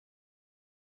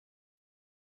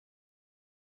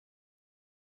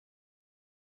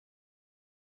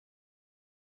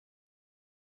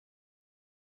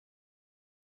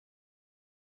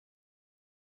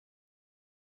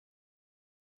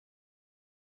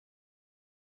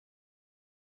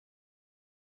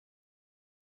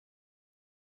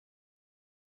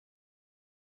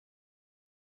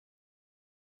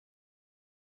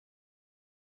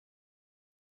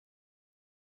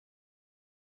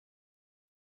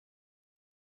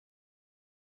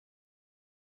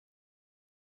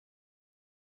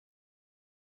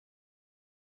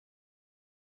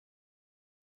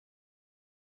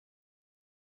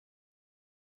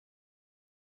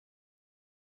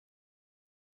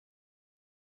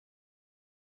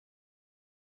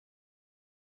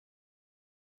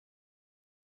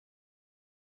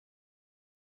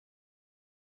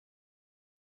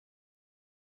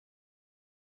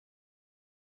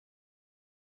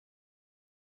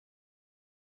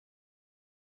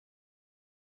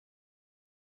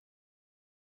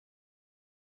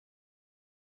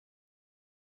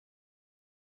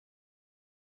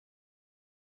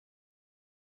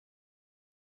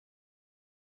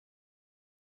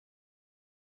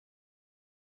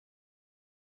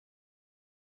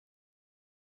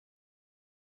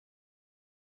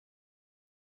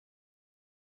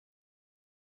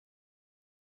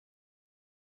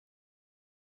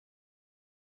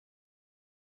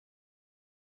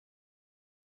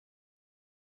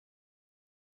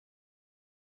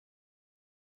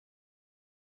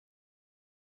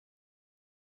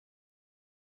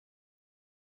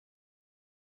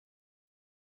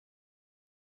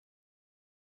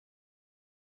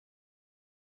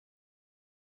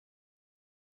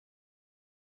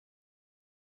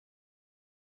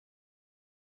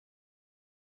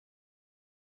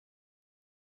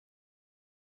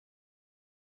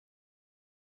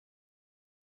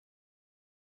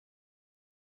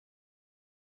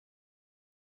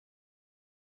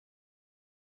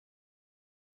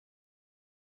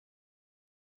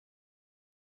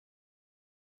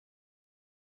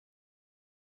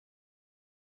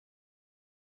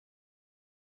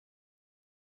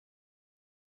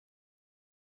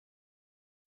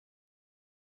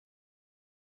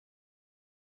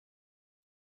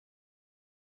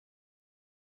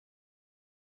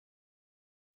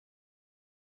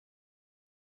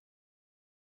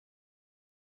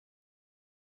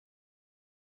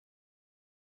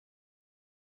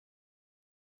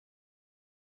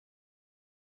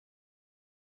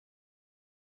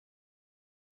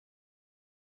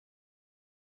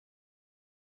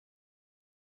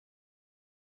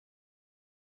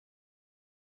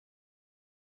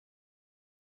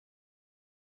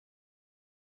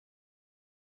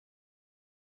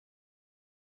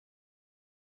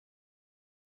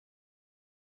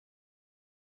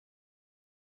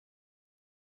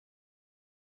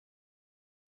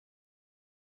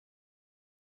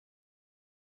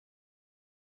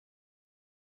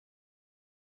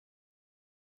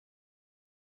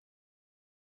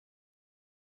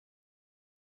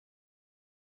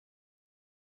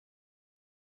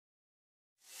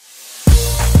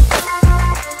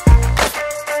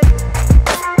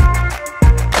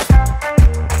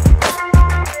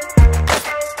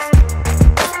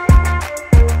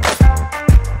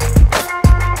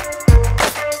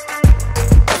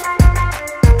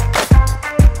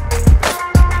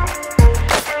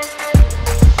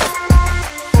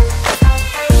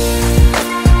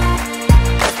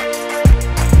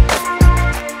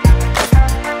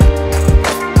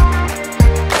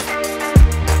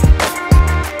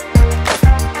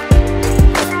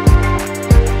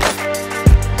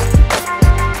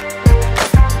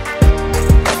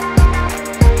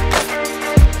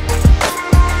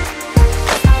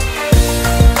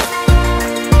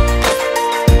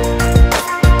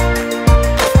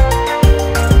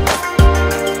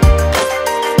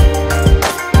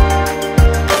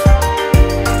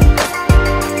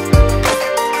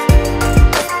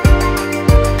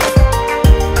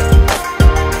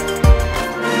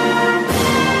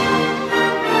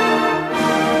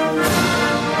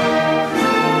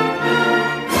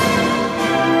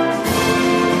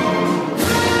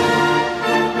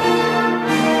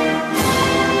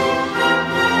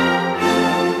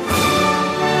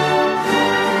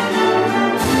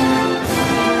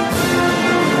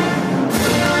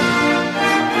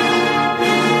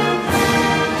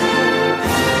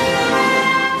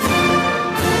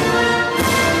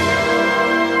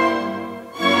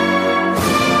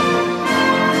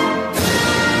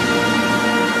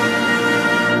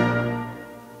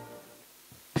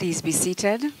Please be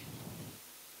seated.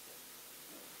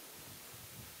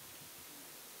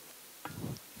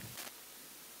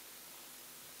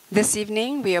 This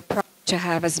evening, we are proud to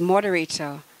have as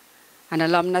moderator an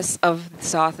alumnus of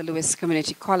Sir Arthur Lewis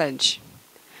Community College.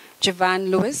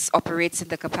 Javan Lewis operates in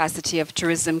the capacity of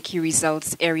Tourism Key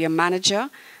Results Area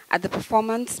Manager at the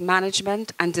Performance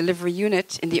Management and Delivery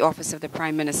Unit in the Office of the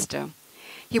Prime Minister.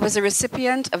 He was a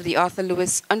recipient of the Arthur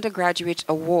Lewis Undergraduate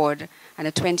Award and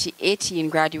a 2018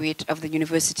 graduate of the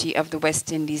University of the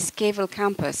West Indies Cavell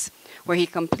campus, where he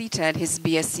completed his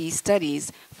BSc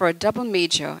studies for a double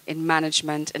major in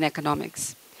Management and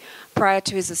Economics. Prior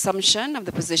to his assumption of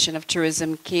the position of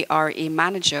Tourism KRA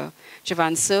Manager,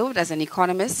 Javan served as an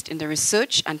economist in the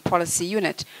Research and Policy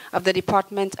Unit of the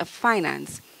Department of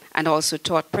Finance and also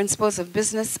taught principles of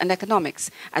business and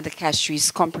economics at the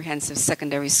Castries Comprehensive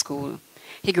Secondary School.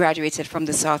 He graduated from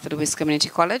the Sir Arthur Lewis Community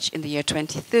College in the year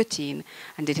 2013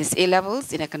 and did his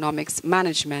A-levels in economics,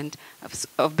 management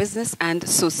of business and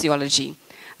sociology.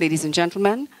 Ladies and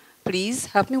gentlemen, please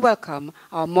help me welcome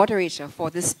our moderator for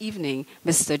this evening,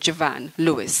 Mr. Javan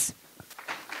Lewis.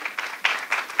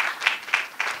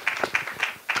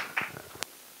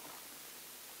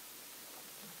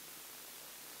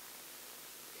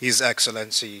 His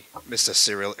Excellency, Mr.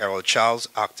 Cyril Errol Charles,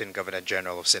 Acting Governor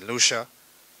General of St. Lucia,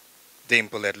 Dame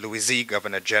Paulette Louisy,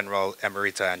 Governor General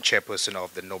Emerita and Chairperson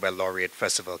of the Nobel Laureate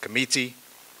Festival Committee,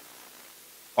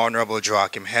 Honorable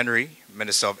Joachim Henry,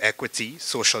 Minister of Equity,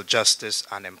 Social Justice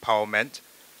and Empowerment,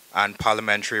 and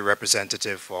Parliamentary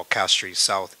Representative for Castries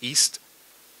Southeast,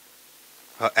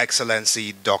 Her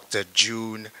Excellency Dr.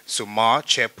 June Soomer,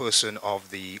 Chairperson of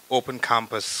the Open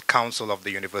Campus Council of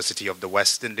the University of the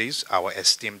West Indies, our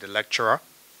esteemed lecturer,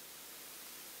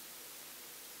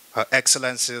 Her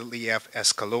Excellency Leif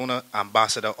Escalona,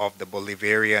 Ambassador of the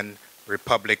Bolivarian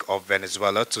Republic of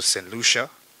Venezuela to St. Lucia,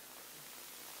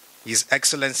 His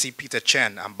Excellency Peter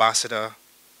Chen, Ambassador,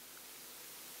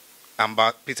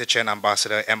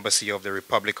 Embassy of the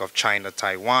Republic of China,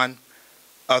 Taiwan,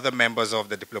 other members of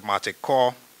the Diplomatic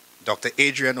Corps, Dr.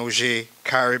 Adrian Auger,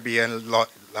 Caribbean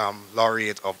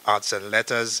Laureate of Arts and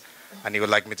Letters, and he would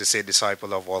like me to say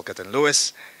disciple of Walcott and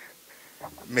Lewis,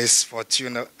 Ms.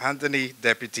 Fortuna Anthony,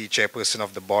 Deputy Chairperson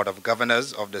of the Board of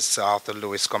Governors of the Sir Arthur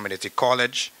Lewis Community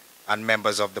College, and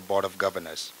members of the Board of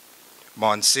Governors,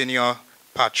 Monsignor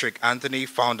Patrick Anthony,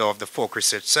 founder of the Folk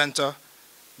Research Center,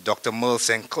 Dr. Merle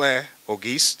St. Clair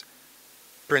Auguste,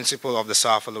 principal of the Sir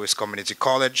Arthur Lewis Community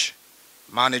College,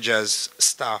 managers,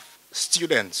 staff,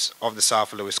 students of the Sir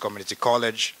Arthur Lewis Community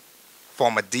College,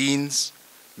 former deans,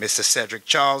 Mr. Cedric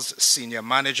Charles, Senior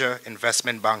Manager,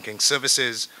 Investment Banking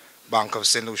Services, Bank of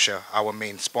St. Lucia, our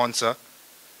main sponsor,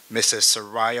 Mrs.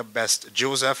 Soraya Best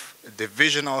Joseph,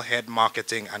 Divisional Head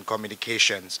Marketing and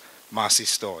Communications, Marcy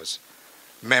Stores,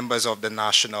 members of the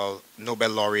National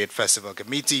Nobel Laureate Festival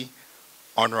Committee,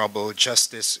 Honorable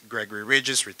Justice Gregory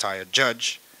Regis, retired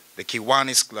judge, the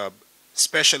Kiwanis Club,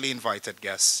 specially invited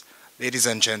guests, ladies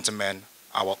and gentlemen,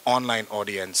 our online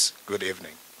audience, good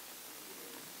evening.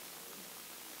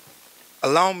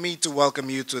 Allow me to welcome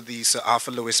you to the Sir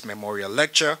Arthur Lewis Memorial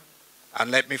Lecture, and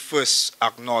let me first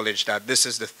acknowledge that this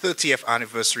is the 30th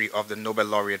anniversary of the Nobel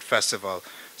Laureate Festival.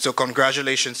 So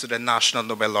congratulations to the National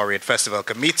Nobel Laureate Festival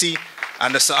Committee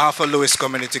and the Sir Arthur Lewis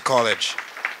Community College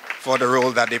for the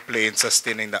role that they play in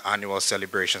sustaining the annual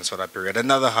celebrations for that period.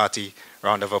 Another hearty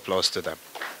round of applause to them.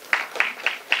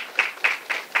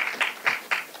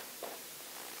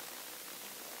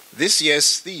 This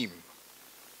year's theme,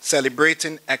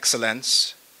 Celebrating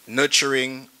Excellence,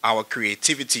 Nurturing Our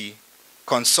Creativity,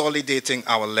 Consolidating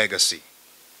Our Legacy.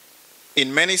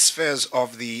 In many spheres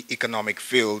of the economic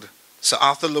field, Sir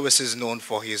Arthur Lewis is known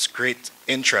for his great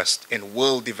interest in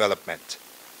world development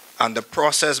and the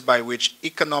process by which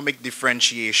economic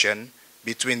differentiation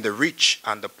between the rich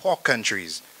and the poor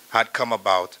countries had come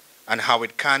about and how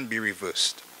it can be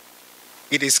reversed.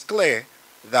 It is clear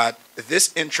that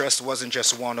this interest wasn't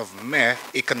just one of mere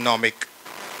economic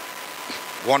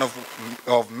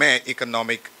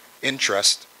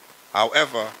interest,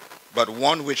 however, but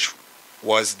one which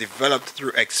was developed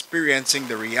through experiencing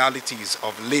the realities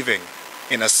of living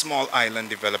in a small island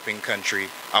developing country,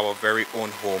 our very own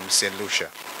home, St. Lucia.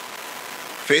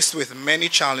 Faced with many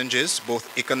challenges,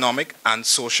 both economic and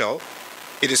social,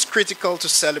 it is critical to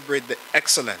celebrate the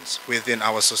excellence within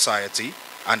our society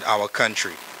and our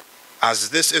country,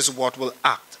 as this is what will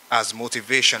act as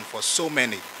motivation for so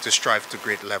many to strive to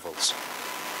great levels.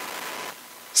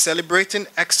 Celebrating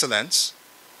excellence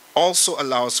also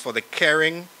allows for the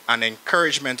caring and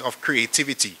encouragement of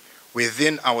creativity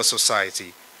within our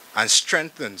society and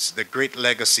strengthens the great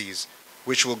legacies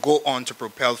which will go on to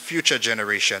propel future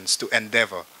generations to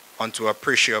endeavor onto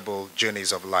appreciable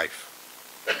journeys of life.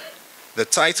 The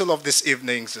title of this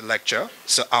evening's lecture,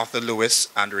 Sir Arthur Lewis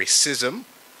and Racism,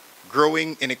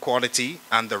 Growing Inequality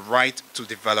and the Right to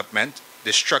Development,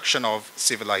 Destruction of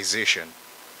Civilization.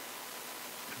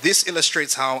 This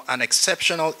illustrates how an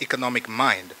exceptional economic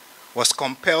mind was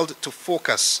compelled to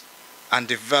focus on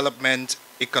development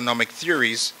economic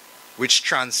theories which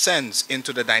transcends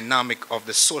into the dynamic of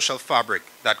the social fabric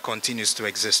that continues to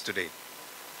exist today.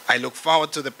 I look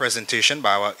forward to the presentation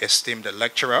by our esteemed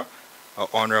lecturer, our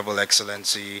Honorable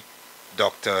Excellency,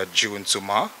 Dr. June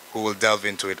Soomer, who will delve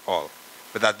into it all.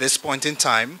 But at this point in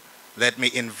time, let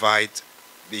me invite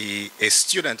a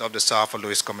student of the Sir Arthur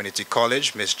Lewis Community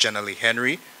College, Ms. Jenna Lee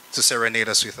Henry, to serenade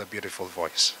us with a beautiful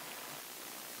voice.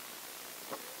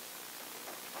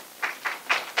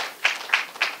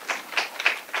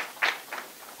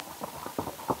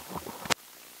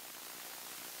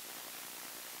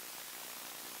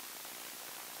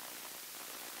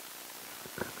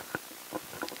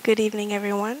 Good evening,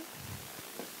 everyone.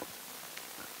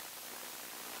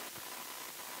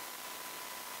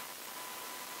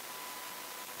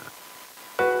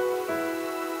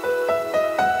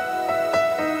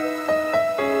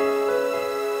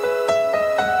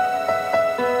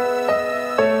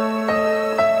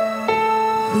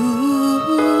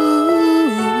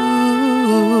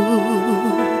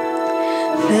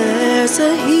 There's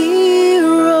a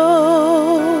hero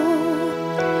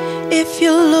if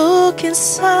you look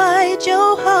inside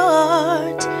your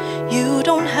heart. You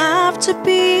don't have to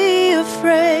be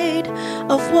afraid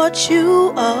of what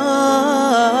you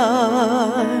are.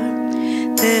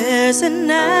 There's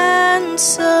an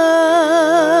answer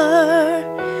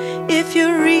if you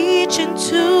reach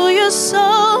into your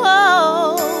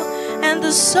soul, and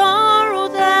the sorrow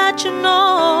that you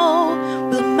know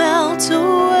will melt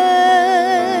away.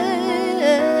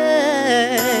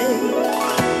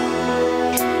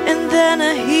 And then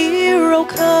a hero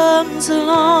comes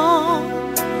along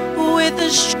with the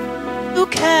strength to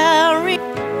carry,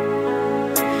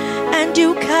 and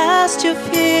you cast your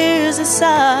fears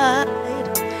aside,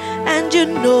 and you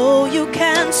know you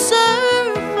can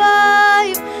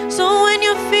survive. So when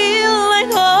you feel like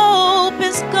hope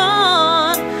is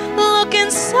gone, look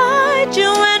inside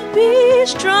you and be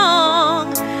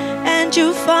strong, and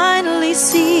you finally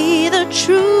see the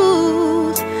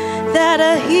truth that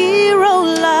a hero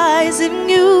lies in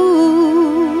you.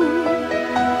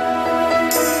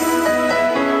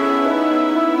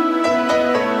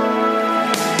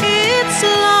 It's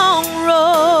a long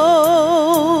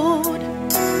road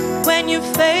when you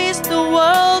face the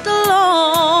world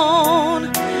alone.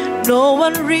 No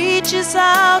one reaches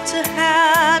out a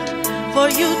hand for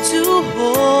you to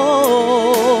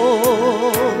hold.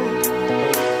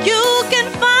 You can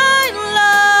find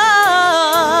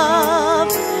love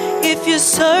if you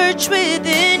search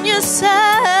within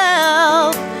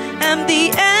yourself, and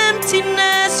the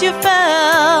emptiness you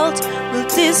felt will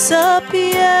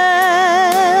disappear.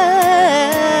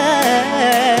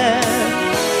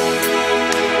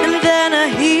 And then a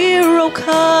hero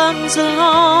comes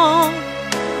along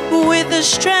with the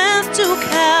strength to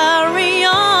carry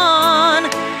on,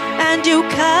 and you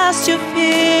cast your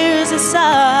fears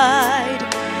aside,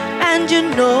 and you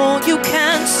know you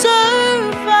can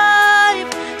survive.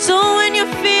 So when you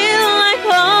feel like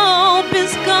hope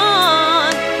is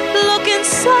gone, look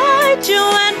inside you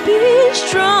and be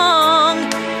strong,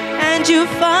 and you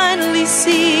finally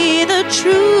see the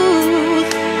truth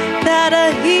that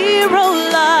a hero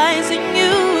lies in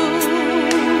you.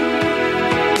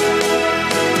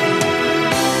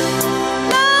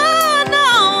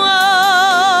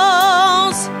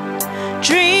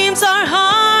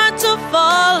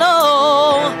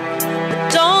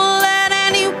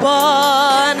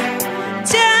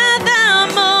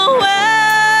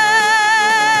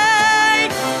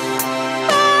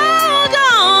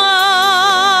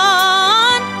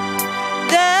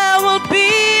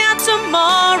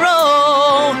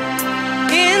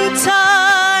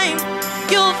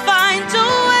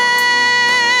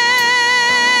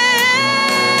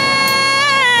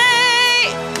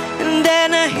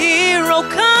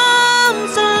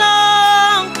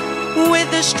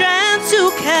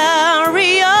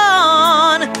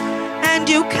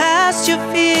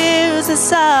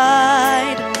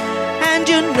 Aside, and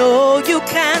you know you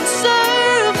can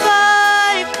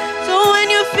survive. So when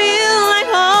you feel like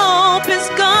hope is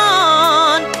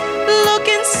gone, look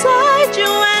inside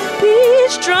you and be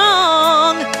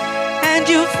strong, and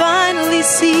you finally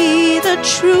see the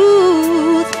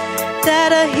truth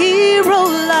that a hero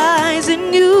lies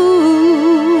in you.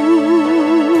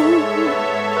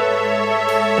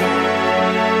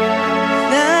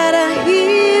 That a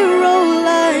hero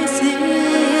lies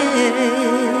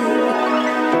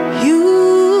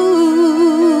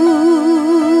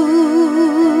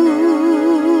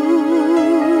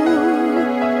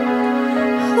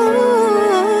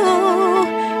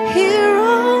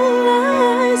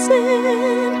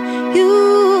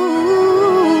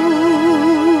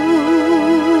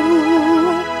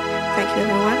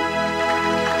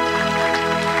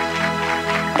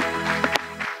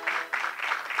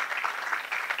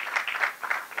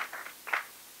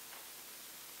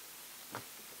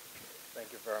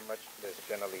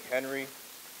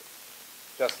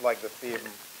just like the theme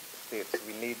states,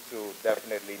 we need to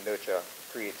definitely nurture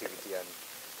creativity, and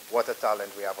what a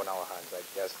talent we have on our hands. I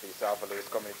guess the South Louis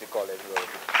Community College will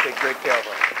take great care of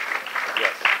us.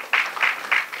 Yes.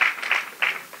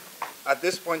 At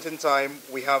this point in time,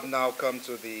 we have now come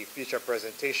to the feature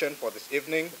presentation for this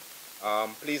evening.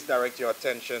 Please direct your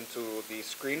attention to the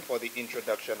screen for the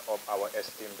introduction of our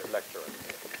esteemed lecturer.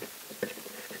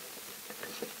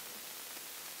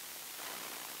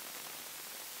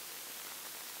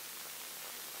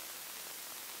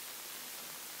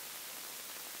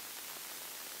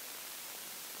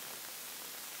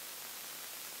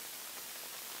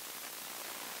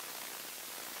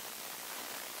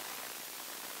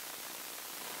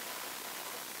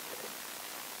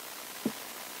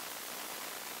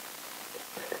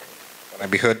 Can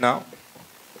I be heard now?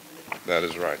 That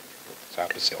is right. So I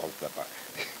have to say all of that back.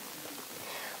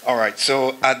 All right,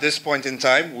 so at this point in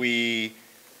time, we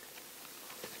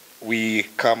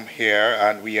come here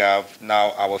and we have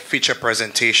now our feature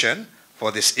presentation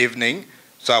for this evening.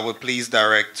 So I will please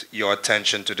direct your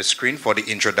attention to the screen for the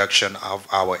introduction of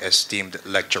our esteemed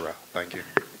lecturer. Thank you.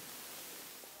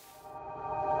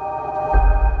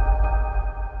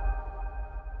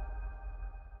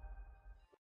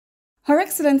 Her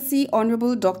Excellency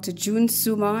Honorable Dr. June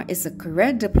Soomer is a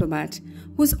career diplomat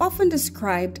who is often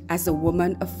described as a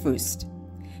woman of first.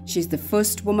 She is the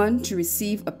first woman to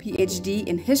receive a PhD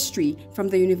in history from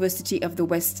the University of the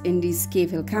West Indies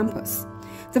Cave Hill campus,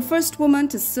 the first woman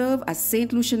to serve as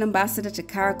St. Lucian Ambassador to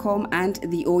CARICOM and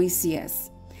the OECS,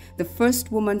 the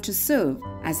first woman to serve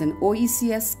as an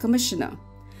OECS Commissioner,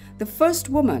 the first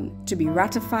woman to be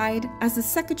ratified as the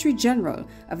Secretary General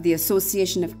of the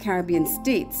Association of Caribbean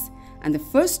States, and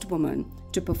the first woman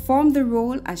to perform the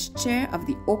role as chair of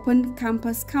the Open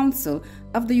Campus Council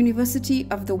of the University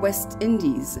of the West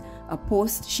Indies, a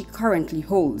post she currently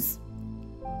holds.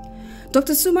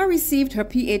 Dr. Soomer received her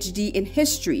PhD in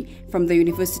history from the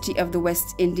University of the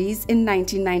West Indies in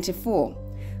 1994.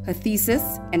 Her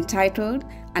thesis, entitled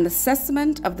An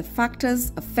Assessment of the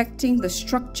Factors Affecting the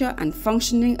Structure and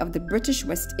Functioning of the British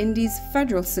West Indies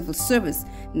Federal Civil Service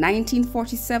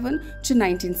 1947 to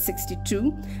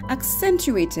 1962,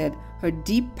 accentuated her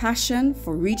deep passion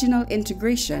for regional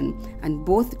integration and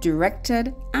both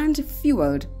directed and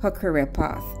fueled her career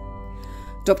path.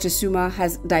 Dr. Soomer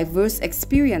has diverse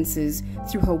experiences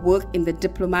through her work in the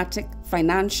diplomatic,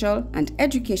 financial, and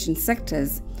education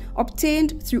sectors,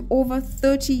 obtained through over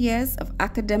 30 years of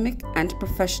academic and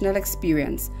professional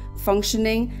experience,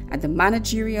 functioning at the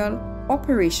managerial,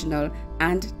 operational,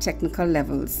 and technical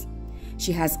levels.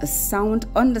 She has a sound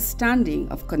understanding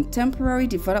of contemporary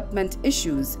development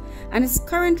issues and is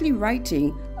currently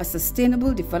writing a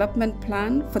sustainable development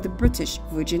plan for the British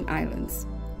Virgin Islands.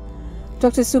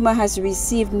 Dr. Soomer has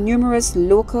received numerous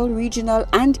local, regional,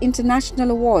 and international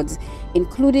awards,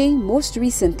 including most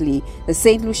recently the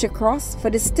St. Lucia Cross for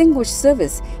distinguished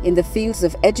service in the fields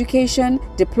of education,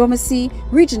 diplomacy,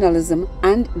 regionalism,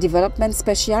 and development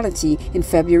speciality in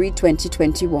February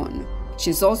 2021.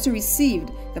 She has also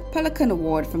received the Pelican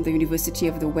Award from the University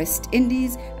of the West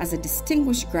Indies as a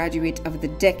Distinguished Graduate of the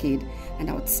Decade and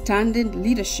Outstanding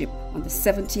Leadership on the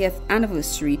 70th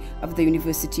anniversary of the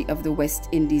University of the West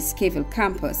Indies Cave Hill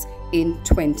campus in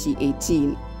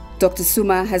 2018. Dr.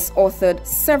 Soomer has authored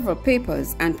several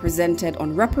papers and presented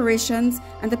on reparations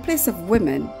and the place of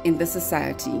women in the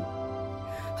society.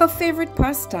 Her favorite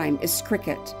pastime is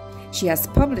cricket. She has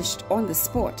published on the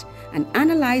sport and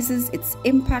analyzes its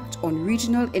impact on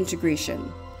regional integration.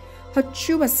 Her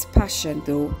truest passion,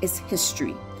 though, is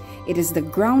history. It is the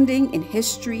grounding in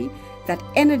history that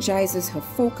energizes her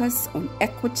focus on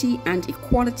equity and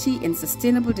equality in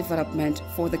sustainable development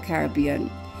for the Caribbean.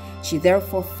 She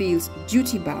therefore feels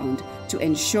duty-bound to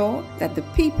ensure that the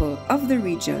people of the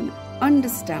region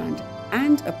understand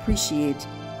and appreciate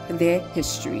their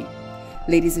history.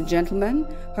 Ladies and gentlemen,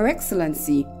 Her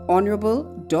Excellency Honorable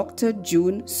Dr.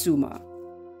 June Soomer.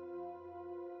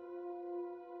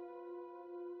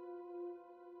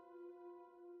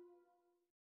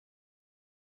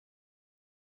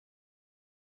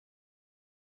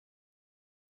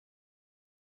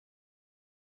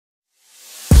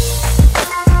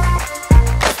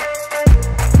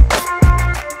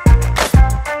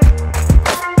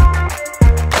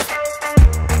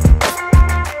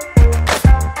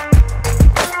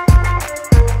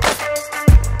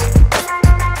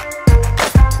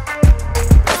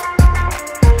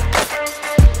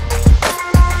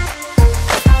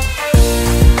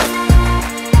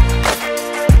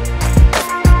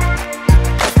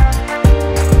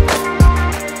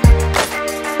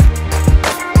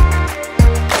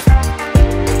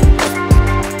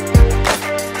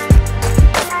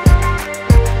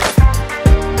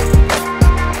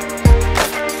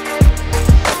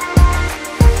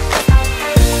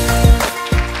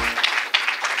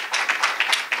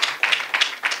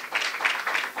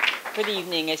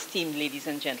 esteemed ladies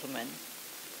and gentlemen,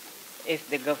 if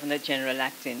the Governor General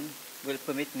acting will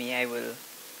permit me, I will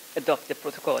adopt the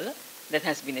protocol that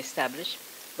has been established,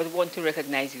 but want to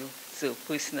recognize you so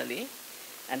personally,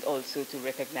 and also to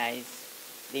recognize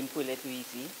the Mpule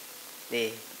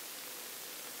Tuizi.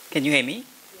 Can you hear me?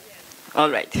 Yes. All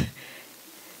right.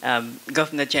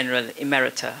 Governor General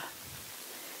Emerita,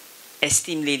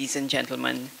 esteemed ladies and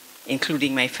gentlemen,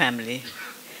 including my family,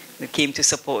 that came to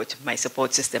support my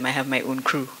support system. I have my own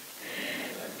crew.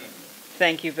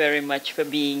 Thank you very much for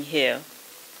being here.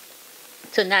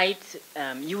 Tonight,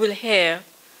 you will hear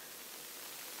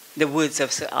the words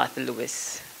of Sir Arthur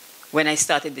Lewis. When I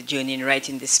started the journey in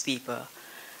writing this paper,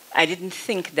 I didn't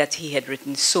think that he had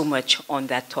written so much on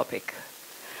that topic.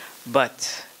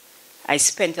 But I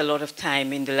spent a lot of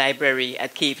time in the library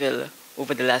at Caville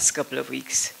over the last couple of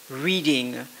weeks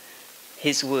reading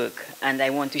his work, and I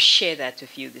want to share that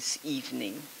with you this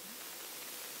evening.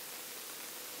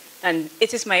 And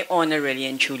it is my honor, really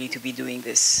and truly, to be doing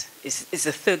this. It's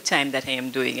the third time that I am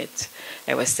doing it.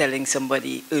 I was telling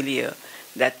somebody earlier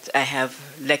that I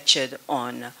have lectured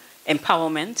on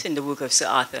empowerment in the work of Sir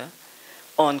Arthur,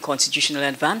 on constitutional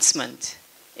advancement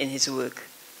in his work,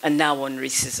 and now on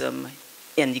racism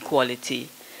and equality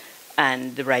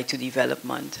and the right to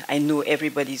development. I know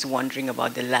everybody's wondering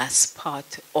about the last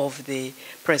part of the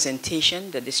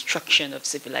presentation, the destruction of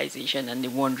civilization, and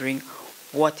they're wondering,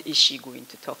 what is she going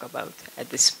to talk about at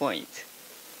this point?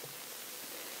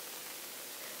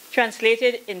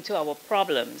 Translated into our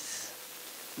problems,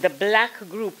 the black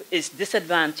group is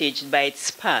disadvantaged by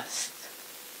its past.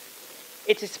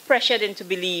 It is pressured into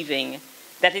believing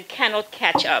that it cannot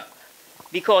catch up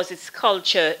because its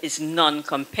culture is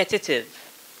non-competitive.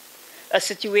 A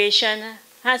situation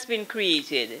has been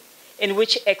created in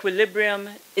which equilibrium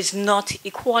is not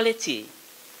equality,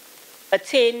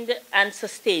 attained and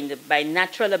sustained by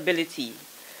natural ability,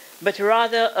 but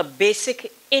rather a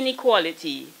basic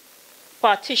inequality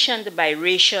partitioned by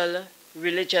racial,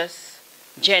 religious,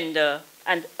 gender,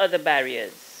 and other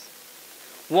barriers.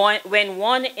 When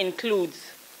one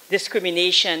includes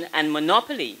discrimination and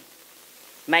monopoly,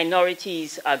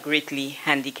 minorities are greatly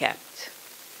handicapped.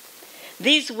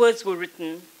 These words were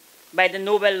written by the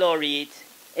Nobel laureate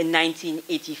in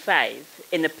 1985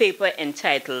 in a paper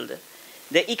entitled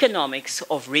The Economics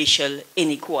of Racial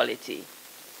Inequality.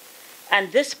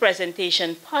 And this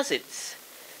presentation posits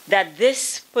that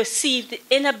this perceived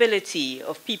inability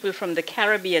of people from the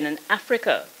Caribbean and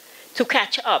Africa to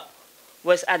catch up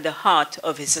was at the heart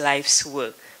of his life's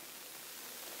work.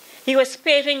 He was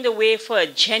paving the way for a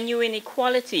genuine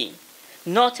equality,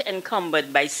 not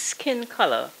encumbered by skin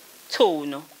color,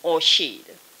 tone, or shade.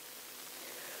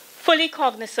 Fully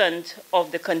cognizant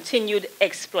of the continued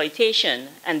exploitation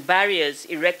and barriers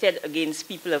erected against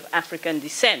people of African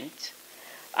descent,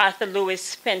 Arthur Lewis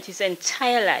spent his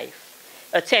entire life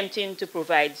attempting to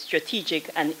provide strategic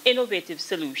and innovative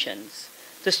solutions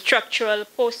to structural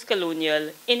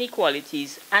post-colonial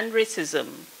inequalities and racism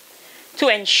to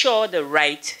ensure the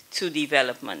right to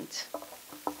development.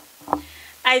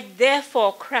 I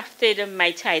therefore crafted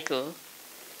my title,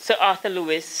 Sir Arthur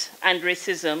Lewis and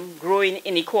Racism, Growing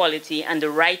Inequality and the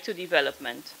Right to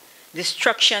Development,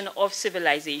 Destruction of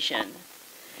Civilization,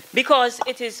 because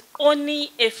it is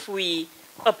only if we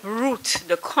uproot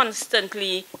the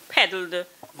constantly peddled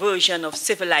version of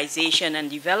civilization and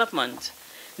development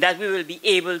that we will be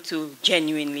able to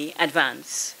genuinely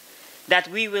advance, that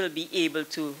we will be able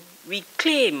to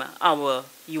reclaim our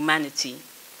humanity.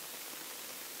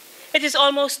 It is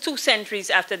almost 2 centuries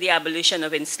after the abolition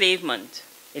of enslavement,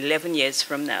 11 years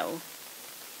from now.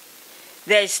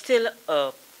 There is still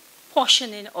a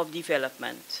portioning of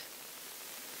development.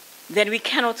 Then we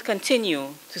cannot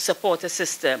continue to support a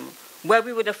system where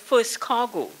we were the first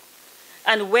cargo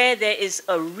and where there is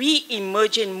a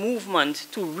re-emerging movement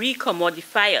to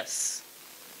re-commodify us.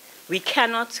 We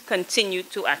cannot continue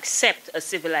to accept a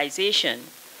civilization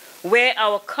where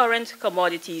our current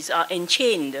commodities are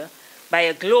enchained by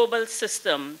a global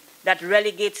system that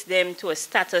relegates them to a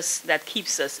status that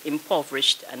keeps us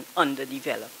impoverished and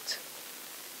underdeveloped.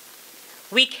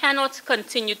 We cannot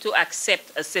continue to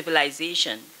accept a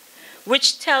civilization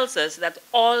which tells us that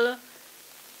all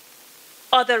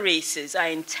other races are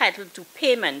entitled to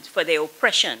payment for their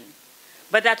oppression,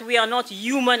 but that we are not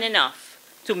human enough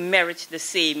to merit the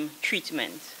same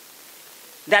treatment.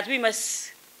 That we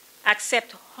must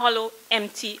accept hollow,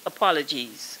 empty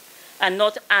apologies and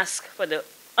not ask for the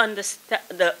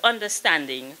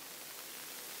understanding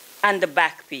and the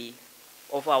back pay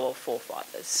of our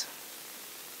forefathers.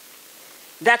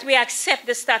 That we accept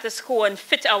the status quo and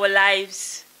fit our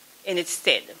lives in its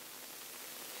stead.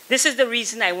 This is the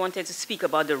reason I wanted to speak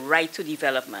about the right to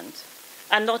development,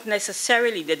 and not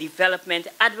necessarily the development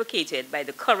advocated by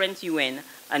the current UN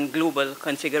and global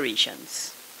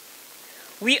configurations.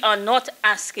 We are not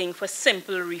asking for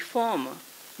simple reform.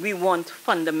 We want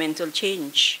fundamental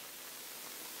change.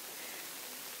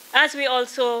 As we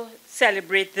also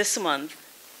celebrate this month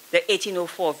the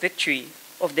 1804 victory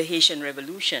of the Haitian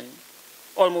Revolution,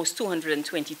 almost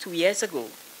 222 years ago,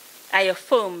 I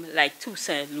affirm, like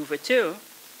Toussaint Louverture,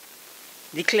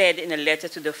 declared in a letter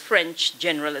to the French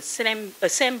General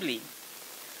Assembly,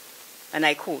 and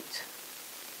I quote,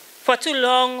 "For too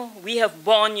long we have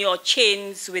borne your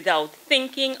chains without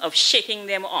thinking of shaking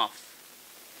them off.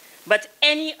 But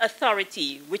any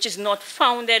authority which is not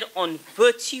founded on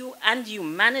virtue and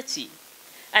humanity,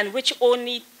 and which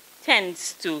only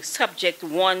tends to subject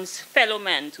one's fellow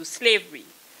man to slavery,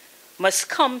 must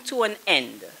come to an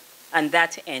end, and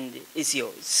that end is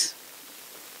yours."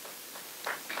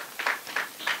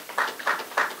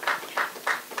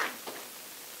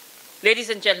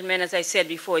 Ladies and gentlemen, as I said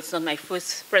before, it's not my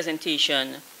first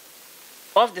presentation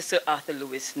of the Sir Arthur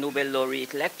Lewis Nobel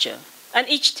Laureate Lecture. And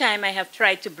each time I have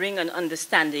tried to bring an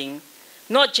understanding,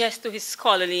 not just to his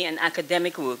scholarly and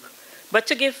academic work, but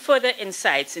to give further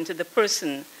insights into the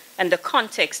person and the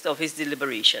context of his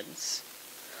deliberations.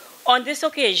 On this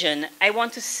occasion, I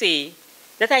want to say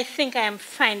that I think I am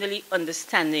finally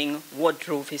understanding what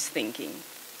drove his thinking.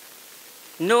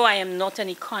 No, I am not an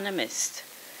economist,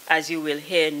 as you will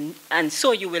hear, and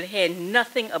so you will hear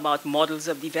nothing about models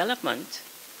of development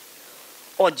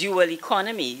or dual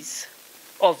economies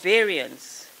or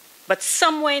variance. But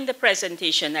somewhere in the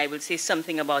presentation, I will say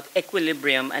something about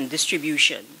equilibrium and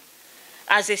distribution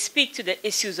as I speak to the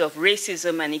issues of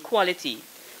racism and equality,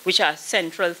 which are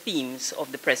central themes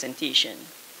of the presentation.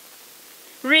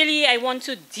 Really, I want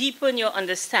to deepen your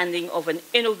understanding of an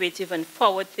innovative and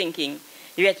forward-thinking,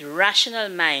 yet rational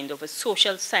mind of a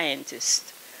social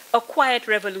scientist, a quiet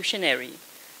revolutionary,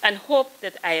 and hope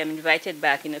that I am invited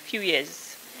back in a few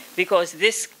years because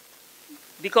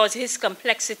his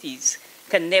complexities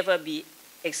can never be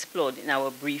explored in our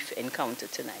brief encounter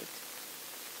tonight.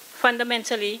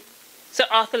 Fundamentally, Sir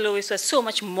Arthur Lewis was so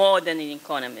much more than an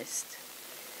economist.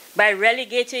 By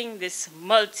relegating this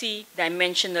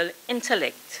multi-dimensional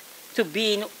intellect to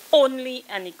being only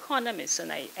an economist,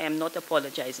 and I am not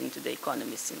apologizing to the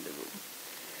economists in the room,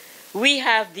 we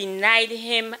have denied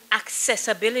him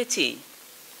accessibility.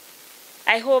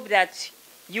 I hope that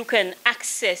you can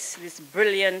access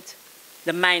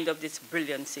the mind of this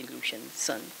brilliant solution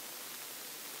son.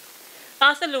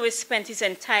 Arthur Lewis spent his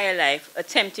entire life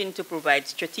attempting to provide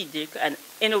strategic and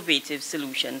innovative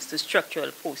solutions to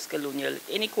structural post-colonial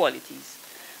inequalities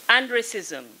and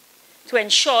racism to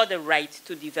ensure the right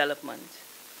to development.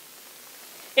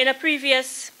 In a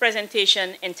previous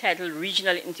presentation entitled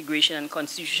Regional Integration and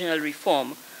Constitutional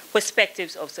Reform,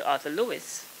 Perspectives of Sir Arthur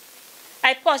Lewis,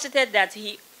 I posited that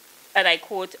he, and I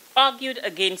quote, argued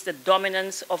against the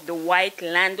dominance of the white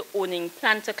land-owning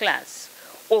planter class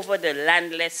over the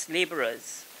landless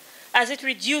laborers, as it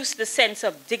reduced the sense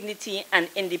of dignity and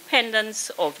independence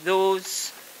of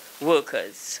those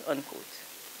workers, unquote.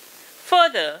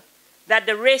 Further, that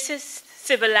the racist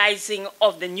civilizing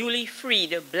of the newly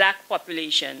freed black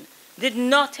population did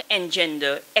not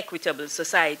engender equitable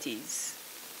societies.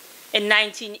 In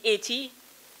 1980,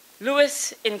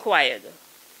 Lewis inquired,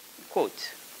 quote,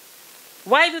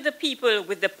 "Why do the people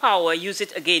with the power use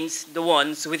it against the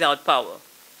ones without power?"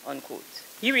 Unquote.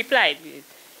 He replied,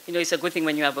 you know, it's a good thing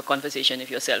when you have a conversation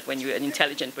with yourself, when you're an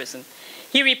intelligent person.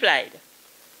 He replied,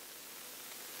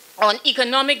 "On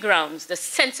economic grounds, the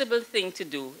sensible thing to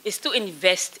do is to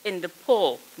invest in the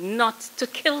poor, not to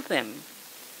kill them.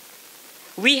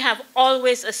 We have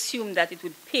always assumed that it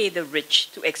would pay the rich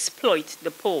to exploit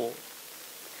the poor.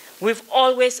 We've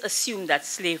always assumed that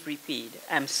slavery paid.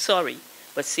 I'm sorry,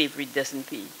 but slavery doesn't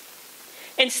pay."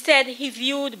 Instead, he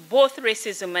viewed both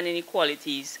racism and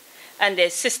inequalities and their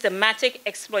systematic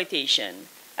exploitation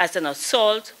as an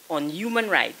assault on human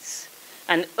rights,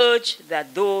 and urged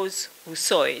that those who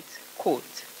saw it,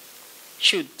 quote,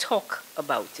 should talk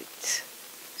about it.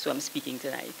 So I'm speaking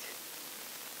tonight.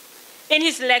 In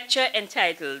his lecture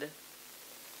entitled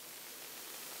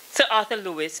Sir Arthur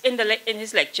Lewis, in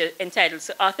his lecture entitled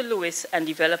Sir Arthur Lewis and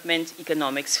Development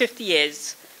Economics, 50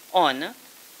 Years On,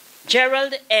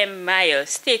 Gerald M. Meyer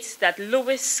states that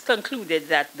Lewis concluded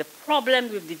that the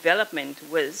problem with development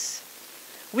was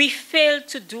we failed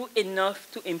to do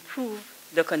enough to improve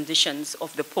the conditions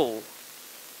of the poor.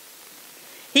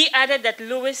 He added that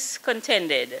Lewis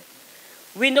contended,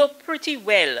 "We know pretty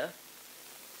well,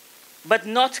 but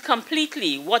not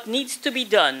completely, what needs to be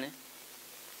done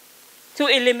to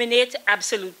eliminate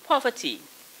absolute poverty.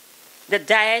 The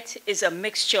diet is a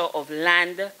mixture of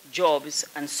land, jobs,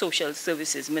 and social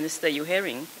services. Minister, you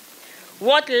hearing?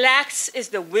 What lacks is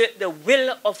the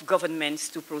will of governments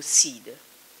to proceed.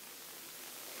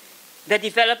 The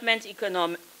development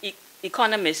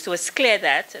economist was clear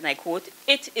that, and I quote,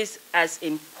 "It is as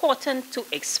important to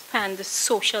expand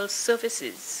social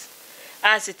services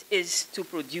as it is to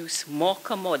produce more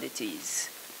commodities.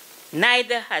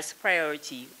 Neither has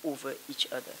priority over each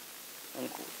other,"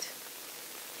 unquote.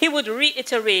 He would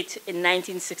reiterate in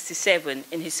 1967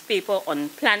 in his paper on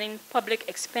planning public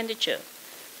expenditure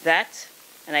that,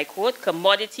 and I quote,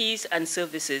 "commodities and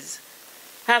services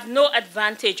have no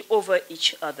advantage over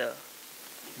each other.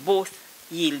 Both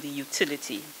yield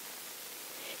utility."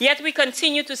 Yet we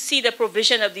continue to see the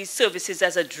provision of these services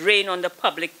as a drain on the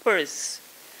public purse,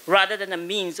 rather than a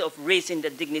means of raising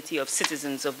the dignity of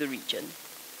citizens of the region.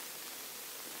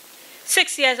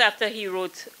 6 years after he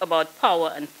wrote about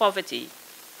power and poverty,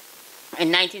 in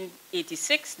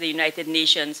 1986, the United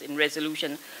Nations, in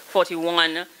Resolution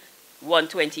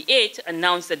 41-128,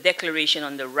 announced the Declaration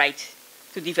on the Right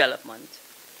to Development,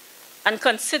 and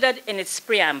considered in its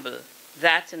preamble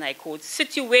that, and I quote,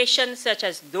 "situations such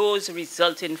as those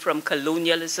resulting from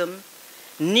colonialism,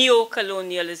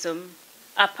 neo-colonialism,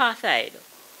 apartheid,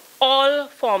 all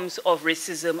forms of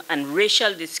racism and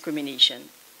racial discrimination,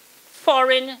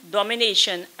 foreign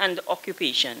domination and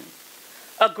occupation,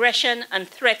 aggression and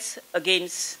threats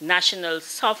against national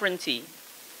sovereignty,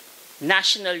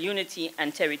 national unity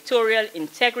and territorial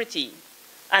integrity,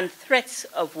 and threats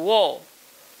of war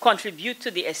contribute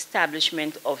to the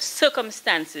establishment of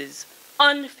circumstances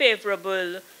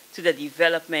unfavorable to the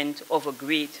development of a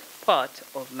great part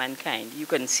of mankind." You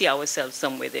can see ourselves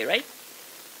somewhere there, right?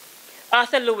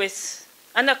 Arthur Lewis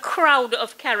and a crowd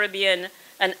of Caribbean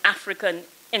and African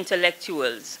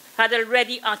intellectuals had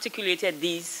already articulated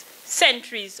these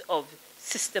centuries of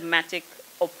systematic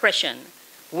oppression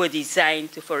were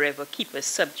designed to forever keep us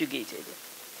subjugated.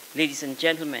 Ladies and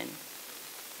gentlemen,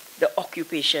 the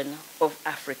occupation of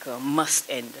Africa must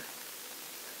end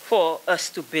for us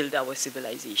to build our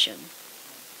civilization.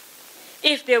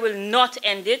 If they will not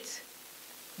end it,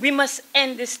 we must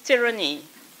end this tyranny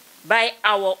by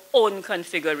our own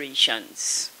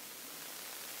configurations.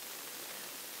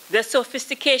 The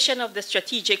sophistication of the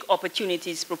strategic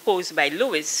opportunities proposed by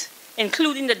Lewis,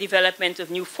 including the development of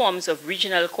new forms of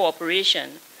regional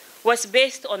cooperation, was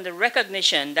based on the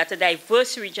recognition that a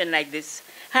diverse region like this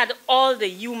had all the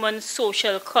human,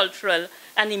 social, cultural,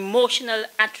 and emotional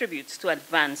attributes to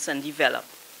advance and develop.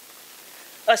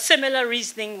 A similar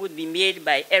reasoning would be made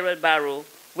by Errol Barrow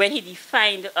when he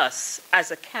defined us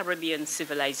as a Caribbean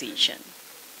civilization.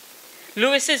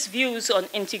 Lewis's views on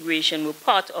integration were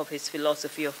part of his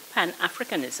philosophy of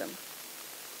Pan-Africanism.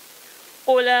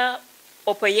 Ola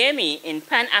Opayemi, in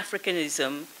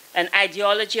Pan-Africanism, an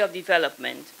ideology of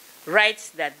development, writes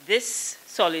that this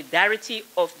solidarity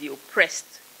of the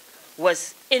oppressed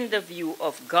was in the view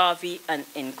of Garvey and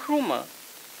Nkrumah.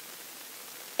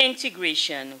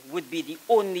 Integration would be the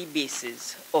only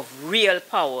basis of real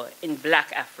power in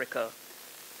Black Africa,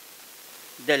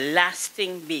 the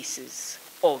lasting basis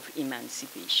of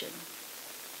emancipation.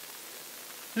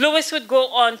 Lewis would go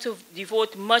on to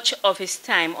devote much of his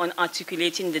time on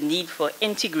articulating the need for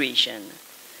integration,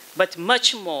 but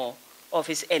much more of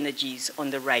his energies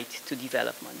on the right to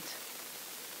development.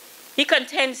 He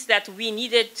contends that we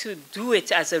needed to do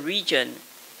it as a region,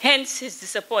 hence his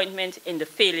disappointment in the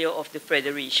failure of the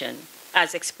Federation,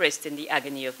 as expressed in the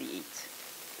Agony of the Eight.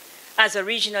 As a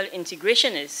regional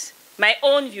integrationist, my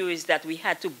own view is that we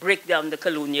had to break down the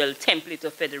colonial template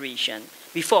of federation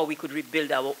before we could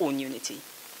rebuild our own unity.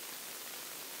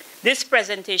 This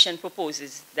presentation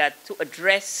proposes that to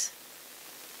address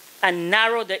and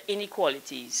narrow the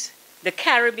inequalities, the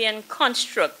Caribbean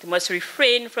construct must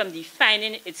refrain from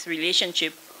defining its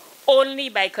relationship only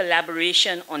by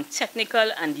collaboration on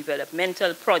technical and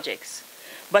developmental projects,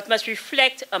 but must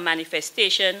reflect a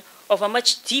manifestation of a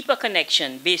much deeper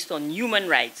connection based on human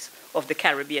rights of the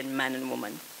Caribbean man and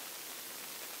woman.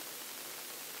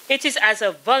 It is as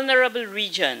a vulnerable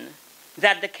region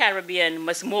that the Caribbean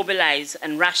must mobilize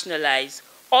and rationalize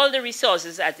all the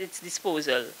resources at its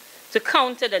disposal to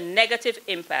counter the negative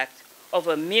impact of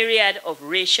a myriad of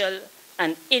racial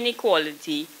and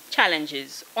inequality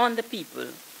challenges on the people,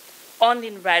 on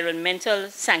environmental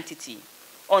sanctity,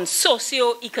 on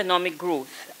socio-economic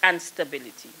growth and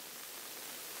stability.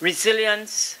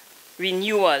 Resilience,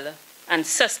 renewal, and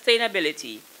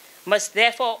sustainability must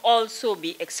therefore also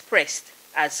be expressed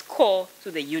as core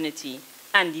to the unity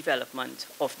and development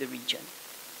of the region.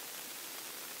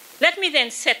 Let me then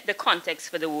set the context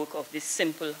for the work of this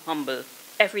simple, humble,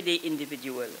 everyday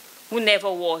individual who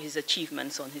never wore his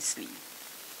achievements on his sleeve.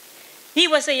 He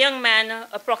was a young man,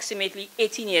 approximately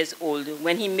 18 years old,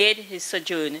 when he made his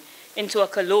sojourn into a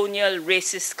colonial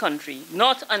racist country,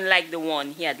 not unlike the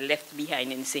one he had left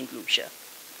behind in St. Lucia.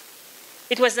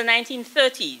 It was the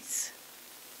 1930s,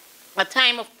 a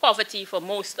time of poverty for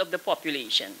most of the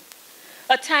population,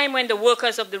 a time when the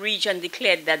workers of the region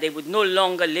declared that they would no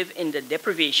longer live in the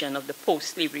deprivation of the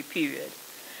post-slavery period,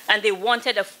 and they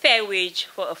wanted a fair wage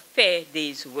for a fair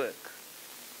day's work.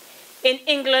 In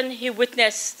England, he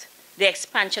witnessed the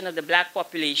expansion of the black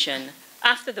population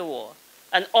after the war,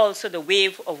 and also the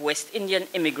wave of West Indian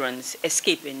immigrants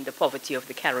escaping the poverty of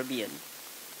the Caribbean.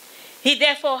 He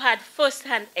therefore had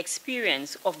first-hand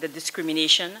experience of the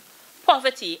discrimination,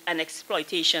 poverty, and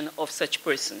exploitation of such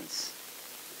persons.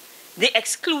 The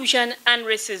exclusion and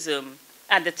racism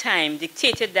at the time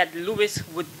dictated that Lewis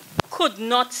could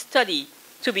not study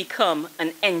to become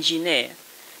an engineer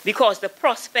because the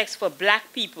prospects for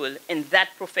black people in that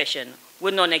profession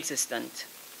were non-existent.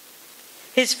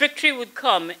 His victory would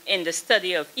come in the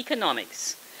study of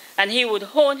economics, and he would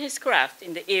hone his craft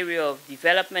in the area of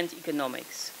development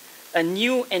economics, a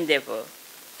new endeavor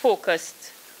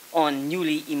focused on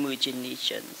newly emerging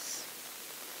nations.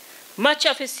 Much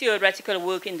of his theoretical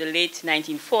work in the late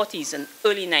 1940s and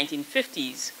early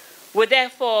 1950s were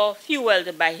therefore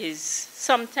fueled by his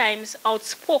sometimes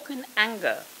outspoken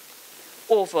anger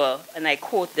over, and I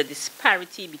quote, the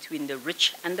disparity between the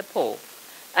rich and the poor,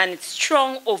 and its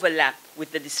strong overlap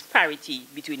with the disparity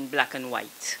between black and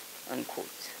white, unquote.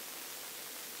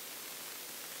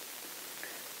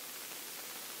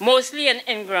 Mosley and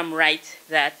Ingram write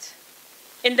that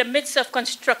in the midst of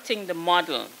constructing the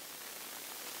model,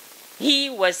 he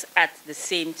was at the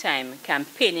same time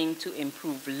campaigning to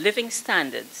improve living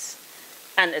standards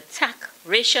and attack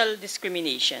racial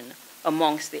discrimination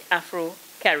amongst the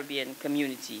Afro-Caribbean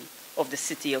community of the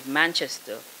city of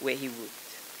Manchester, where he worked.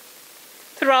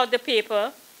 Throughout the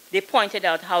paper, they pointed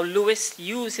out how Lewis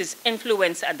used his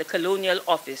influence at the colonial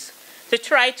office to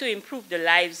try to improve the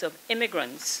lives of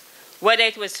immigrants, whether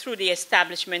it was through the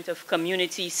establishment of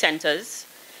community centers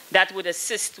that would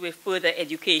assist with further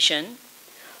education,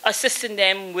 assisting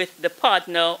them with the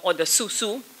partner or the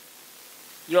susu.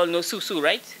 You all know susu,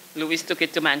 right? Lewis took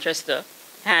it to Manchester.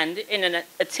 And in an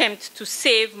attempt to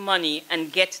save money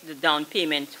and get the down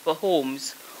payment for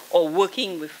homes, or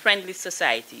working with friendly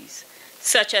societies,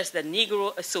 such as the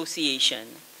Negro Association,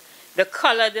 the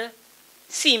Colored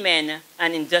Seamen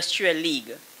and Industrial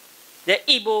League, the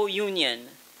Igbo Union,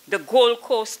 the Gold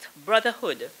Coast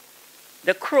Brotherhood,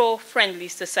 the Crow Friendly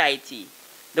Society,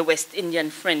 the West Indian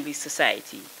Friendly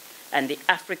Society, and the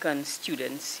African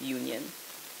Students Union.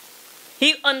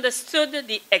 He understood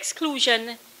the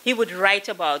exclusion he would write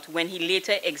about when he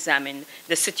later examined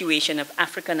the situation of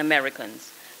African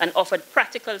Americans and offered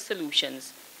practical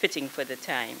solutions fitting for the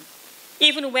time,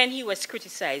 even when he was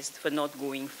criticized for not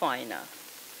going far enough.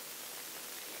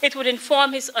 It would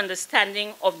inform his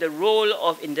understanding of the role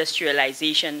of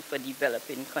industrialization for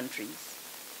developing countries.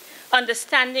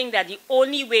 Understanding that the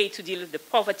only way to deal with the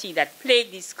poverty that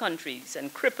plagued these countries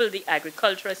and crippled the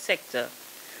agricultural sector,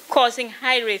 causing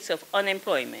high rates of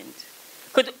unemployment,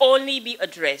 could only be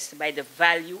addressed by the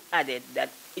value added that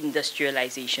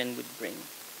industrialization would bring.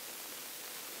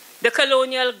 The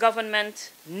colonial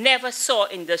government never saw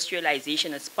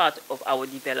industrialization as part of our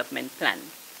development plan.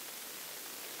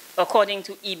 According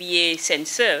to EBA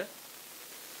censor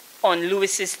on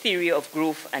Lewis's theory of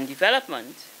growth and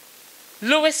development,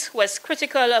 Lewis was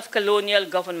critical of colonial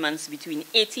governments between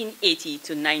 1880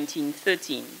 to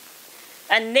 1913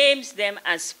 and names them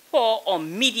as poor or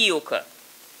mediocre.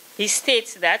 He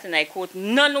states that, and I quote,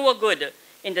 none were good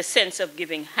in the sense of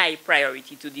giving high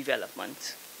priority to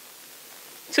development.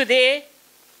 Today,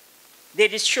 they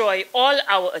destroy all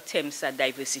our attempts at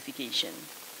diversification.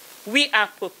 We are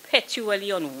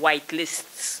perpetually on white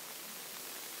lists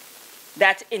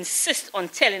that insist on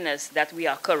telling us that we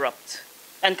are corrupt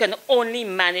and can only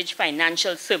manage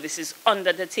financial services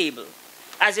under the table,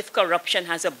 as if corruption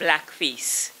has a black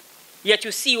face. Yet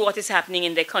you see what is happening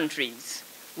in their countries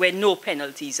where no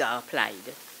penalties are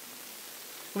applied.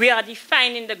 We are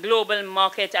defining the global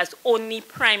market as only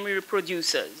primary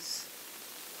producers.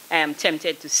 I am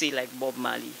tempted to say like Bob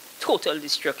Marley, total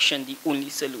destruction, the only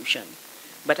solution.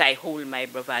 But I hold my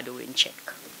bravado in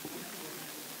check.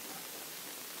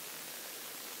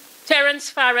 Terence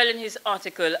Farrell, in his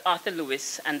article, Arthur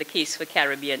Lewis and the Case for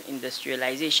Caribbean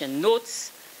Industrialization,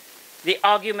 notes the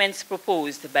arguments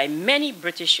proposed by many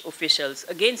British officials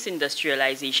against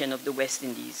industrialization of the West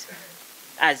Indies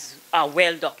as are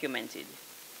well documented.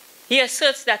 He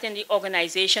asserts that in the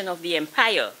organization of the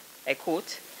empire, I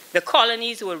quote, the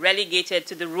colonies were relegated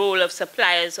to the role of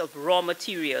suppliers of raw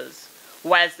materials,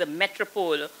 whilst the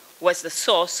metropole was the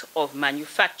source of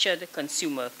manufactured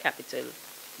consumer capital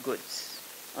goods,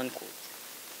 unquote.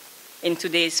 In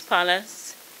today's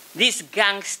parlance, these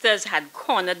gangsters had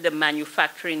cornered the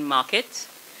manufacturing market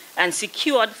and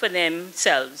secured for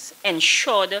themselves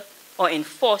ensured or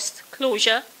enforced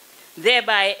closure,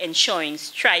 thereby ensuring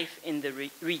strife in the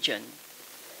region.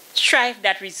 Strife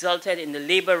that resulted in the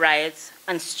labor riots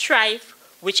and strife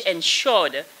which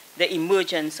ensured the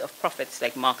emergence of prophets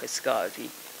like Marcus Garvey,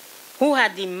 who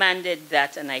had demanded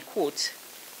that, and I quote,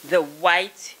 the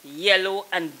white, yellow,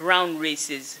 and brown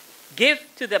races give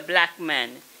to the black man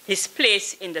his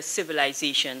place in the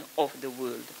civilization of the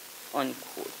world,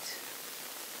 unquote.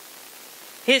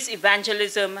 His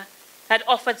evangelism had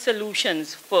offered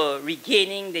solutions for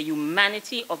regaining the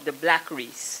humanity of the black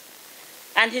race,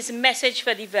 and his message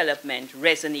for development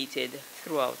resonated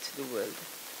throughout the world.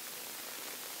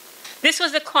 This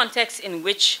was the context in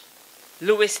which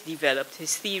Lewis developed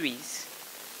his theories.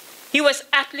 He was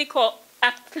aptly called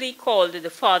the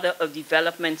father of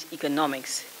development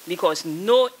economics because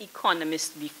no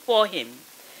economist before him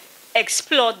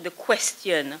explored the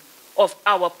question of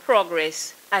our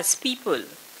progress as people,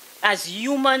 as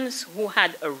humans who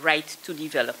had a right to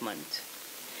development.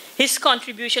 His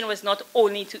contribution was not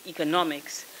only to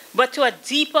economics, but to a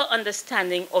deeper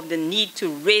understanding of the need to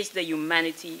raise the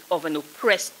humanity of an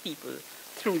oppressed people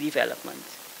through development.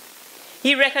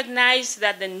 He recognized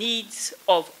that the needs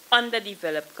of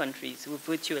underdeveloped countries were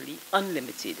virtually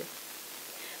unlimited.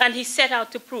 And he set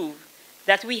out to prove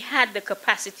that we had the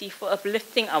capacity for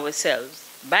uplifting ourselves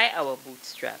by our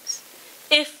bootstraps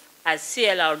if, as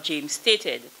C.L.R. James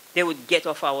stated, they would get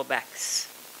off our backs.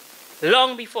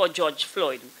 Long before George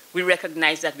Floyd, we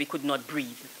recognized that we could not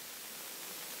breathe.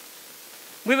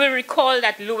 We will recall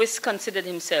that Lewis considered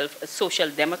himself a social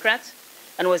democrat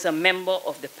and was a member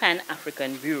of the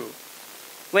Pan-African Bureau.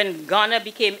 When Ghana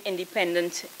became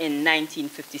independent in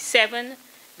 1957,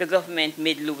 the government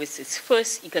made Lewis its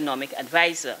first economic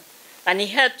advisor, and he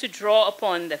helped to draw up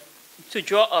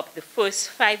the first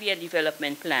 5-year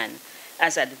development plan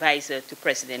as advisor to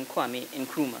President Kwame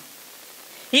Nkrumah.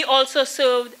 He also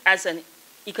served as an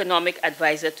economic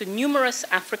advisor to numerous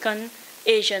African,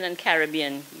 Asian, and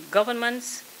Caribbean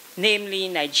governments, namely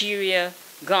Nigeria,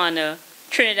 Ghana,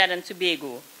 Trinidad and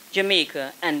Tobago,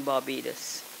 Jamaica, and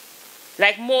Barbados.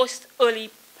 Like most early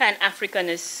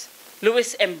Pan-Africanists,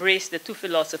 Lewis embraced the two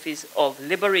philosophies of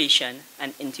liberation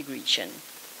and integration.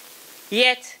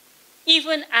 Yet,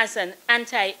 even as an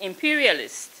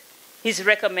anti-imperialist, his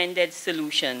recommended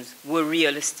solutions were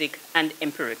realistic and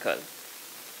empirical.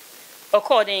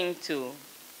 According to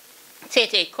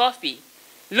Tete Coffey,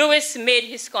 Lewis made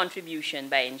his contribution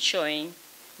by ensuring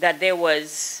that there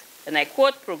was, and I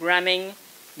quote, programming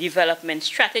development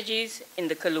strategies in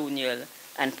the colonial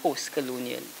and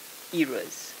post-colonial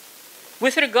eras.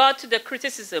 With regard to the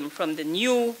criticism from the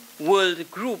New World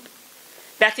Group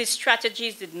that his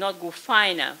strategies did not go far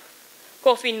enough,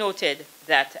 Coffey noted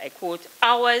that, I quote,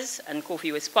 ours, and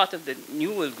Coffey was part of the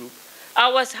New World Group,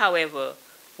 ours, however,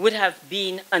 would have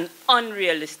been an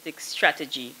unrealistic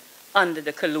strategy under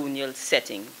the colonial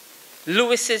setting.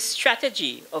 Lewis's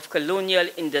strategy of colonial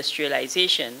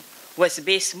industrialization was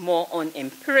based more on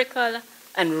empirical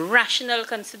and rational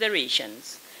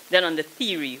considerations than on the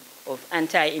theory of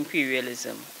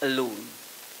anti-imperialism alone.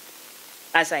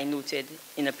 As I noted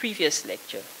in a previous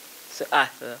lecture, Sir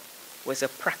Arthur was a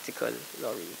practical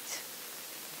laureate.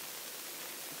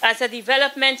 As a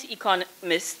development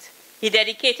economist, he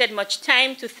dedicated much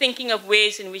time to thinking of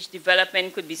ways in which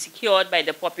development could be secured by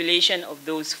the population of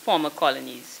those former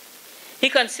colonies. He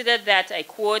considered that, I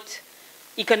quote,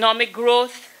 economic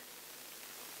growth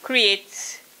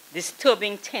creates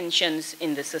disturbing tensions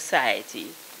in the society,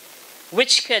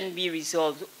 which can be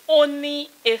resolved only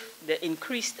if the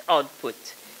increased output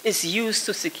is used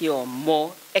to secure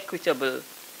more equitable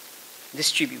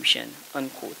distribution,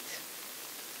 unquote.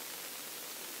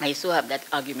 I used to have that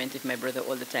argument with my brother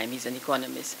all the time. He's an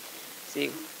economist. Say,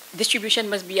 distribution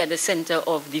must be at the center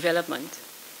of development.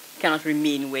 It cannot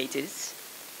remain where it is.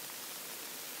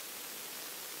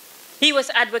 He was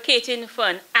advocating for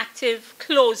an active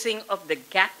closing of the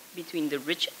gap between the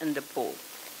rich and the poor.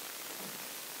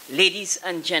 Ladies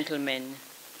and gentlemen,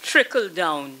 trickle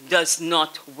down does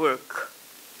not work.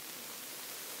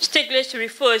 Stiglitz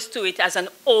refers to it as an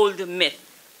old myth.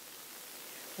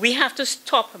 We have to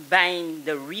stop buying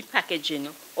the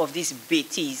repackaging of these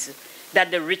betis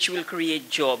that the rich will create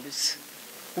jobs.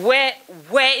 Where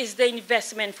is the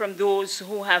investment from those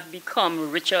who have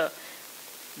become richer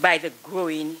by the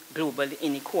growing global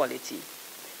inequality.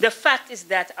 The fact is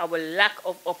that our lack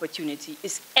of opportunity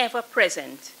is ever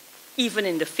present, even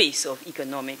in the face of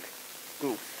economic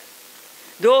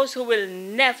growth. Those who will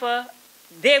never,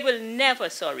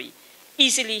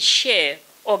 easily share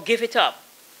or give it up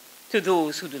to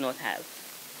those who do not have.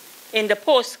 In the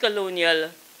post-colonial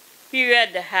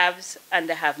period, the haves and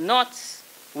the have-nots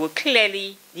were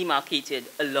clearly demarcated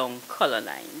along color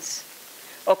lines.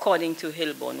 According to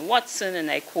Hilborn Watson,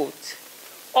 and I quote,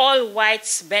 "All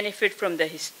whites benefit from the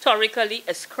historically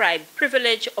ascribed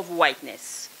privilege of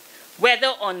whiteness, whether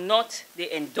or not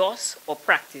they endorse or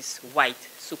practice white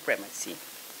supremacy."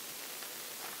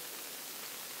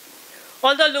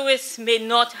 Although Lewis may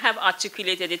not have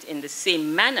articulated it in the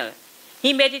same manner,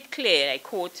 he made it clear, I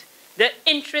quote, "The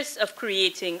interest of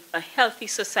creating a healthy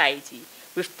society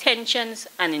with tensions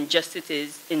and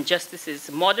injustices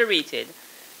moderated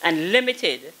and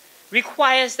limited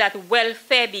requires that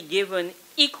welfare be given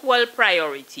equal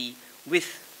priority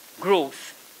with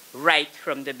growth right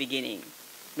from the beginning."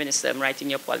 Minister, I'm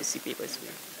writing your policy papers.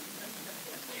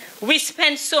 We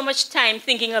spend so much time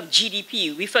thinking of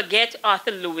GDP, we forget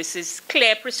Arthur Lewis's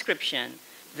clear prescription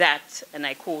that, and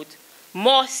I quote,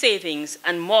 "more savings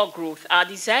and more growth are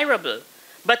desirable,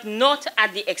 but not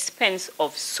at the expense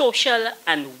of social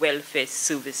and welfare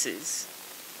services."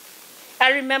 I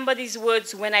remember these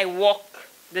words when I walk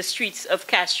the streets of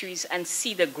Castries and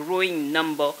see the growing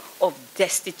number of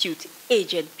destitute,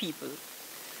 aged people,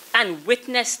 and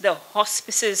witness the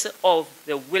hospices of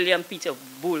the William Peter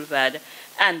Boulevard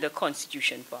and the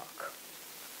Constitution Park.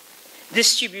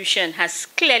 Distribution has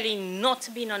clearly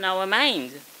not been on our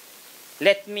mind.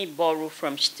 Let me borrow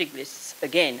from Stiglitz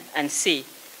again and say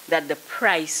that the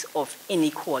price of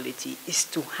inequality is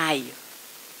too high.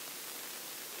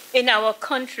 In our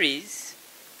countries,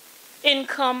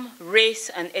 income, race,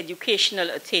 and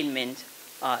educational attainment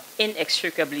are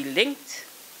inextricably linked.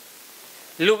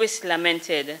 Lewis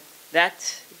lamented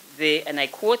that the, and I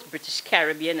quote, "British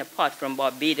Caribbean, apart from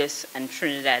Barbados and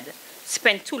Trinidad,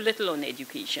 spent too little on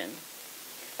education,"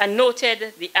 and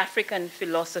noted the African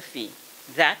philosophy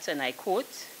that, and I quote,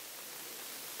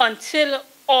 "Until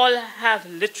all have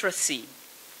literacy,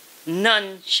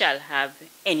 none shall have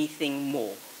anything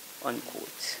more,"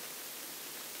 unquote.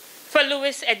 For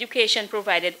Lewis, education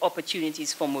provided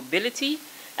opportunities for mobility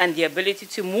and the ability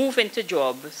to move into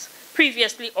jobs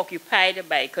previously occupied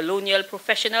by colonial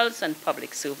professionals and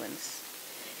public servants.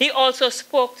 He also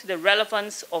spoke to the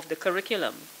relevance of the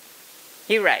curriculum.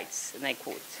 He writes, and I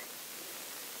quote,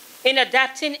 "In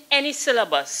adapting any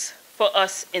syllabus for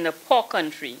us in a poor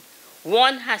country,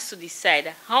 one has to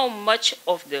decide how much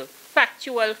of the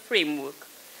factual framework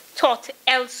taught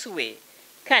elsewhere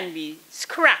can be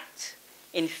scrapped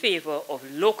in favor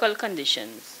of local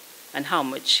conditions and how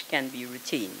much can be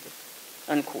retained,"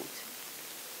 unquote.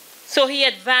 So he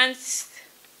advanced,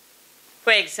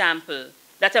 for example,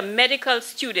 that a medical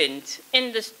student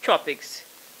in the tropics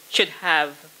should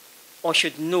have or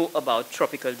should know about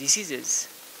tropical diseases.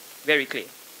 Very clear.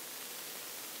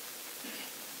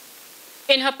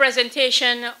 In her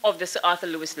presentation of the Sir Arthur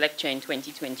Lewis Lecture in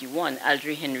 2021,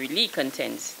 Aldry Henry Lee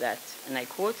contends that, and I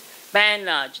quote, "By and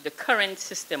large, the current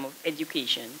system of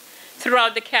education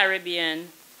throughout the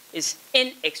Caribbean is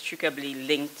inextricably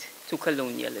linked to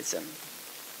colonialism,"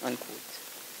 unquote.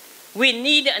 We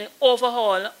need an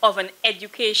overhaul of an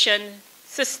education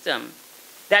system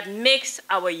that makes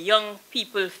our young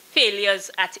people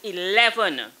failures at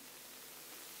 11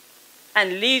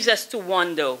 and leaves us to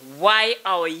wonder why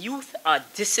our youth are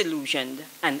disillusioned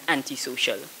and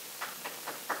antisocial.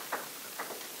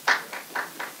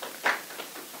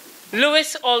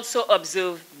 Lewis also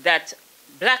observed that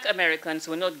Black Americans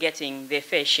were not getting their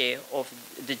fair share of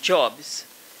the jobs.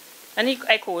 And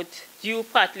I quote, "due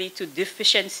partly to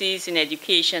deficiencies in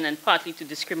education and partly to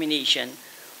discrimination,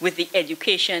 with the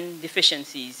education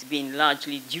deficiencies being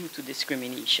largely due to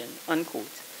discrimination,"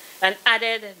 unquote. And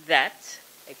added that,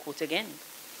 I quote again,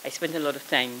 I spent a lot of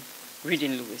time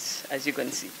reading Lewis, as you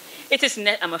can see.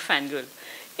 I'm a fangirl.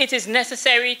 "It is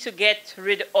necessary to get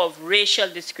rid of racial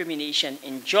discrimination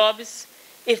in jobs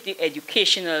if the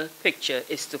educational picture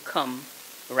is to come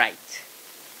right.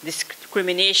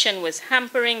 Discrimination was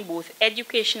hampering both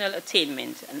educational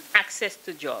attainment and access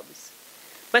to jobs,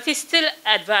 but he still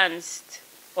advanced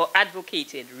or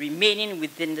advocated remaining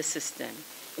within the system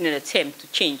in an attempt to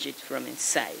change it from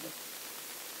inside."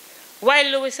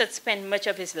 While Lewis had spent much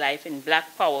of his life in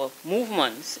Black Power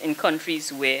movements in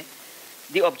countries where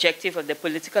the objective of the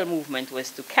political movement was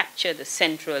to capture the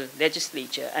central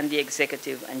legislature and the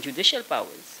executive and judicial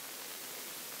powers,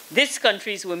 these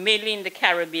countries were mainly in the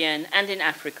Caribbean and in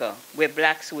Africa, where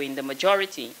blacks were in the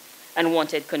majority, and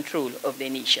wanted control of their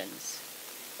nations.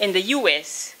 In the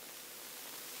US,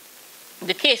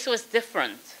 the case was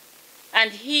different,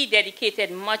 and he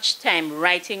dedicated much time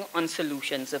writing on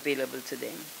solutions available to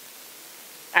them.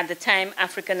 At the time,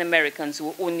 African Americans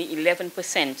were only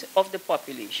 11% of the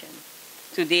population.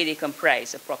 Today, they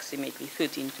comprise approximately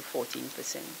 13 to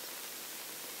 14%.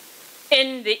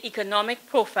 In the economic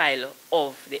profile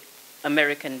of the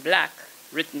American black,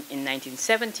 written in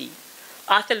 1970,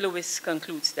 Arthur Lewis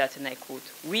concludes that, and I quote,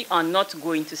 "We are not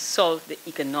going to solve the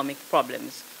economic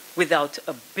problems without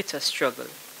a bitter struggle,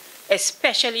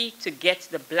 especially to get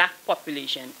the black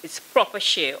population its proper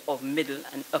share of middle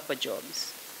and upper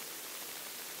jobs.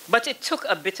 But it took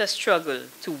a bitter struggle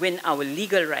to win our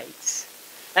legal rights,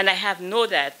 and I have no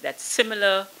doubt that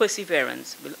similar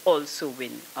perseverance will also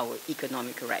win our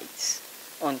economic rights,"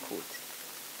 unquote.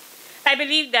 I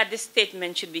believe that this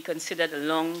statement should be considered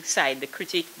alongside the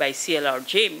critique by C.L.R.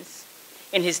 James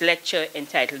in his lecture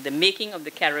entitled "The Making of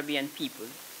the Caribbean People,"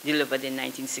 delivered in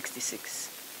 1966.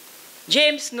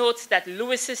 James notes that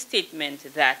Lewis's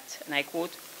statement that, and I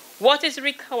quote, "What is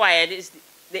required is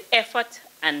the effort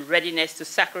and readiness to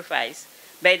sacrifice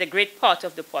by the great part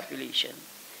of the population.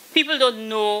 People don't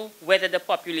know whether the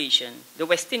population, the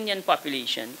West Indian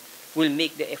population, will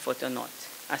make the effort or not."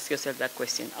 Ask yourself that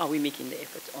question, are we making the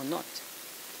effort or not?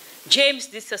 James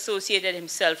disassociated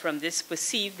himself from this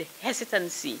perceived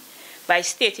hesitancy by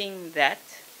stating that,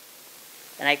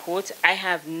 and I quote, "I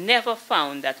have never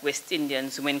found that West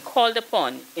Indians, when called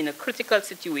upon in a critical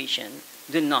situation,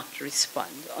 do not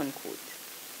respond," unquote.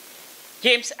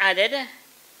 James added,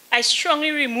 "I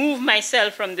strongly remove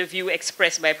myself from the view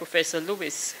expressed by Professor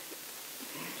Lewis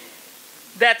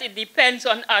that it depends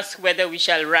on us whether we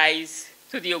shall rise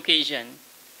to the occasion."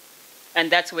 And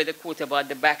that's where the quote about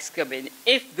the backs come in.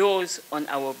 "If those on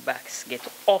our backs get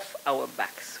off our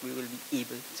backs, we will be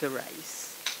able to rise."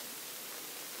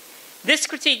 This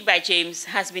critique by James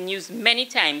has been used many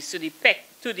times to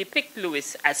depict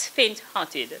Lewis as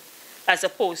faint-hearted, as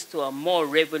opposed to a more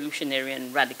revolutionary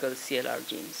and radical C.L.R.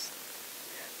 James.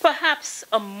 Perhaps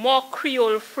a more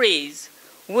Creole phrase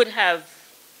would have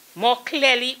more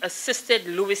clearly assisted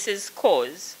Lewis's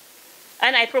cause,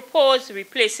 and I propose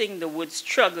replacing the word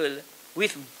struggle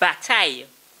with bataille,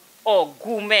 or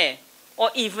gourmet,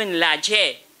 or even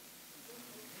laje,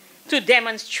 to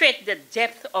demonstrate the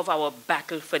depth of our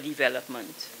battle for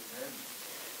development.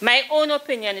 My own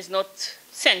opinion is not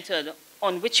centered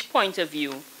on which point of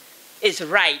view is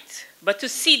right, but to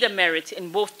see the merit in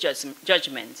both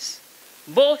judgments.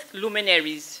 Both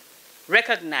luminaries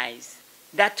recognize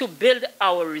that to build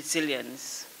our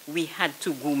resilience, we had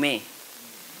to gourmet.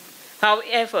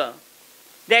 However,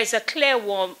 there is a clear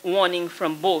warning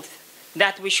from both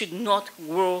that we should not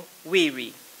grow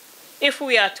weary if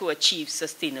we are to achieve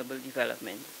sustainable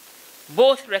development.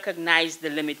 Both recognize the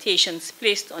limitations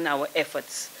placed on our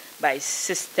efforts by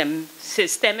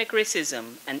systemic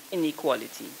racism and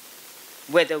inequality,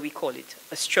 whether we call it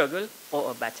a struggle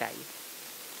or a bataille.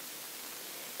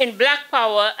 In Black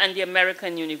Power and the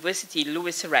American University,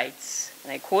 Lewis writes,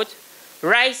 and I quote,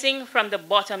 "Rising from the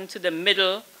bottom to the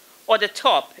middle or the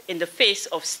top in the face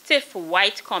of stiff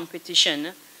white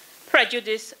competition,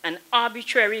 prejudice, and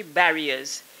arbitrary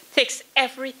barriers takes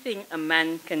everything a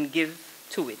man can give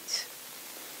to it,"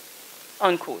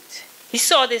 unquote. He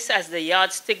saw this as the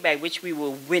yardstick by which we were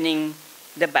winning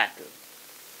the battle.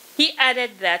 He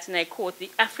added that, and I quote,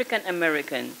 "The African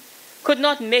American could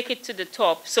not make it to the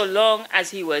top so long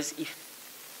as he was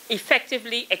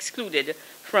effectively excluded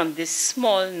from this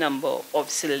small number of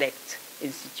select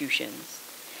institutions."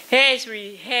 Here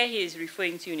he is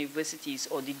referring to universities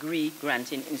or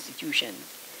degree-granting institutions.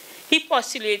 He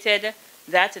postulated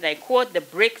that, and I quote, "The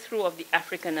breakthrough of the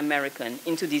African American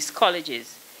into these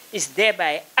colleges is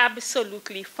thereby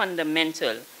absolutely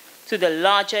fundamental to the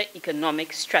larger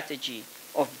economic strategy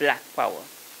of Black Power,"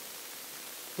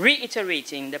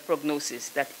 reiterating the prognosis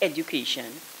that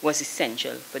education was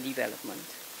essential for development.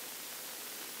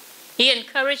 He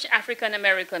encouraged African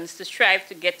Americans to strive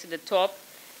to get to the top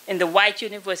in the white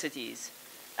universities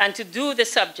and to do the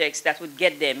subjects that would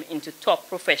get them into top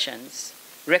professions,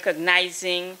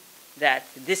 recognizing that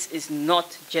this is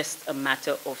not just a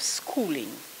matter of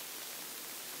schooling.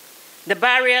 The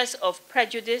barriers of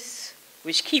prejudice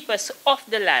which keep us off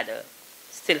the ladder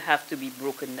still have to be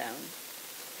broken down.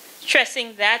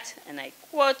 Stressing that, and I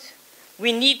quote,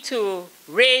 "We need to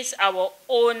raise our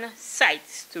own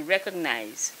sights to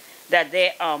recognize that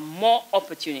there are more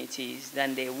opportunities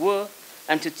than there were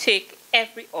and to take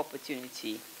every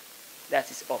opportunity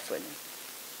that is offered,"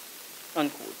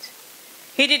 unquote.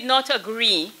 He did not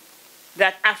agree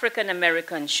that African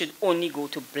Americans should only go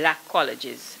to black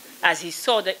colleges, as he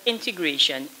saw the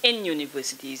integration in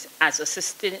universities as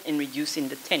assisting in reducing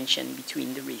the tension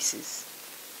between the races.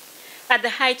 At the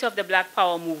height of the Black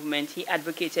Power movement, he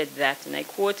advocated that, and I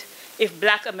quote, if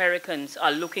Black Americans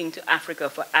are looking to Africa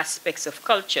for aspects of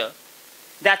culture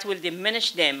that will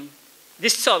distinguish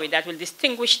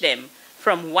them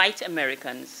from white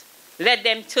Americans, let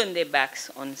them turn their backs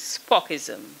on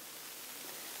Spockism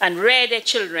and rear their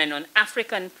children on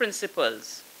African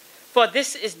principles, for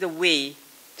this is the way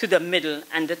to the middle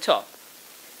and the top.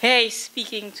 Here he's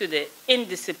speaking to the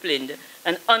indisciplined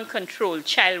and uncontrolled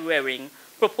child rearing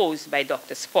proposed by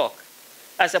Dr. Spock,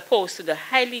 as opposed to the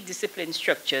highly disciplined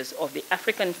structures of the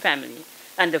African family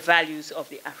and the values of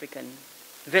the African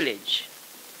village.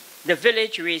 The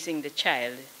village raising the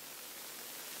child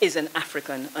is an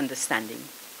African understanding.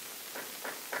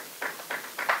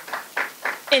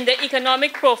 In the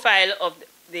economic profile of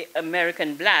the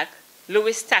American Black,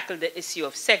 Lewis tackled the issue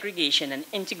of segregation and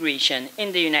integration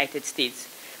in the United States,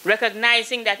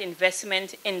 recognizing that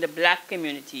investment in the Black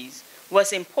communities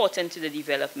was important to the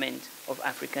development of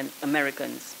African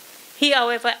Americans. He,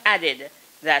 however, added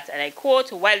that, and I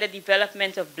quote, while the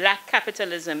development of Black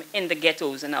capitalism in the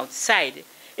ghettos and outside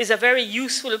is a very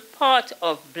useful part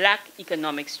of Black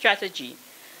economic strategy,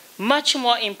 much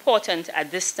more important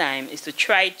at this time is to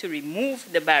try to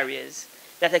remove the barriers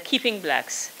that are keeping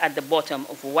Blacks at the bottom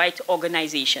of white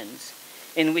organizations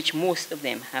in which most of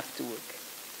them have to work.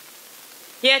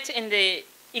 Yet in the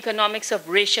Economics of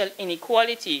Racial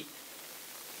Inequality,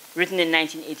 written in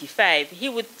 1985, he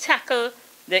would tackle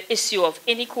the issue of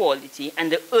inequality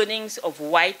and the earnings of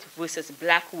white versus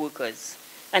Black workers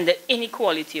and the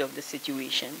inequality of the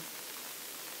situation.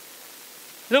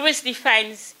 Lewis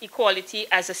defines equality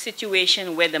as a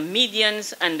situation where the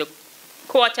medians and the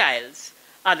quartiles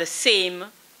are the same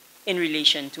in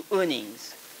relation to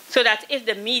earnings. So that if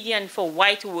the median for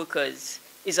white workers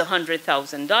is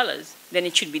 $100,000, then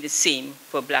it should be the same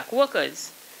for Black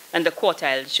workers, and the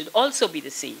quartiles should also be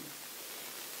the same.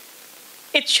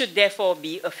 It should therefore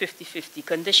be a 50-50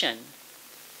 condition.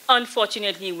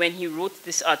 Unfortunately, when he wrote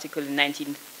this article in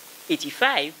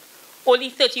 1985,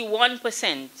 only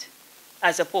 31%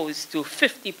 as opposed to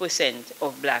 50%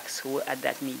 of Blacks who were at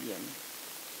that median.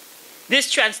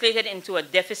 This translated into a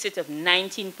deficit of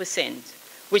 19%,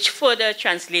 which further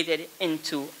translated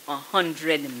into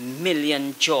 100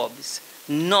 million jobs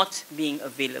not being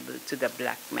available to the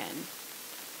Black man.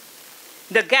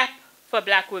 The gap for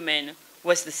Black women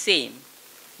was the same,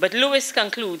 but Lewis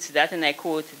concludes that, and I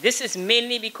quote, this is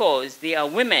mainly because they are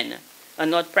women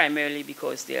and not primarily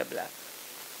because they are Black.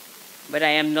 But I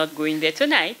am not going there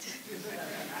tonight.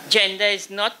 Gender is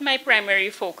not my primary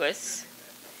focus.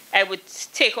 I would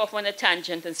take off on a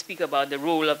tangent and speak about the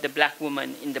role of the Black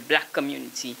woman in the Black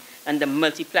community and the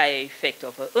multiplier effect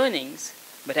of her earnings,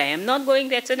 but I am not going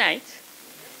there tonight.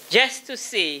 Just to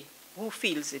say, who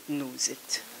feels it knows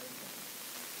it.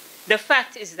 The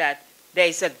fact is that there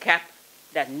is a gap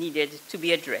that needed to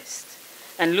be addressed,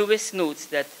 and Lewis notes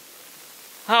that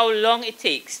how long it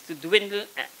takes to dwindle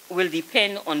will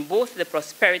depend on both the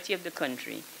prosperity of the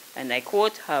country and, I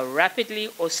quote, how rapidly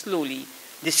or slowly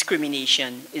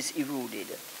discrimination is eroded.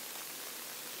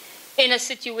 In a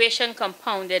situation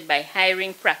compounded by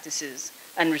hiring practices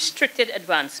and restricted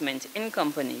advancement in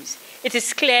companies, it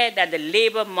is clear that the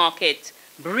labor market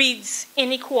breeds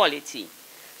inequality,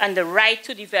 and the right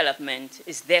to development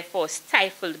is therefore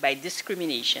stifled by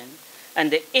discrimination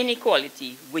and the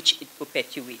inequality which it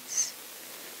perpetuates.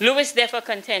 Lewis therefore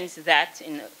contends that,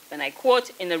 and I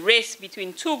quote, in a race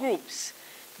between two groups,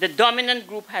 the dominant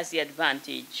group has the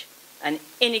advantage and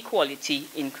inequality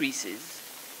increases.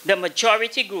 The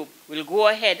majority group will go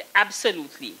ahead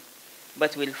absolutely,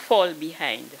 but will fall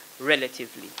behind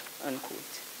relatively, unquote.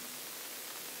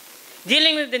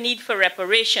 Dealing with the need for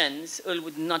reparations, Earl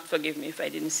would not forgive me if I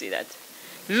didn't say that.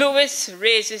 Lewis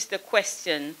raises the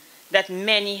question that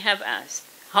many have asked.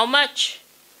 How much?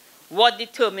 What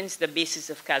determines the basis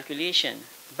of calculation?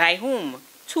 By whom?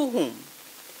 To whom?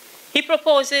 He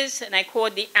proposes, and I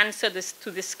quote, the answer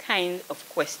to this kind of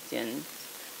question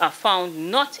are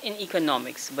found not in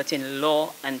economics, but in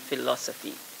law and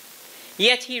philosophy.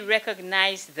 Yet he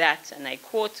recognized that, and I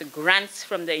quote, grants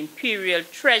from the imperial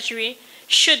treasury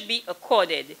should be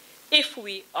accorded if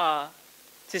we are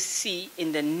to see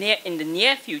in the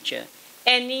near future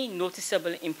any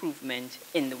noticeable improvement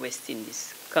in the West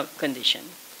Indies condition.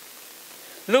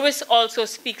 Lewis also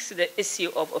speaks to the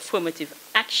issue of affirmative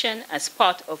action as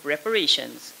part of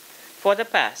reparations for the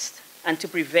past and to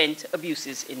prevent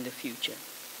abuses in the future.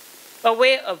 A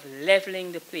way of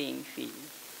leveling the playing field.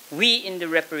 We in the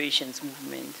reparations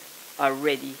movement are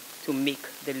ready to make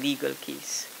the legal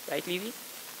case. Right, Levy?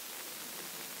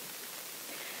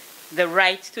 the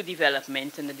right to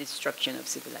development and the destruction of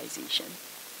civilization.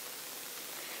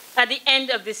 At the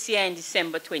end of this year, in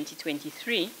December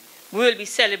 2023, we will be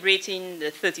celebrating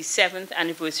the 37th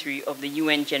anniversary of the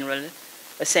UN General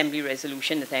Assembly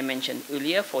resolution that I mentioned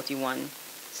earlier,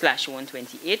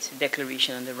 41/128,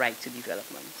 Declaration on the Right to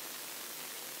Development.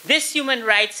 This human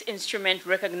rights instrument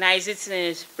recognizes in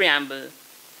its preamble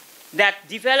that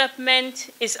development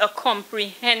is a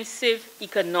comprehensive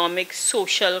economic,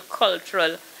 social,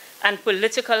 cultural, and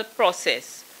political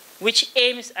process which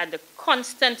aims at the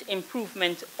constant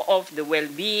improvement of the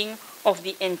well-being of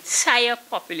the entire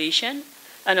population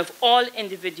and of all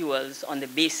individuals on the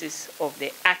basis of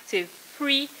their active,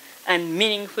 free, and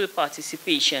meaningful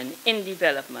participation in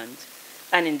development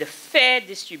and in the fair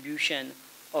distribution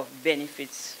of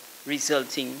benefits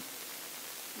resulting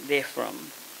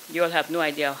therefrom. You all have no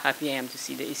idea how happy I am to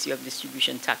see the issue of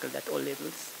distribution tackled at all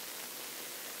levels.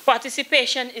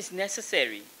 Participation is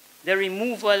necessary. The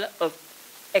removal of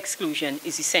exclusion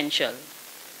is essential,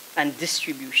 and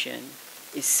distribution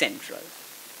is central.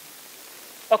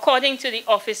 According to the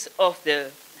Office of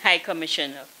the High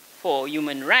Commissioner for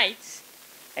Human Rights,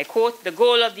 I quote, "The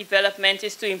goal of development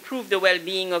is to improve the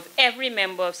well-being of every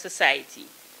member of society.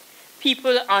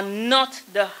 People are not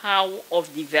the how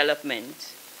of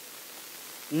development,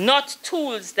 not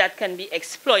tools that can be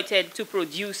exploited to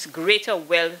produce greater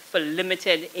wealth for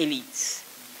limited elites.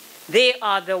 They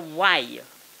are the why.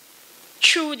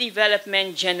 True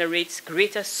development generates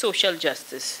greater social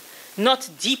justice, not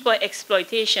deeper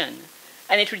exploitation,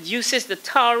 and it reduces the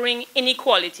towering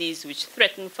inequalities which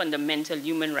threaten fundamental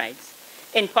human rights,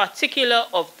 in particular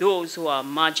of those who are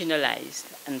marginalized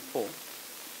and poor."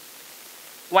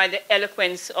 While the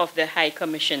eloquence of the High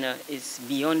Commissioner is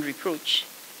beyond reproach,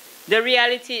 the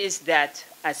reality is that,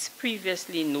 as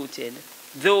previously noted,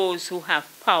 those who have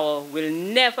power will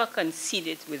never concede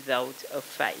it without a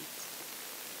fight.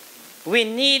 We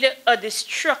need a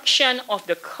destruction of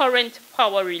the current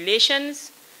power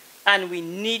relations, and we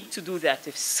need to do that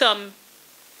with some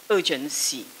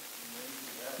urgency.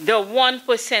 The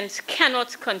 1%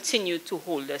 cannot continue to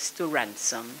hold us to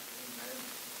ransom.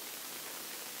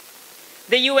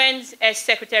 The UN's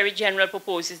Secretary General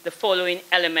proposes the following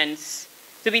elements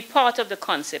to be part of the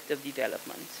concept of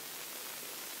development: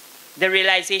 the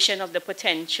realization of the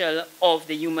potential of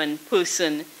the human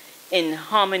person in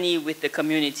harmony with the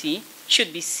community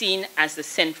should be seen as the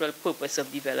central purpose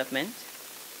of development.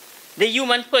 The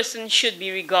human person should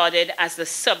be regarded as the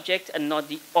subject and not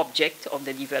the object of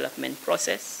the development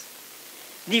process.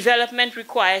 Development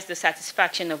requires the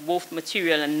satisfaction of both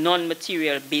material and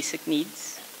non-material basic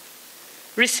needs.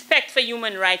 Respect for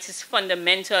human rights is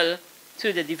fundamental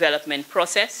to the development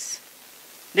process.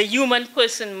 The human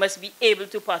person must be able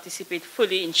to participate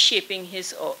fully in shaping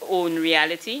his or own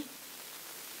reality.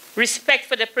 Respect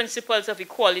for the principles of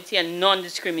equality and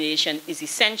non-discrimination is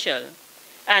essential,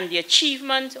 and the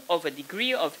achievement of a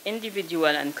degree of individual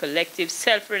and collective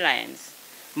self-reliance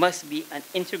must be an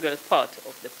integral part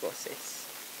of the process.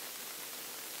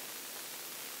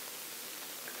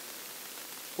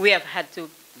 We have had to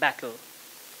battle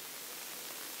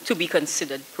to be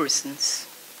considered persons.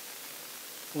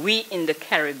 We in the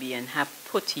Caribbean have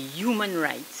put human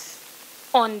rights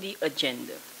on the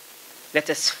agenda. Let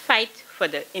us fight for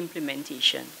the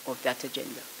implementation of that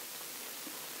agenda.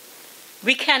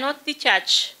 We cannot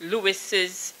detach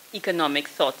Lewis's economic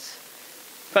thoughts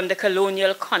from the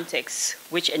colonial context,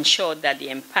 which ensured that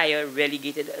the empire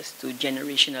relegated us to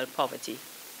generational poverty.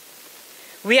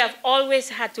 We have always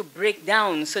had to break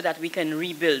down so that we can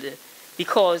rebuild,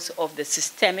 because of the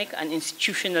systemic and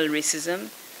institutional racism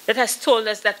that has told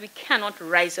us that we cannot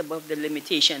rise above the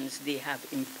limitations they have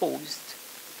imposed.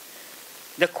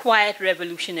 The quiet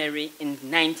revolutionary in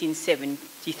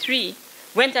 1973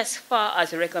 went as far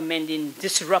as recommending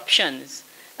disruptions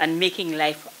and making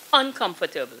life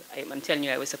uncomfortable. I'm telling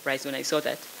you, I was surprised when I saw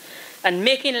that. And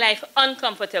making life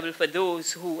uncomfortable for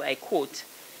those who, I quote,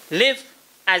 live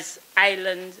as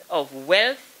islands of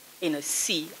wealth in a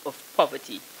sea of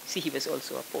poverty. See, he was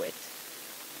also a poet.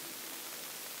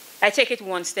 I take it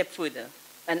one step further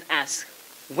and ask,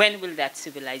 when will that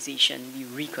civilization be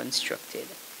reconstructed?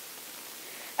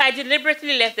 I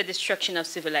deliberately left the destruction of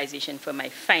civilization for my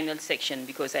final section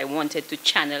because I wanted to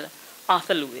channel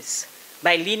Arthur Lewis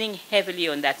by leaning heavily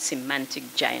on that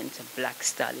semantic giant, Black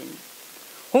Stalin,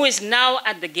 who is now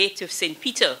at the gate of St.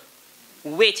 Peter,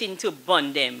 waiting to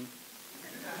burn them.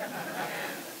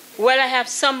 Well, I have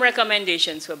some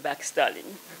recommendations for Black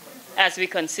Stalin as we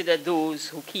consider those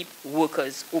who keep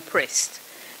workers oppressed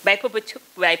by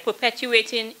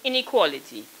perpetuating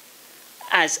inequality,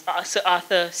 as Sir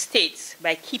Arthur states,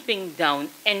 by keeping down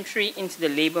entry into the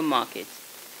labor market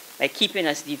by keeping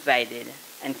us divided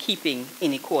and keeping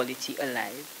inequality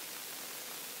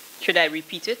alive. Should I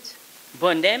repeat it?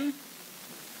 Burn them?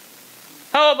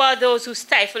 How about those who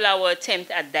stifle our attempt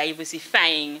at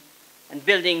diversifying and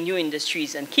building new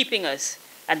industries and keeping us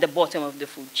at the bottom of the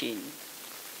food chain?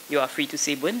 You are free to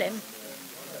say burn them.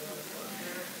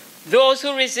 Those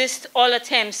who resist all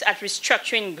attempts at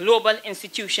restructuring global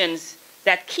institutions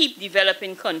that keep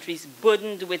developing countries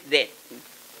burdened with debt.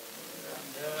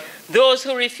 Those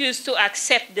who refuse to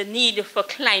accept the need for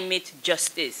climate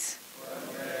justice.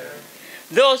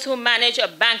 Those who manage a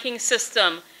banking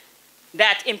system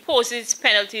that imposes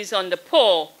penalties on the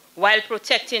poor while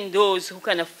protecting those who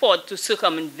can afford to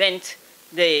circumvent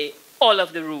all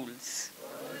of the rules.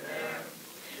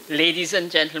 Ladies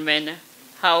and gentlemen,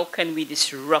 how can we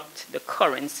disrupt the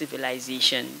current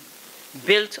civilization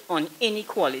built on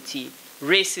inequality,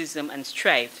 racism, and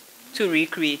strife to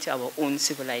recreate our own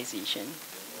civilization?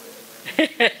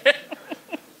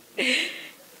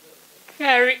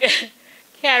 Carrie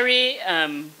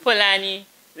Polanyi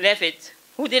Levitt,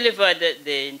 who delivered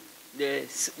the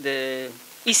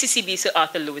ECCB Sir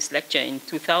Arthur Lewis lecture in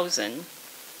 2000,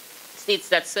 states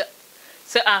that Sir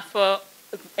Arthur,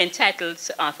 entitled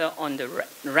Sir Arthur on the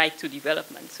Right to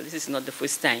Development, so this is not the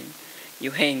first time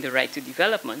you're hearing the right to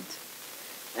development,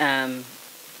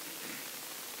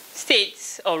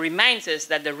 states or reminds us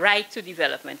that the right to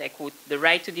development, I quote, the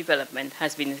right to development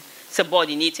has been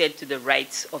subordinated to the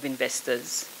rights of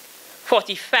investors,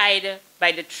 fortified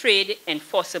by the trade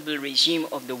enforceable regime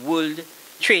of the World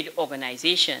Trade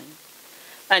Organization,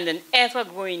 and an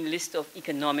ever-growing list of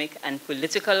economic and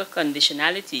political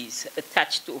conditionalities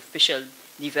attached to official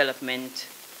development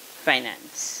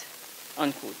finance,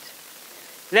 unquote.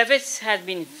 Levitt has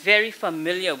been very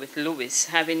familiar with Lewis,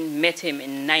 having met him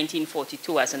in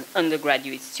 1942 as an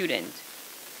undergraduate student,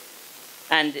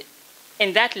 and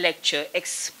in that lecture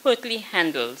expertly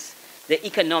handles the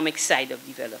economic side of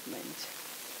development.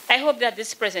 I hope that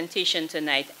this presentation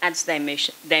tonight adds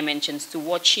dimensions to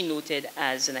what she noted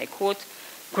as, and I quote,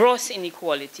 gross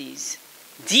inequalities,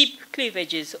 deep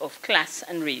cleavages of class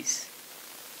and race,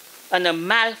 and a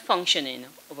malfunctioning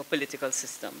of a political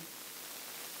system.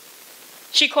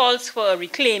 She calls for a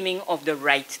reclaiming of the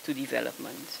right to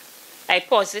development. I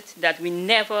posit that we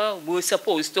never were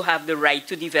supposed to have the right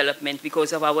to development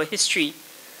because of our history,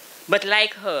 but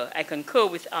like her, I concur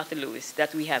with Arthur Lewis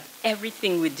that we have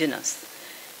everything within us,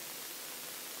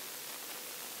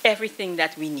 everything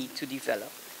that we need to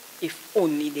develop, if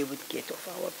only they would get off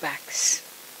our backs.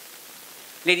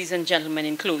 Ladies and gentlemen,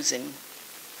 in closing,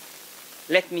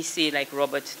 let me say, like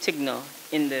Robert Tigner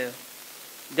in the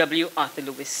W. Arthur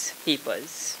Lewis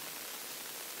papers,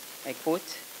 I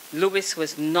quote, Lewis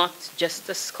was not just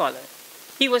a scholar.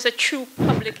 He was a true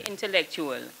public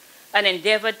intellectual and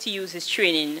endeavored to use his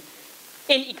training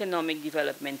in economic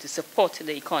development to support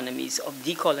the economies of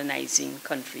decolonizing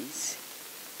countries,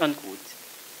 unquote.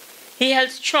 He held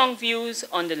strong views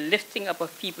on the lifting up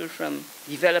of people from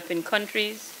developing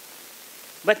countries,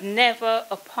 but never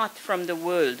apart from the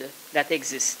world that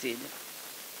existed.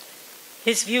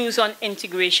 His views on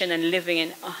integration and living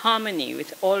in harmony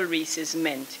with all races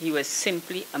meant he was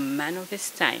simply a man of his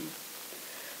time,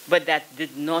 but that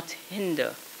did not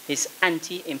hinder his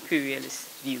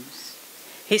anti-imperialist views.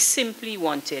 He simply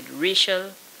wanted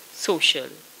racial, social,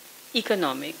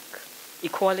 economic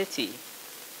equality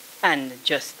and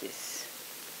justice.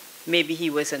 Maybe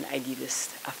he was an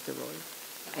idealist after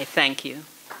all. I thank you.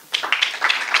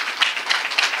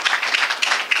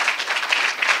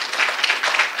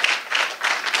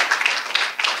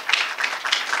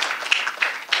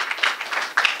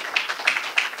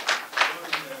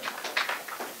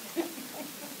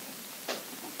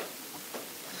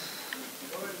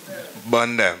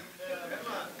 Burn them.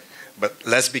 But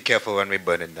let's be careful when we're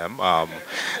burning them.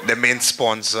 The main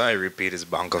sponsor, I repeat, is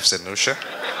Bank of St. Lucia.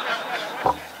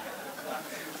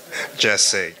 Just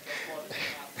saying.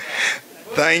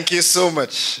 Thank you so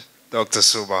much, Dr.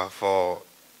 Soomer, for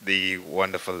the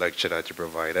wonderful lecture that you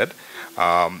provided.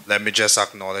 Let me just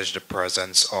acknowledge the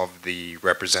presence of the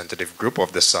representative group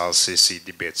of the SAL-CC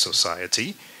Debate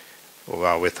Society, who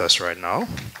are with us right now.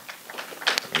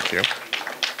 Thank you.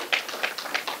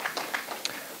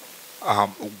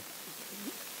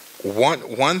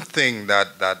 One thing that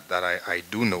I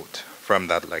do note from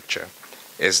that lecture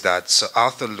is that Sir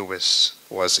Arthur Lewis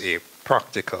was a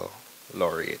practical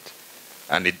laureate,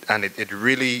 and it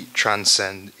really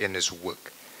transcends in his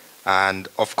work. And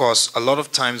of course, a lot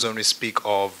of times when we speak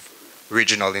of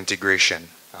regional integration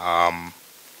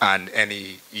and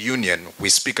any union, we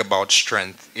speak about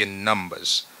strength in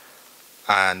numbers.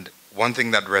 And one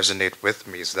thing that resonates with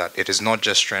me is that it is not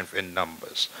just strength in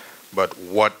numbers, but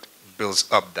what builds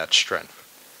up that strength.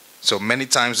 So many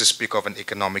times we speak of an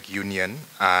economic union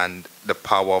and the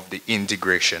power of the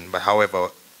integration, but however,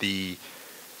 the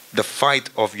fight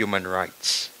of human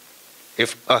rights, if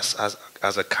us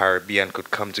as a Caribbean could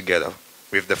come together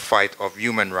with the fight of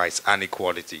human rights and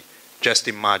equality, just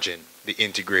imagine the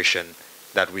integration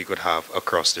that we could have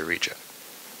across the region.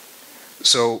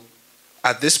 So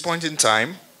at this point in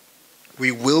time,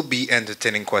 we will be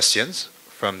entertaining questions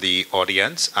from the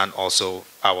audience and also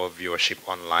our viewership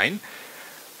online.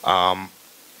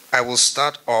 I will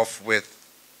start off with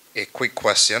a quick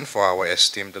question for our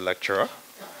esteemed lecturer.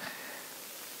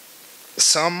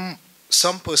 Some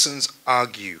persons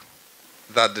argue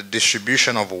that the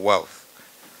distribution of wealth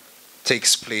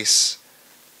takes place,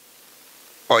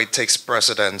 or it takes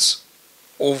precedence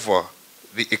over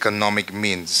the economic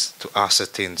means to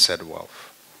ascertain said wealth.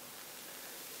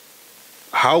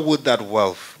 How would that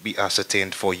wealth be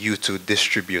ascertained for you to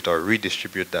distribute or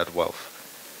redistribute that wealth?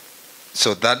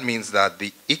 So that means that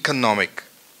the economic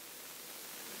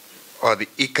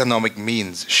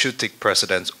means should take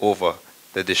precedence over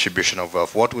the distribution of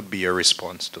wealth. What would be your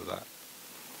response to that?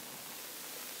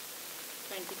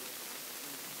 Thank you.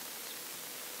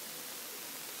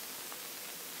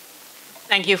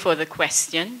 Thank you for the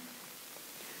question.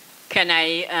 Can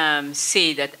I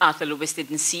say that Arthur Lewis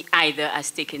didn't see either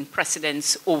as taking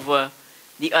precedence over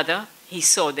the other? He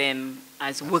saw them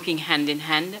as working hand in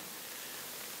hand.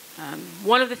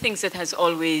 One of the things that has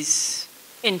always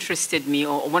interested me,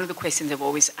 or one of the questions I've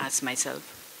always asked myself,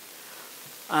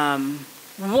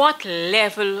 what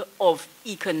level of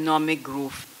economic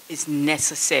growth is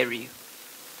necessary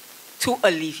to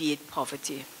alleviate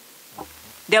poverty?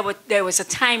 There was a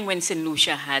time when St.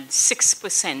 Lucia had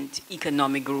 6%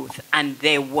 economic growth, and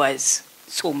there was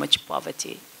so much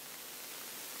poverty.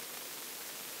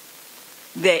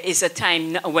 There is a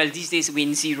time, well, these days we're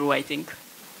in zero, I think.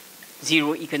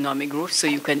 Zero economic growth. So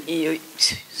you can,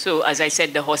 so as I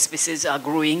said, the hospices are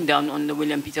growing down on the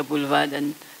William Peter Boulevard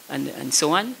and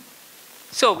so on.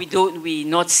 So we're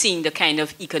not seeing the kind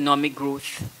of economic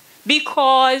growth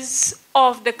because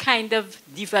of the kind of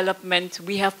development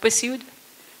we have pursued.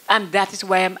 And that is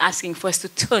why I'm asking for us to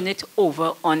turn it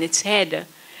over on its head.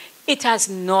 It has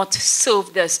not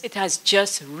served us. It has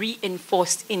just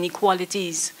reinforced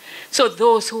inequalities. So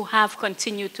those who have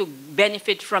continued to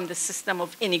benefit from the system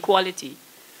of inequality,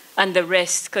 and the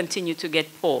rest continue to get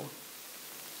poor.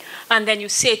 And then you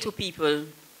say to people,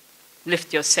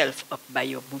 lift yourself up by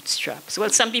your bootstraps. Well,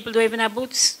 some people don't even have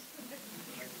boots.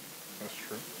 That's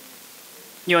true.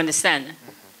 You understand?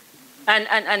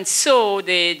 And so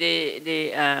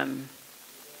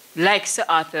like Sir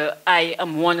Arthur, I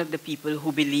am one of the people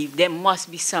who believe there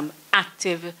must be some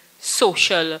active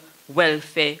social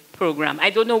welfare program. I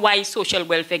don't know why social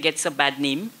welfare gets a bad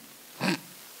name.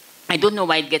 I don't know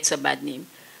why it gets a bad name.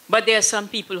 But there are some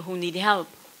people who need help.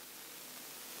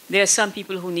 There are some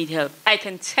people who need help. I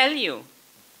can tell you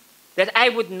that I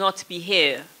would not be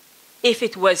here if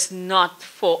it was not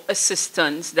for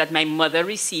assistance that my mother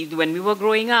received when we were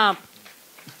growing up.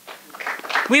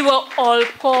 We were all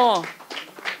poor.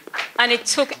 And it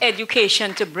took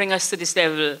education to bring us to this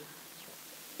level.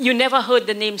 You never heard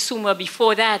the name Soomer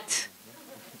before that.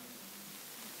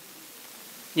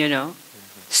 You know?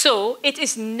 So it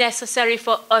is necessary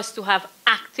for us to have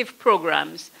active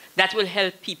programs that will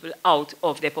help people out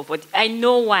of their poverty. I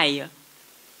know why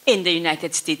in the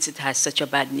United States it has such a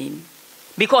bad name.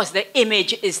 Because the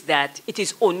image is that it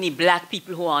is only black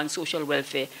people who are on social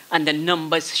welfare, and the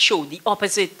numbers show the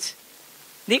opposite.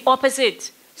 The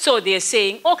opposite. So they're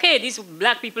saying, okay, these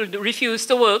black people refuse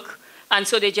to work, and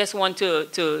so they just want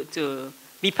to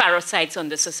be parasites on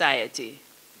the society.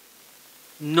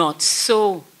 Not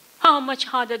so. How much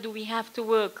harder do we have to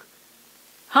work?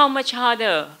 How much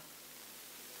harder?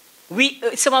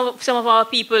 Some of our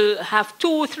people have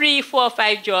 2, 3, 4,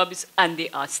 5 jobs, and they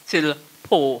are still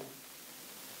poor.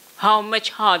 How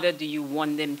much harder do you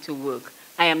want them to work?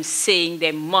 I am saying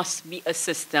there must be a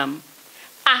system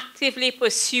actively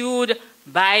pursued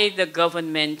by the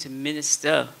government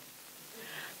minister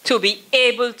to be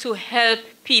able to help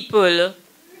people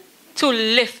to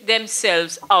lift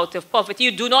themselves out of poverty.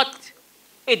 You do not,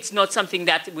 it's not something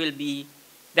that will be,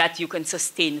 that you can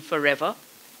sustain forever.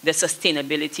 The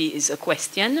sustainability is a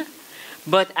question.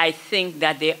 But I think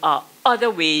that there are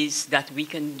other ways that we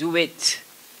can do it.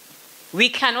 We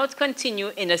cannot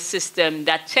continue in a system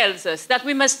that tells us that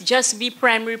we must just be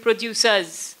primary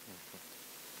producers.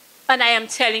 And I am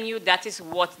telling you that is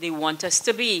what they want us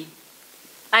to be.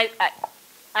 I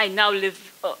now live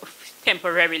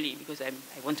temporarily, because I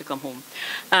want to come home,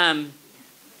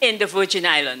 in the Virgin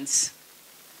Islands.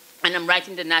 And I'm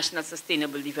writing the National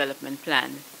Sustainable Development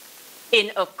Plan.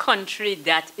 in a country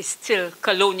that is still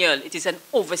colonial. It is an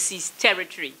overseas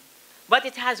territory. But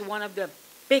it has one of the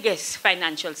biggest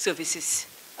financial services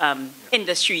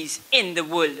industries in the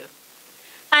world.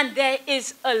 And there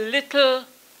is a little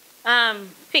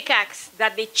pickaxe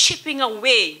that they're chipping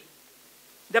away.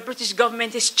 The British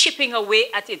government is chipping away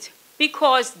at it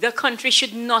because the country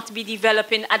should not be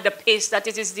developing at the pace that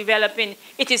it is developing.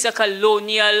 It is a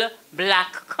colonial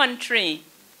black country.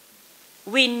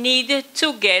 We need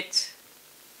to get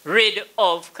rid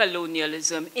of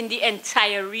colonialism in the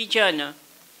entire region.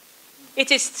 It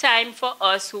is time for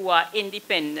us who are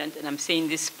independent, and I'm saying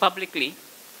this publicly,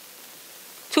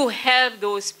 to help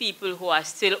those people who are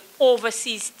still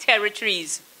overseas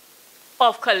territories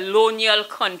of colonial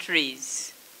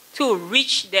countries to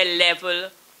reach their level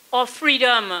of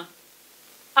freedom.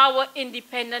 Our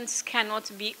independence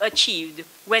cannot be achieved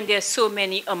when there are so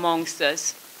many amongst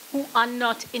us who are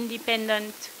not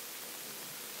independent.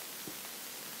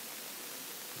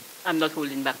 I'm not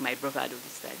holding back my bravado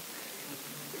this time.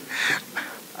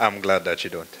 I'm glad that you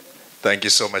don't. Thank you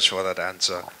so much for that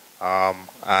answer.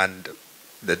 And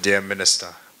the dear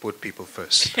minister put people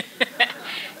first.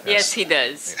 Yes, he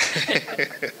does.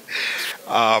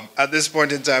 At this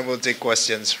point in time, we'll take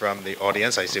questions from the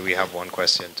audience. I see we have one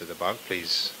question to the back,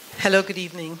 please. Hello, good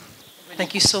evening.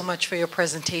 Thank you so much for your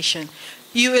presentation.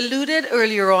 You alluded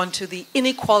earlier on to the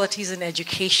inequalities in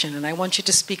education, and I want you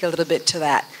to speak a little bit to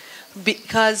that.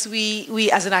 Because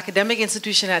we as an academic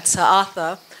institution at Sir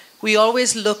Arthur, we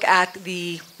always look at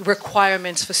the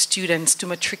requirements for students to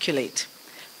matriculate.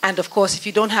 And of course, if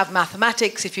you don't have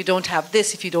mathematics, if you don't have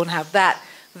this, if you don't have that,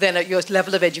 then at your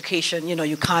level of education,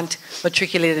 you can't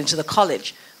matriculate into the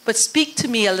college. But speak to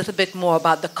me a little bit more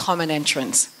about the common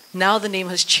entrance. Now the name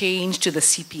has changed to the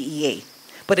CPEA,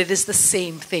 but it is the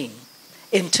same thing.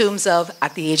 In terms of,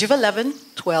 at the age of 11,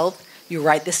 12, you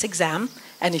write this exam,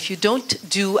 and if you don't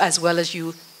do as well as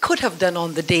you could have done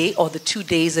on the day or the 2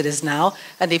 days it is now,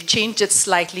 and they've changed it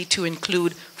slightly to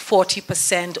include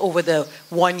 40% over the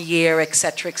 1 year, et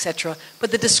cetera,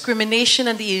 but the discrimination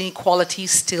and the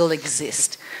inequalities still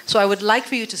exist. So I would like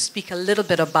for you to speak a little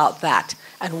bit about that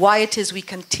and why it is we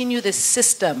continue this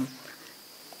system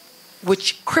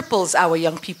which cripples our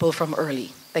young people from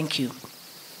early. Thank you.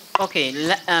 Okay,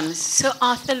 Sir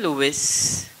Arthur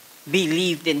Lewis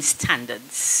believed in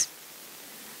standards,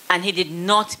 and he did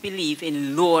not believe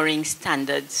in lowering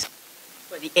standards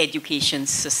for the education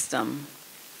system.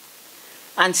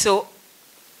 And so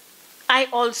I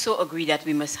also agree that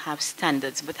we must have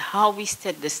standards, but how we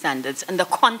set the standards and the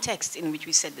context in which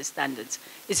we set the standards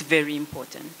is very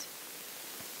important.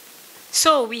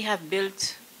 So we have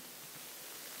built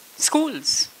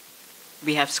schools.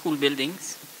 We have school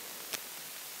buildings.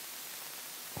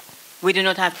 We do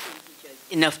not have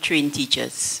enough trained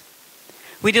teachers.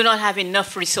 We do not have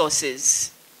enough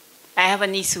resources. I have a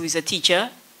niece who is a teacher,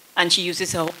 and she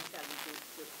uses her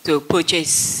to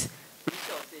purchase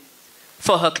resources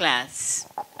for her class.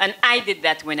 And I did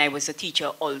that when I was a teacher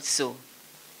also.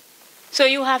 So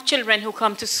you have children who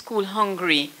come to school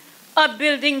hungry. A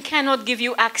building cannot give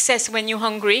you access when you're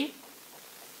hungry.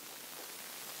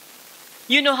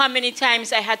 You know how many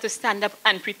times I had to stand up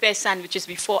and prepare sandwiches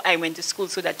before I went to school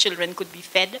so that children could be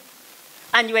fed?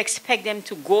 And you expect them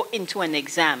to go into an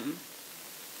exam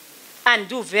and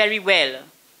do very well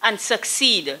and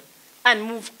succeed and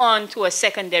move on to a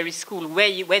secondary school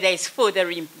where there is further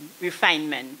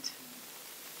refinement.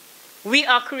 We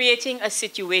are creating a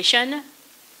situation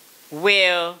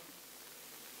where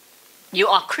you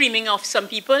are creaming off some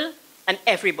people and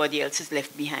everybody else is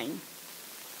left behind.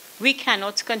 We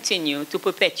cannot continue to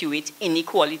perpetuate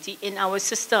inequality in our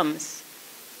systems.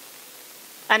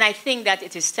 And I think that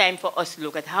it is time for us to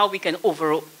look at how we can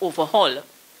overhaul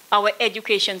our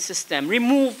education system,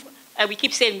 remove, we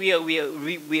keep saying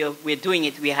we're doing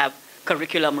it, we have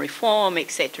curriculum reform,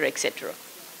 etc., etc.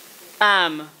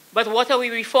 But what are we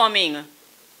reforming?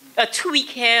 A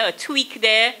tweak here, a tweak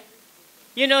there.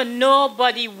 You know,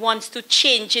 nobody wants to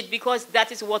change it because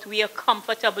that is what we are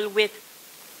comfortable with.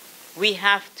 We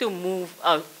have to move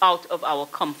out of our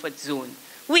comfort zone.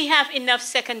 We have enough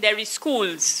secondary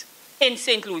schools in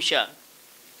St. Lucia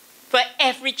for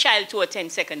every child to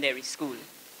attend secondary school.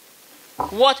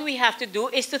 What we have to do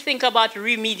is to think about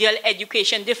remedial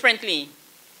education differently.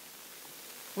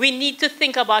 We need to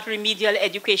think about remedial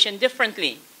education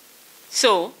differently.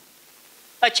 So,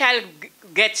 a child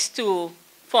gets to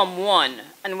Form 1,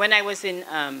 and when I was in,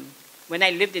 when I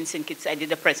lived in St. Kitts, I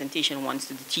did a presentation once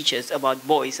to the teachers about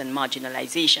boys and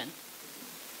marginalization.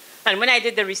 And when I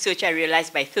did the research, I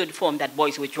realized by third form that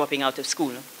boys were dropping out of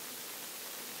school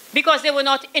because they were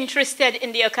not interested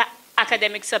in the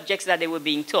academic subjects that they were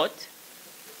being taught.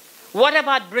 What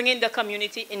about bringing the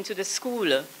community into the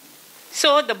school?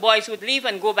 So the boys would leave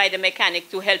and go by the mechanic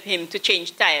to help him to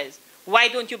change tires. Why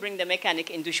don't you bring the mechanic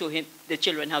in to show him, the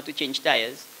children, how to change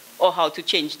tires or how to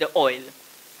change the oil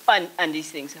and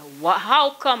these things? How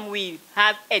come we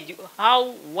have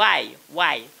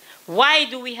why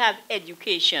do we have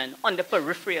education on the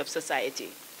periphery of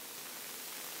society?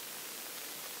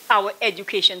 Our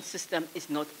education system is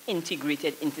not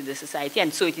integrated into the society,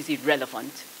 and so it is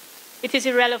irrelevant. It is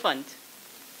irrelevant.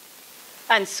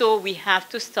 And so we have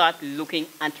to start looking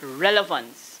at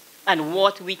relevance and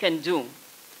what we can do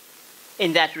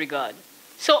in that regard.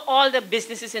 So all the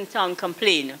businesses in town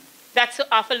complain that Sir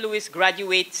Arthur Lewis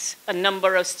graduates a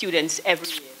number of students every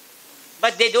year,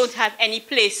 but they don't have any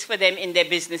place for them in their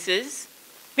businesses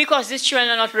because these children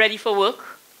are not ready for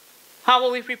work. How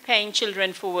are we preparing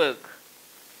children for work?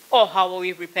 Or how are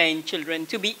we preparing children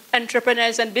to be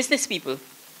entrepreneurs and business people?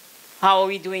 How are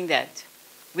we doing that?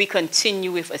 We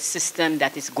continue with a system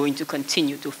that is going to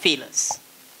continue to fail us.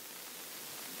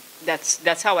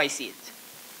 That's how I see it.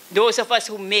 Those of us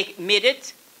who made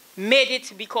it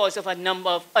because of a number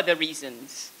of other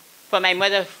reasons. For my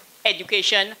mother,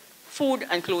 education, food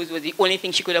and clothes was the only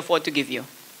thing she could afford to give you.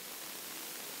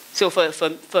 So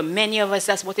for many of us,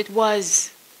 that's what it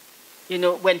was. You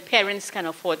know, when parents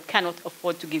cannot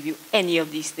afford to give you any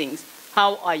of these things,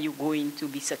 how are you going to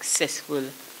be successful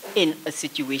in a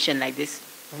situation like this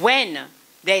when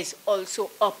there is also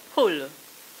a pull?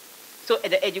 So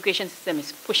the education system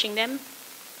is pushing them,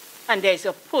 and there is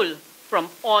a pull from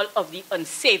all of the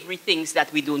unsavory things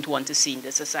that we don't want to see in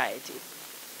the society.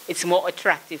 It's more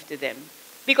attractive to them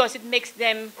because it makes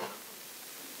them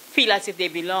feel as if they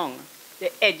belong.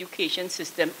 The education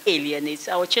system alienates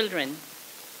our children.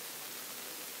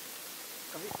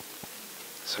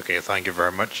 It's okay, thank you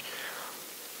very much.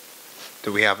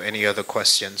 Do we have any other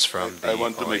questions from the I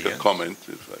want to audience? make a comment,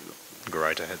 if I don't. Go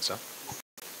right ahead, sir.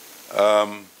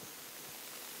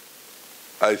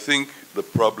 I think the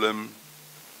problem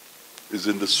is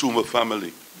in the Soomer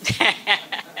family.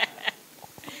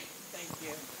 Thank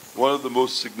you. One of the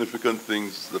most significant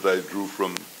things that I drew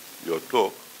from your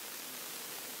talk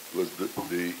was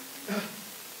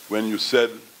when you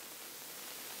said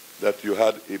that you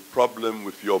had a problem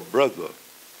with your brother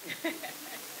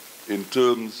in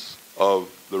terms of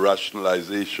the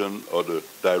rationalization or the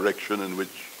direction in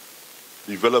which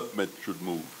development should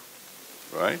move,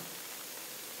 right?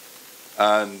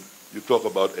 And you talk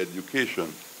about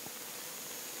education.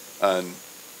 And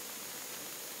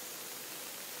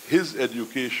his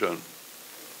education,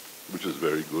 which is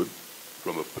very good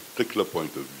from a particular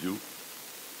point of view,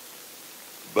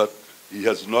 but he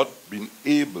has not been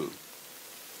able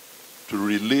to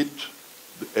relate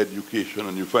the education,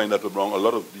 and you find that among a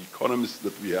lot of the economists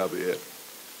that we have here,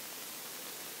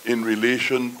 in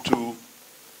relation to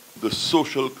the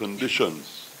social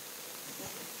conditions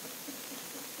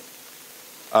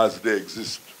as they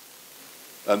exist.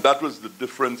 And that was the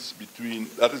difference between,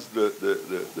 that is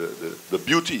the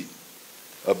beauty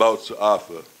about Sir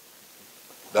Arthur,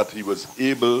 that he was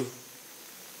able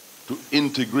to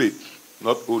integrate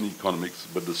not only economics,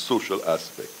 but the social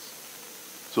aspects.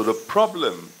 So the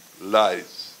problem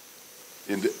lies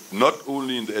in not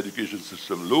only in the education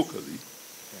system locally,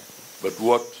 but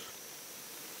what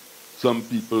some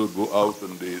people go out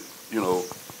and they,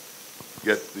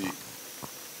 get the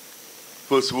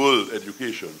first world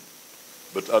education,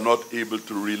 but are not able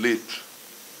to relate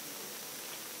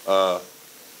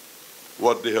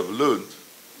what they have learned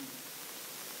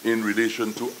in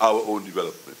relation to our own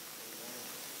development.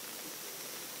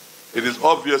 It is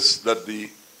obvious that the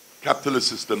capitalist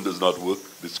system does not work,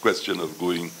 this question of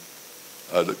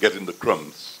getting the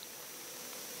crumbs.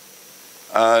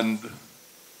 And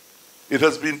it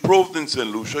has been proved in St.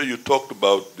 Lucia. You talked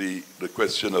about the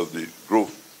question of the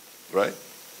growth, right?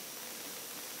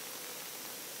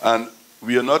 And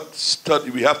we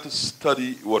have to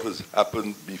study what has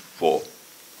happened before.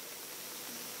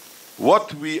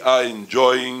 What we are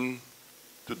enjoying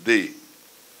today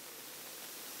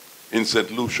in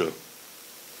St. Lucia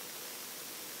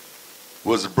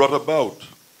was brought about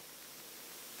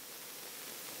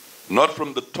not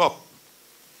from the top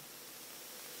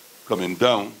coming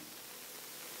down,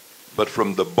 but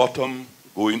from the bottom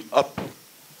going up.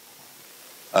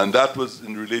 And that was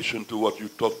in relation to what you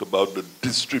talked about, the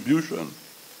distribution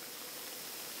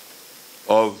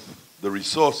of the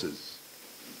resources.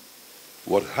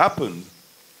 What happened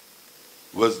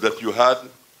was that you had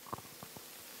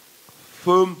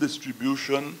firm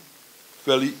distribution,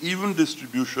 fairly even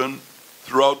distribution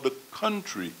throughout the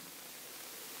country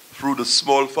through the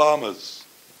small farmers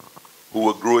who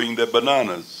were growing their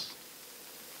bananas.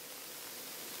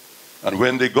 And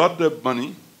when they got their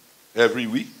money every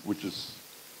week, which is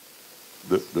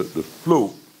the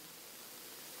flow,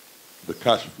 the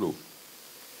cash flow,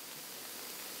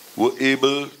 were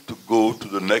able to go to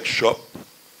the next shop,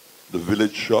 the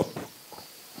village shop,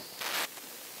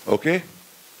 okay?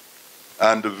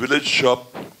 And the village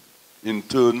shop, in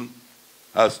turn,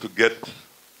 has to get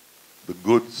the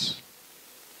goods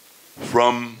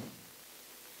from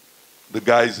the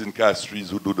guys in Castries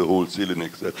who do the wholesaling,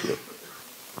 etc.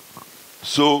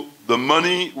 So the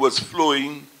money was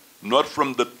flowing not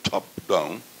from the top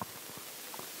down,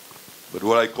 but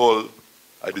what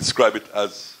I describe it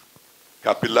as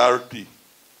capillarity.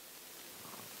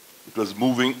 It was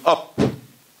moving up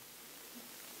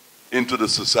into the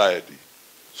society.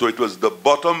 So it was the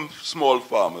bottom small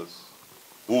farmers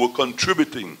who were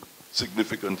contributing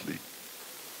significantly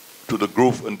to the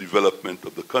growth and development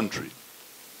of the country.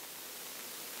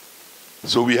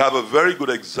 So we have a very good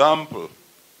example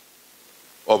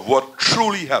of what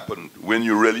truly happened when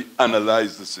you really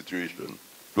analyze the situation.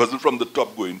 It wasn't from the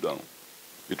top going down.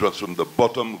 It was from the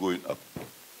bottom going up.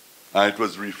 And it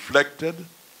was reflected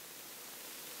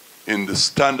in the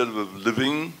standard of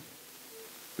living.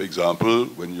 For example,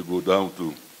 when you go down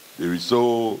to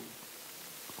Hérisseau,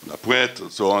 La Pointe,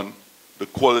 and so on, the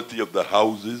quality of the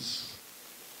houses,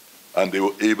 and they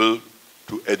were able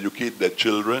to educate their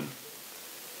children.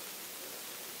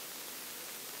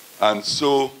 And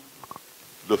so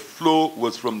the flow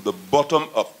was from the bottom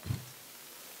up,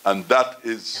 and that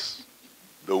is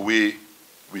the way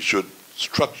we should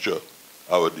structure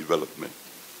our development.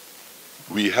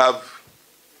 We have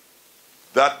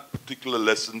that particular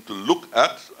lesson to look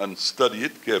at and study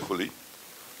it carefully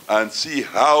and see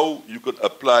how you could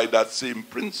apply that same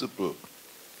principle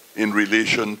in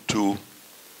relation to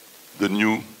the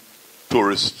new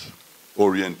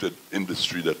tourist-oriented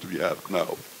industry that we have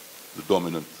now, the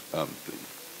dominant thing.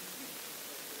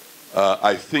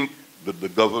 I think that the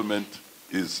government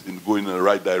is going in the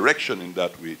right direction in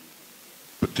that way,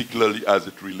 particularly as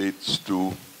it relates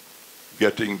to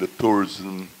getting the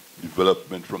tourism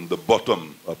development from the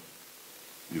bottom up.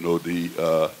 You know, the,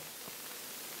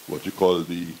 what you call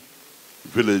the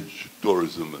village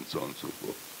tourism and so on and so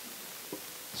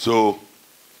forth. So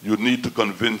you need to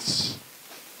convince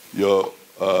your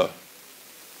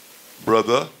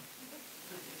brother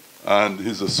and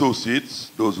his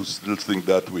associates, those who still think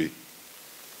that way,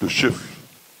 to shift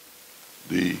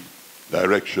the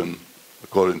direction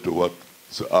according to what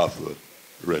Sir Arthur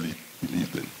really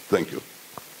believed in. Thank you.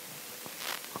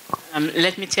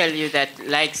 Let me tell you that,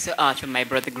 like Sir Arthur, my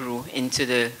brother grew into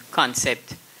the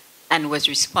concept and was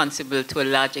responsible to a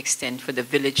large extent for the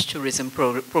village tourism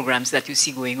programs that you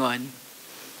see going on.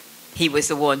 He was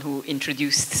the one who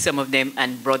introduced some of them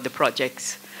and brought the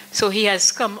projects. So he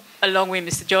has come a long way,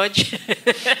 Mr. George.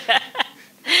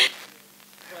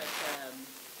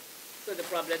 So the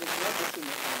problem is not the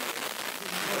Soomer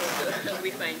family. So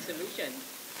we find solutions.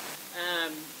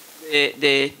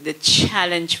 The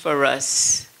challenge for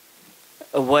us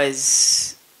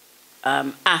was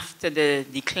after the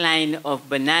decline of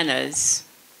bananas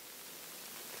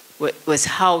was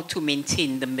how to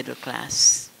maintain the middle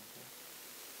class.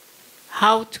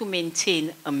 How to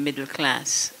maintain a middle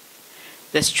class.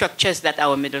 The structures that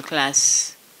our middle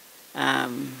class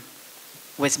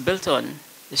was built on,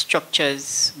 the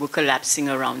structures were collapsing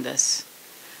around us.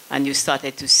 And you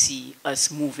started to see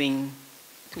us moving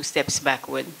 2 steps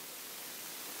backward.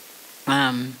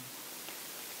 To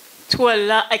a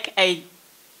lot, I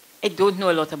don't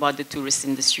know a lot about the tourist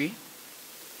industry.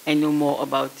 I know more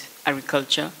about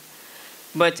agriculture.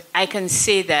 But I can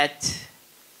say that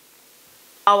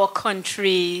our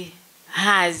country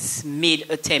has made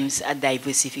attempts at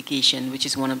diversification, which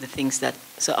is one of the things that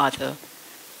Sir Arthur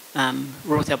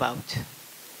wrote about.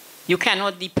 You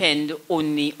cannot depend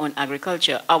only on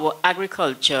agriculture. Our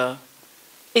agriculture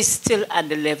is still at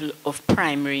the level of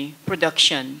primary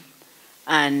production.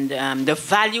 And the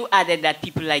value added that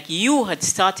people like you had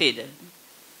started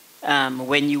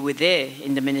when you were there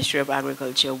in the Ministry of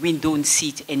Agriculture, we don't see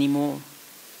it anymore.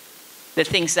 The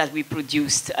things that we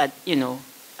produced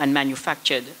and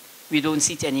manufactured, we don't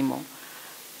see it anymore.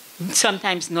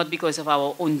 Sometimes not because of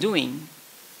our own doing.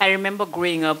 I remember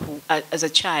growing up as a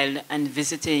child and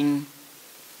visiting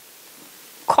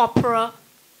copra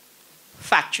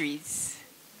factories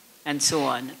and so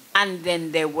on. And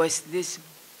then there was this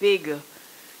big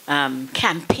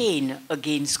campaign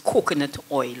against coconut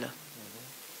oil.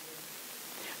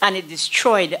 And it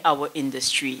destroyed our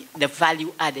industry, the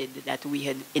value added that we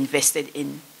had invested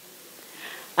in.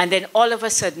 And then all of a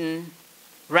sudden,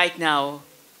 right now,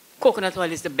 coconut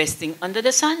oil is the best thing under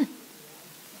the sun.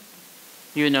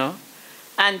 You know?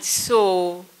 And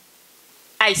so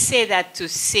I say that to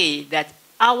say that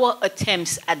our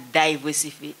attempts at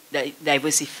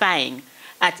diversifying,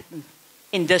 at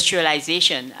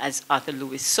industrialization, as Arthur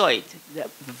Lewis saw it, the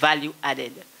value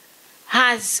added,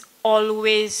 has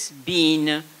always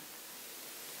been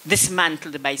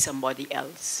dismantled by somebody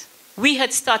else. We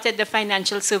had started the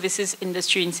financial services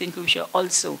industry in St. Lucia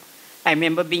also. I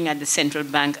remember being at the central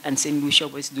bank, and St. Lucia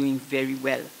was doing very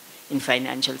well in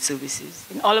financial services.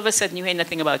 And all of a sudden, you hear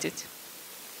nothing about it.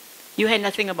 You hear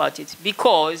nothing about it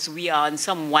because we are on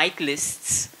some white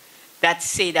lists that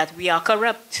say that we are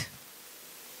corrupt.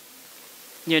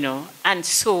 You know, and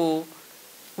so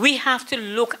we have to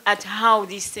look at how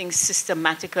these things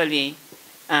systematically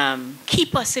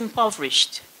keep us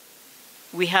impoverished.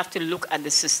 We have to look at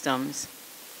the systems.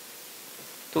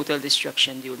 Total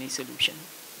destruction, the only solution.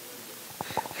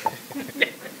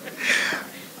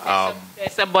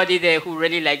 There's somebody there who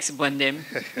really likes Bondem.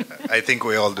 I think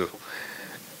we all do.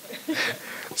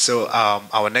 So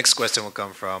our next question will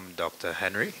come from Dr.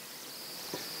 Henry.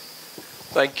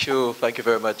 Thank you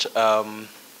very much.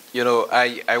 You know,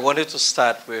 I wanted to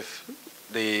start with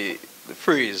the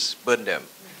phrase "burn them,"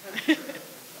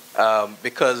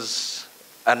 because,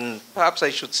 and perhaps I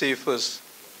should say first,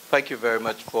 thank you very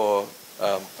much for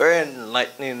a very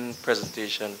enlightening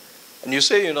presentation. And you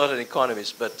say you're not an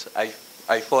economist, but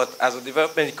I thought, as a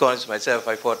development economist myself,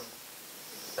 I thought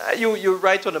you're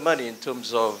right on the money in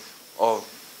terms of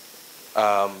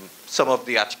some of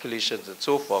the articulations and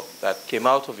so forth that came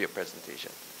out of your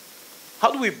presentation.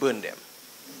 How do we burn them?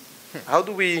 How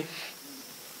do we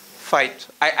fight?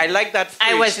 I like that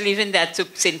phrase. I was leaving that to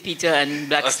St. Peter and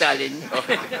Black Stalin.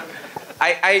 Okay.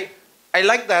 I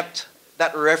like that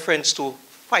reference to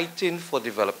fighting for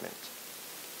development.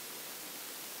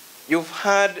 You've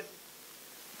had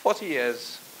 40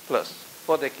 years plus,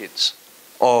 4 decades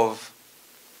of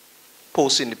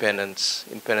post-independence,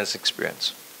 independence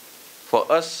experience for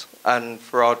us and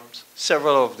throughout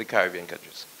several of the Caribbean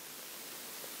countries.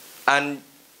 And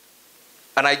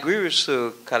I agree with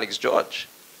Sir Calix George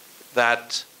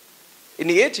that in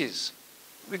the 80s,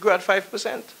 we grew at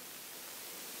 5%.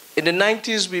 In the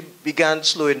 90s, we began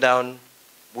slowing down.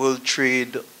 World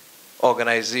Trade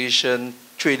Organization,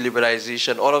 trade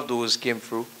liberalization, all of those came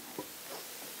through.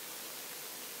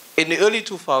 In the early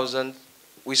 2000s,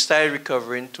 we started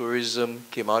recovering, tourism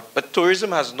came out, but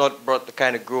tourism has not brought the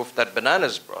kind of growth that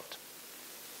bananas brought.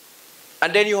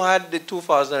 And then you had the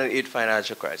 2008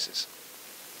 financial crisis.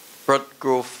 Brought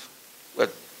growth, well,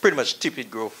 pretty much tepid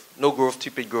growth, no growth,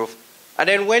 tepid growth. And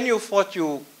then when you thought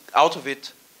you out of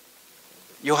it,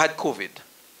 you had COVID.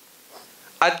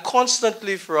 And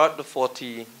constantly throughout the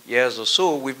 40 years or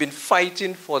so, we've been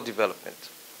fighting for development.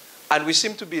 And we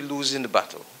seem to be losing the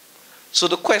battle. So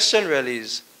the question really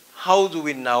is, how do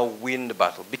we now win the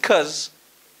battle? Because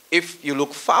if you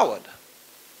look forward,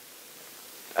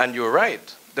 and you're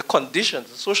right, the conditions,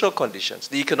 the social conditions,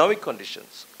 the economic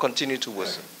conditions continue to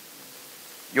worsen.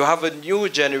 You have a new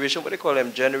generation, what do they call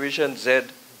them, Generation Z.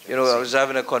 You know, I was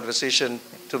having a conversation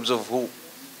in terms of who,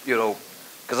 you know,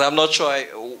 because I'm not sure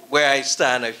where I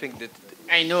stand. I think that...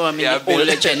 I know I'm in the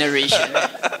older generation.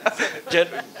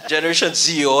 Generation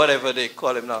Z or whatever they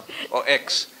call him now, or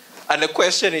X. And the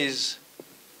question is,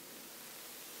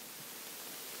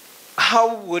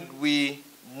 how would we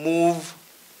move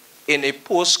in a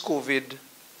post-COVID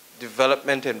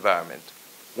development environment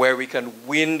where we can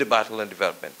win the battle in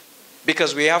development?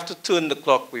 Because we have to turn the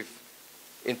clock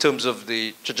in terms of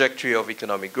the trajectory of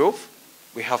economic growth,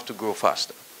 we have to grow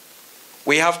faster.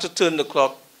 We have to turn the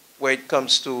clock where it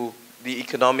comes to the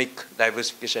economic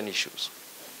diversification issues.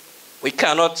 We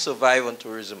cannot survive on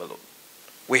tourism alone.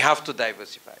 We have to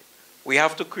diversify. We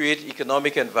have to create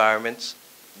economic environments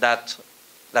that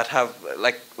have,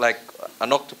 like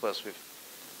an octopus with,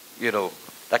 you know,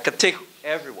 that can take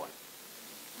everyone,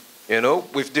 you know,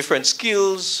 with different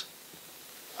skills,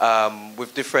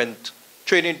 with different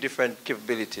training, different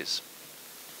capabilities.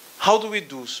 How do we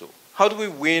do so? How do we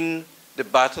win the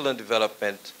battle and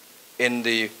development in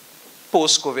the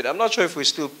post-COVID? I'm not sure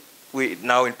if we're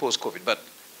now in post-COVID, but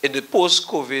in the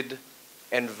post-COVID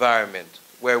environment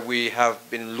where we have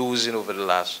been losing over the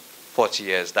last 40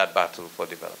 years that battle for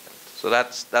development. So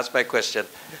that's my question.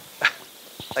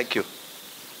 Thank you.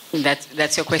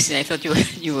 That's your question. I thought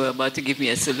you were about to give me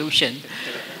a solution.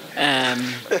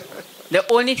 The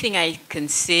only thing I can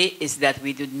say is that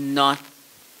we did not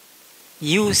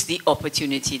use the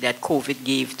opportunity that COVID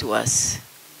gave to us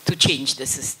to change the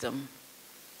system.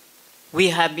 We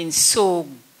have been so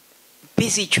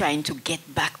busy trying to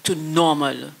get back to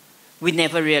normal, we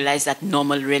never realized that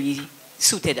normal really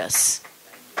suited us.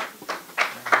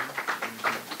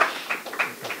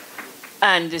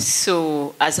 And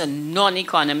so, as a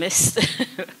non-economist,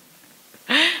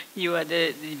 you are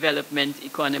the development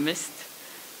economist,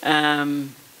 I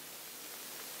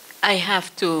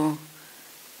have to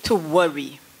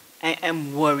worry. I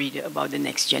am worried about the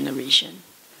next generation.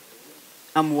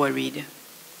 I'm worried.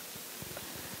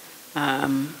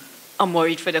 I'm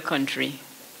worried for the country.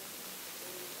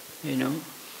 You know,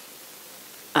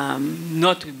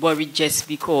 not worried just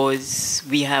because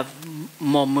we have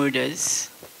more murders,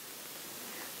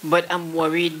 but I'm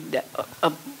worried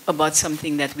about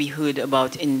something that we heard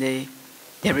about in the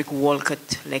Derek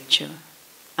Walcott lecture.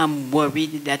 I'm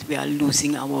worried that we are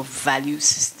losing our value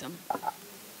system.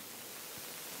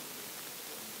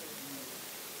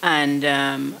 And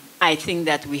I think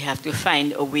that we have to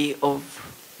find a way of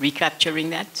recapturing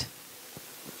that.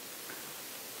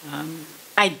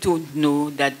 I don't know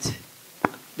that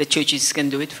the churches can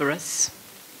do it for us.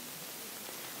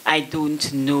 I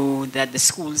don't know that the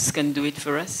schools can do it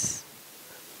for us.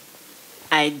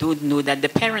 I don't know that the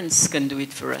parents can do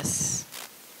it for us.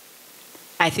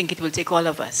 I think it will take all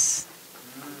of us.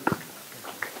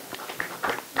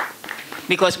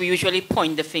 Because we usually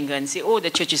point the finger and say, oh, the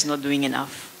church is not doing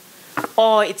enough.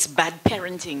 Or it's bad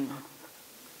parenting,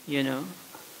 you know.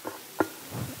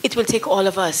 It will take all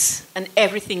of us and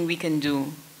everything we can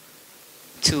do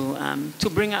to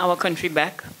bring our country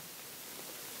back,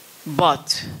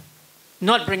 but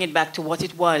not bring it back to what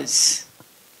it was,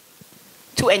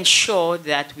 to ensure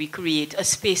that we create a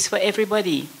space for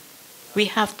everybody. We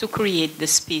have to create the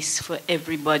space for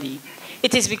everybody.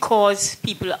 It is because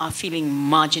people are feeling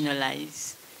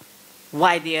marginalized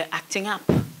why they are acting up.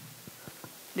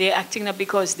 They're acting up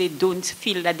because they don't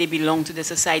feel that they belong to the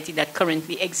society that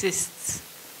currently exists.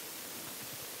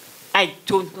 I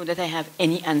don't know that I have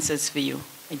any answers for you.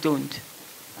 I don't.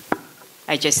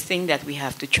 I just think that we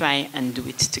have to try and do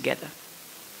it together.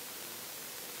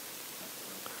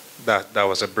 That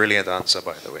was a brilliant answer,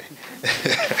 by the way.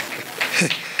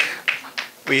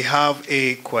 We have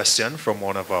a question from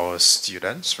one of our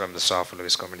students from the South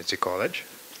Louis Community College.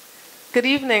 Good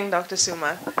evening, Dr.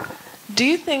 Soomer. Do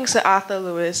you think Sir Arthur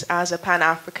Lewis, as a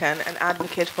Pan-African and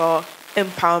advocate for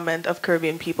empowerment of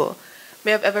Caribbean people,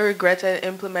 may have ever regretted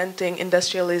implementing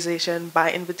industrialization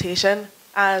by invitation,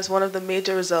 as one of the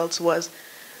major results was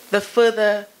the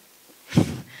further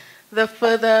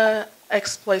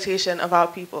exploitation of our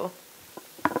people?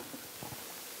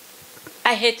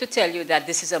 I hate to tell you that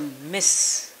this is a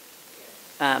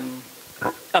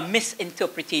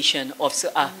misinterpretation of Sir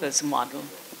Arthur's model.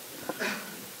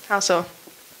 How so?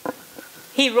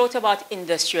 He wrote about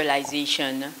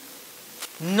industrialization,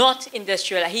 not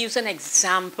industrial. He used an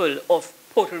example of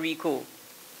Puerto Rico,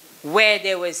 where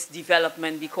there was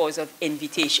development because of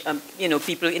invitation.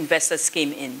 Investors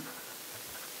came in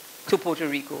to Puerto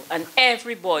Rico, and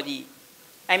everybody.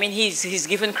 I mean, he's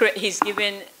given credit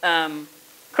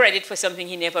for something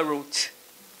he never wrote.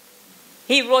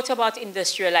 He wrote about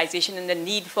industrialization and the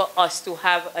need for us to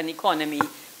have an economy,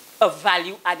 a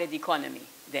value-added economy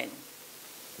then.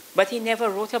 But he never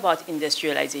wrote about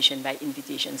industrialization by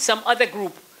invitation. Some other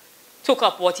group took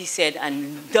up what he said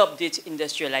and dubbed it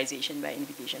industrialization by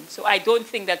invitation. So I don't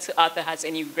think that Sir Arthur has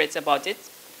any regrets about it.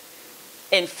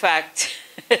 In fact,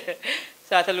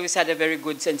 Sir Arthur Lewis had a very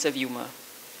good sense of humor.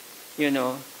 You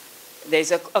know,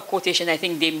 there's a quotation, I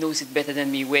think Dame knows it better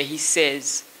than me, where he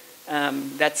says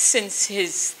that since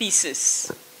his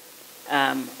thesis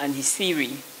and his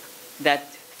theory, that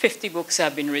 50 books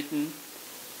have been written,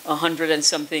 100 and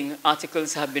something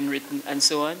articles have been written, and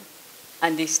so on,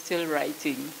 and they're still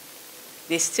writing.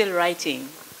 They're still writing,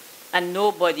 and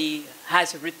nobody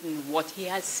has written what he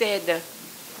has said.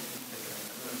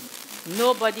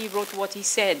 Nobody wrote what he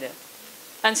said.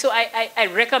 And so I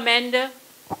recommend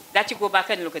that you go back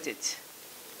and look at it.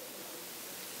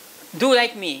 Do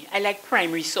like me. I like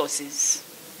primary sources.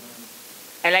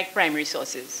 I like primary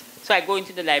sources. So I go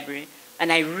into the library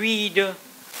and I read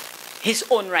his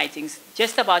own writings,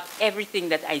 just about everything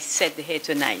that I said here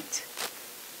tonight.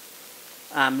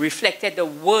 Reflected the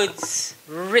words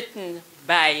written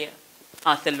by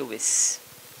Arthur Lewis.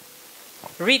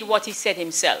 Read what he said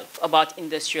himself about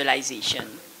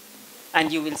industrialization,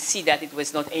 and you will see that it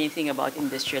was not anything about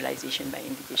industrialization by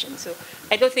invitation. So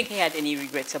I don't think he had any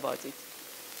regrets about it.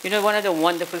 You know, one of the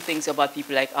wonderful things about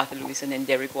people like Arthur Lewis and then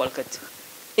Derek Walcott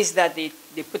is that they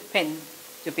put pen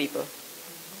to paper.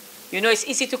 You know, it's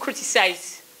easy to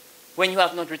criticize when you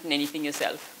have not written anything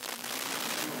yourself.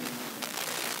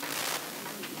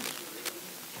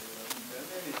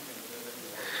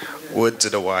 Word to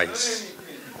the wise.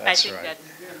 That's I think right.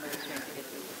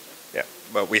 Yeah,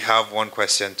 but we have one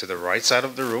question to the right side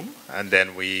of the room, and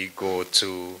then we go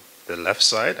to the left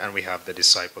side, and we have the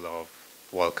disciple of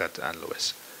Walcott and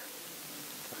Lewis.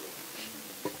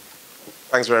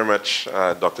 Thanks very much,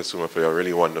 Dr. Soomer, for your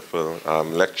really wonderful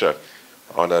lecture.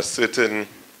 On a certain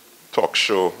talk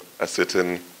show, a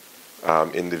certain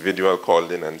individual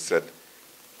called in and said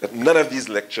that none of these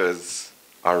lectures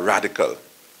are radical.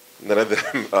 None of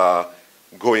them are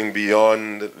going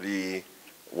beyond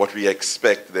what we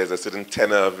expect. There's a certain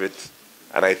tenor of it.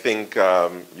 And I think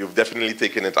you've definitely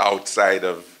taken it outside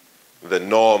of the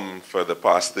norm for the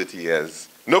past 30 years.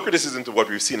 No criticism to what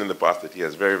we've seen in the past 30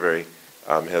 years. Very, very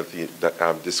healthy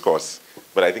discourse.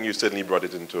 But I think you certainly brought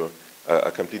it into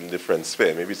a completely different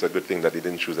sphere. Maybe it's a good thing that they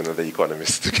didn't choose another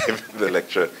economist to give the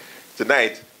lecture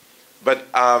tonight. But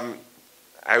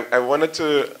I wanted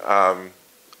to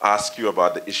ask you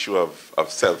about the issue of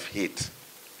self-hate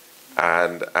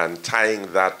and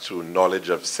tying that to knowledge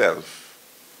of self.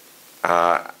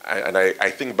 And I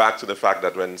think back to the fact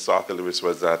that when Sir Arthur Lewis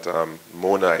was at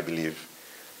Mona, I believe,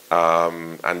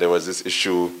 and there was this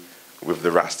issue with the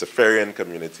Rastafarian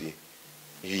community,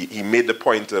 he made the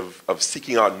point of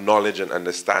seeking out knowledge and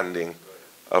understanding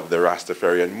of the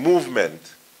Rastafarian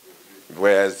movement,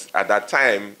 whereas at that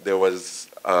time there was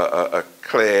a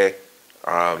clear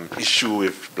issue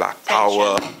with black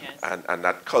power and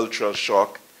that cultural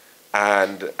shock,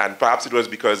 and perhaps it was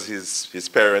because his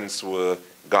parents were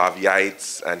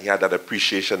Garveyites and he had that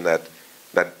appreciation, that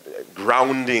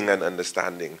grounding and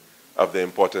understanding of the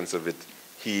importance of it.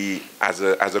 He, as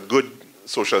a good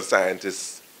social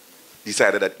scientist,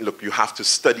 decided that, look, you have to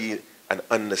study and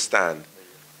understand.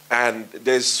 And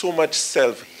there's so much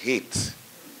self-hate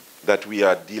that we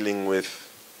are dealing with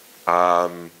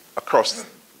across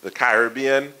the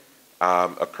Caribbean,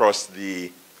 across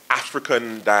the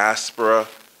African diaspora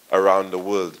around the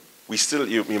world.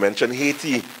 You mentioned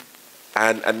Haiti,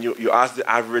 and you ask the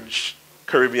average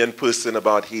Caribbean person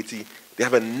about Haiti, they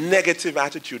have a negative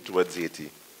attitude towards Haiti.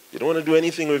 They don't want to do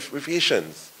anything with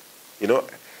Haitians.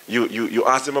 You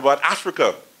ask them about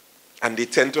Africa, and they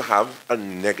tend to have a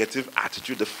negative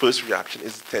attitude. The first reaction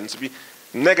tends to be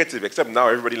negative, except now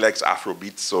everybody likes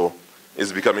Afrobeat, so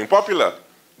it's becoming popular.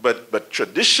 But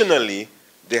traditionally,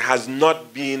 there has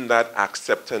not been that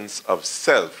acceptance of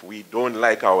self. We don't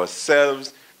like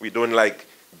ourselves. We don't like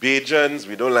Bajans.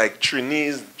 We don't like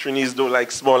Trinis. Trinis don't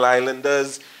like small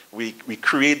islanders. We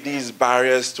create these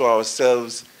barriers to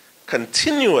ourselves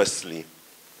continuously.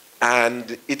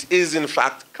 And it is, in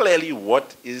fact, clearly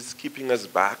what is keeping us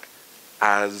back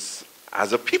as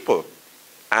a people.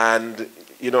 And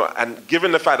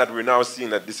given the fact that we're now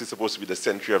seeing that this is supposed to be the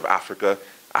century of Africa,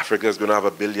 Africa is going to have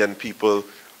 1 billion people,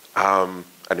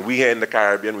 and we here in the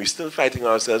Caribbean, we're still fighting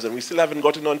ourselves, and we still haven't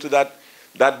gotten onto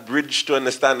that bridge to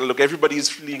understand, look, everybody is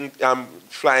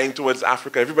flying towards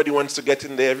Africa. Everybody wants to get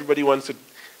in there. Everybody wants to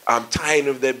tie in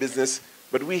with their business.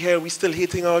 But we're still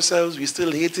hating ourselves. We're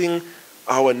still hating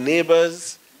our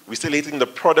neighbors. We're still hating the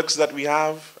products that we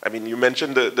have. I mean, you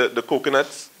mentioned the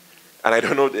coconuts. And I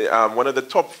don't know, one of the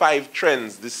top 5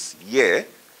 trends this year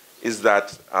is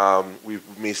that we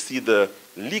may see the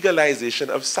legalization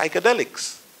of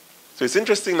psychedelics. So it's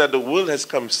interesting that the world has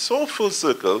come so full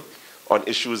circle on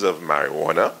issues of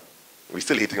marijuana. We're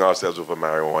still hating ourselves over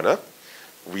marijuana.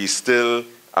 We still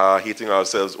are hating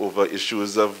ourselves over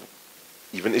issues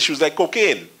like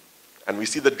cocaine. And we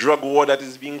see the drug war that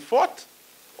is being fought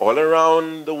all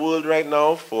around the world right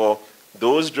now for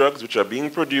those drugs which are being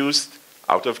produced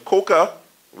out of coca,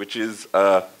 which is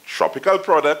a tropical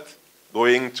product,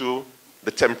 going to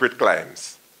the temperate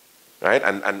climes, right?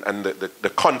 And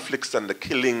the conflicts and the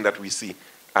killing that we see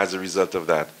as a result of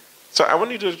that. So I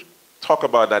want you to talk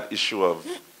about that issue of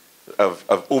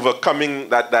overcoming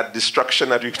that destruction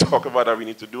that we talk about that we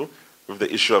need to do with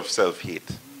the issue of self-hate.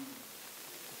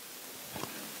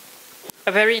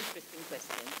 A very interesting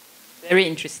question. Very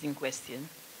interesting question.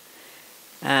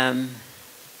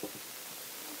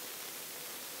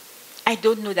 I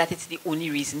don't know that it's the only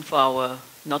reason for our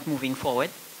not moving forward,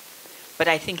 but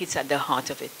I think it's at the heart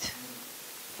of it.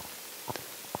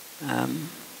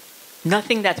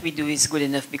 Nothing that we do is good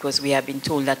enough because we have been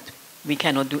told that we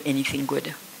cannot do anything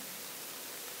good.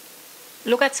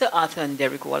 Look at Sir Arthur and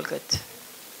Derek Walcott.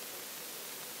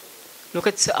 Look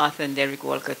at Sir Arthur and Derek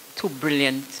Walcott, 2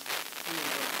 brilliant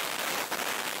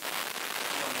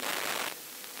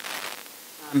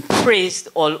praised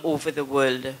all over the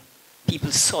world.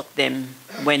 People sought them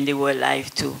when they were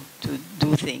alive to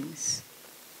do things.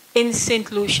 In St.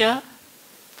 Lucia,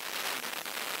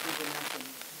 we do nothing.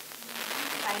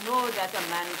 I know that a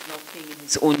man is not king in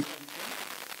his own country,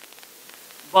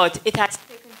 but it has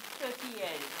taken 30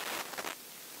 years.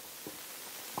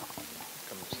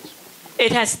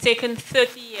 It has taken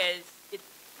 30 years.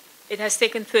 It has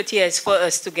taken 30 years for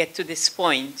us to get to this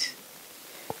point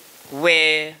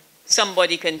where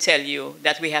somebody can tell you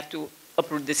that we have to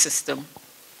uproot the system.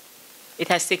 It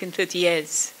has taken 30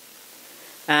 years.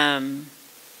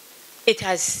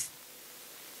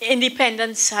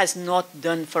 Independence has not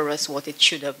done for us what it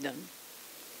should have done.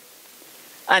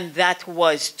 And that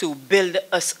was to build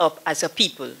us up as a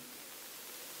people.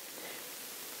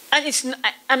 And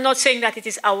I'm not saying that it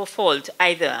is our fault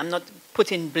either. I'm not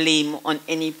putting blame on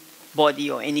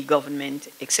anybody or any government,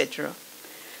 etc.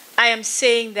 I am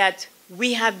saying that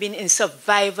we have been in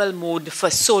survival mode for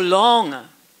so long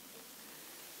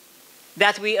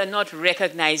that we are not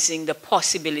recognizing the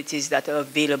possibilities that are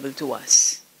available to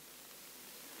us.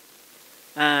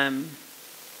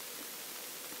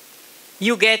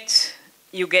 You get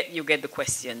the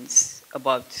questions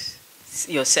about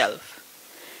yourself.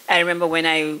 I remember when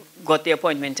I got the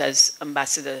appointment as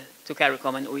ambassador to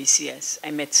CARICOM and OECS,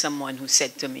 I met someone who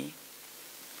said to me,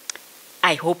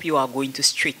 I hope you are going to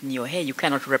straighten your hair. You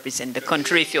cannot represent the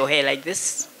country with your hair like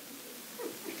this.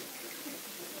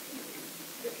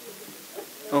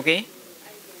 Okay?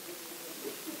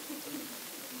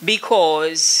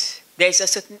 Because there's a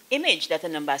certain image that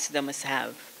an ambassador must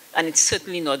have, and it's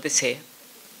certainly not this hair.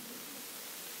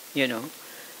 You know?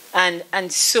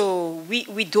 And so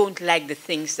we don't like the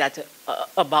things that are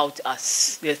about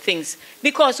us. The things,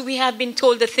 because we have been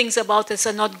told the things about us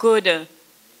are not good.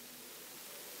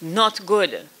 Not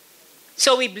good.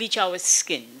 So we bleach our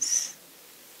skins.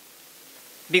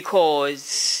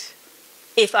 Because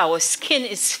if our skin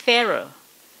is fairer,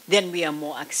 then we are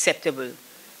more acceptable.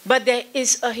 But there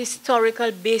is a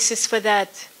historical basis for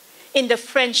that. In the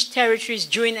French territories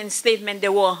during enslavement,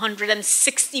 there were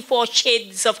 164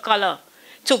 shades of color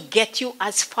to get you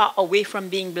as far away from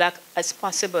being black as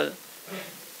possible.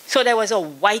 So there was a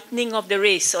whitening of the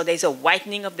race, or there's a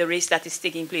whitening of the race that is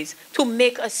taking place to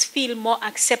make us feel more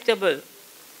acceptable.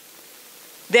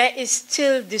 There is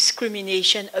still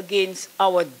discrimination against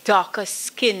our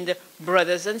darker-skinned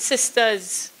brothers and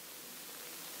sisters.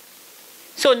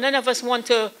 So none of us want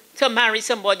to marry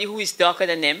somebody who is darker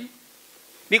than them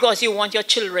because you want your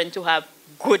children to have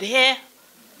good hair,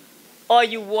 or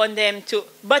you want them to,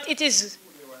 but it is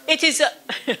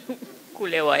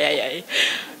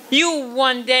you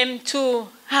want them to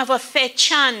have a fair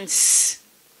chance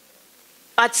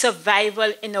at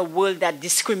survival in a world that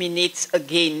discriminates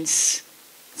against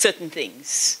certain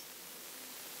things.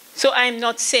 So I'm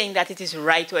not saying that it is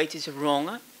right or it is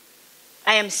wrong.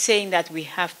 I am saying that we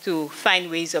have to find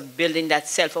ways of building that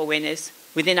self-awareness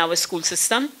within our school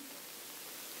system.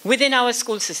 Within our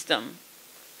school system,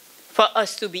 for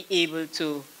us to be able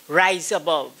to rise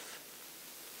above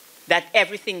that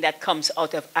everything that comes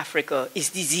out of Africa is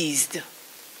diseased,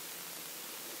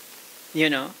 you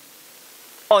know,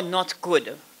 or not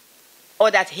good,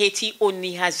 or that Haiti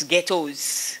only has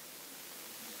ghettos.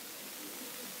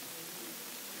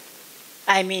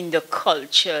 I mean, the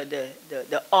culture,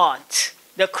 the art,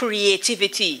 the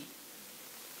creativity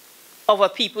of a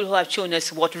people who have shown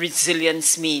us what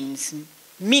resilience means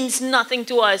nothing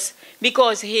to us,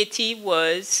 because Haiti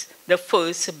was the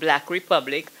first black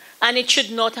republic and it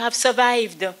should not have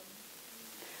survived.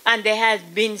 And there has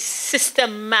been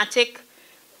systematic,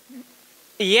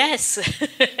 yes,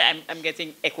 I'm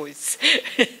getting echoes.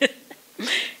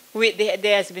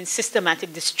 There has been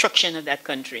systematic destruction of that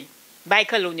country by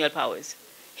colonial powers.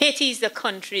 Haiti is the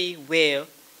country where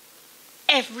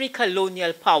every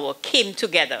colonial power came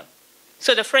together.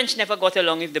 So the French never got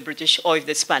along with the British or with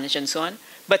the Spanish and so on.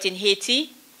 But in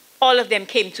Haiti, all of them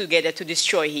came together to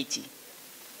destroy Haiti.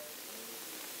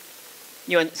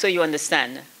 So you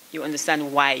understand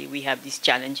why we have these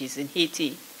challenges in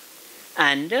Haiti.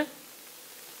 And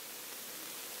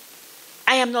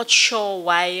I am not sure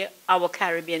why our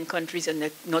Caribbean countries are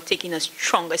not taking a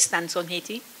stronger stance on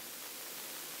Haiti.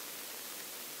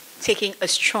 Taking a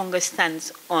stronger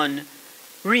stance on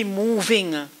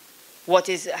removing what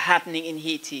is happening in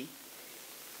Haiti.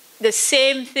 The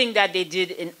same thing that they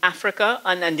did in Africa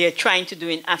and they're trying to do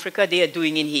in Africa, they are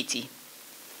doing in Haiti.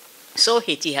 So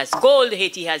Haiti has gold,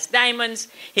 Haiti has diamonds,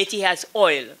 Haiti has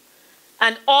oil.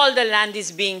 And all the land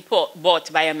is being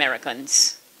bought by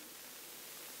Americans.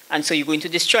 And so you're going to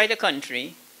destroy the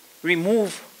country,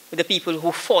 remove the people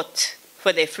who fought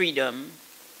for their freedom,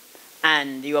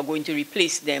 and you are going to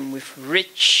replace them with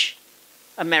rich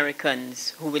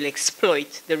Americans who will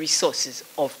exploit the resources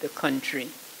of the country.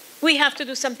 We have to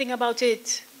do something about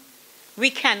it.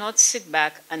 We cannot sit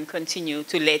back and continue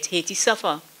to let Haiti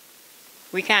suffer.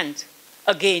 We can't.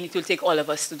 Again, it will take all of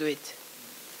us to do it.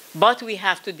 But we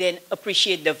have to then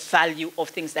appreciate the value of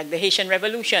things like the Haitian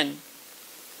Revolution.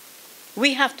 For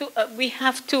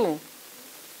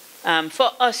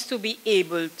us to be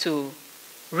able to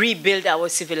rebuild our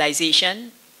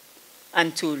civilization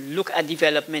and to look at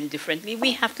development differently,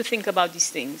 we have to think about these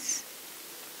things.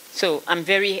 So I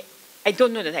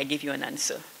don't know that I gave you an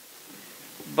answer,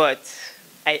 but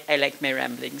I like my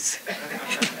ramblings.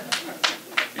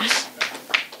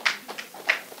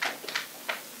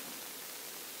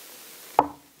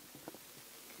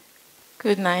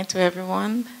 Good night to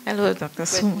everyone. Hello, Dr.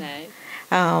 Soomer. Good night.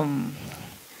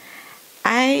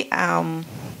 I am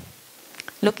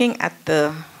looking at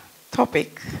the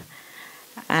topic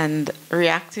and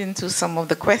reacting to some of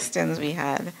the questions we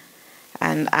had.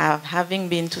 And having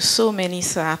been to so many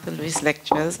Sir Arthur Lewis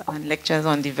lectures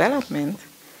on development,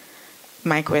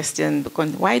 my question,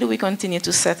 why do we continue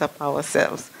to set up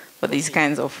ourselves for these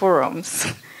kinds of forums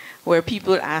where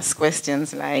people ask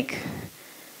questions like,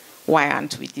 why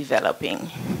aren't we developing?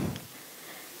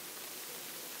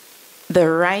 The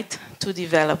right to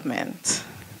development.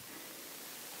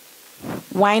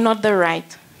 Why not the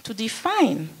right to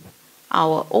define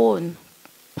our own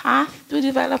path to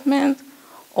development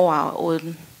or our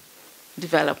own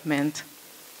development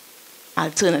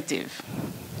alternative?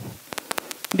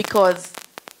 Because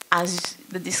as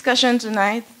the discussion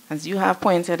tonight, as you have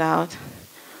pointed out,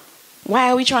 why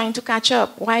are we trying to catch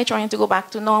up? Why are we trying to go back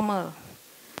to normal?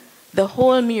 The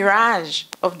whole mirage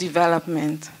of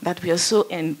development that we are so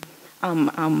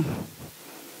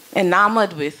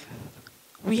enamored with,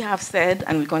 we have said,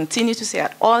 and we continue to say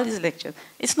at all these lectures,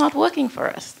 it's not working for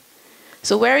us.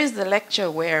 So where is the lecture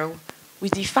where we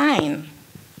define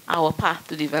our path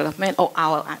to development or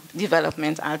our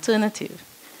development alternative?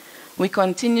 We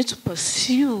continue to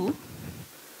pursue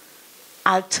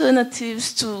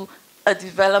alternatives to a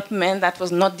development that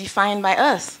was not defined by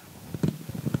us.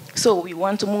 So we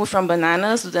want to move from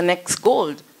bananas to the next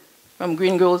gold, from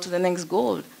green gold to the next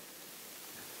gold.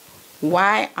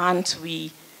 Why aren't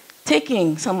we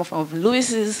taking some of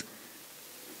Lewis's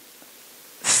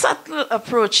subtle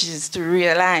approaches to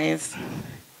realize,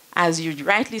 as you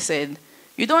rightly said,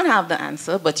 you don't have the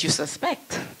answer, but you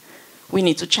suspect. We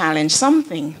need to challenge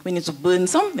something. We need to burn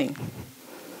something.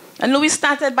 And Lewis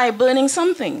started by burning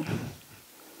something.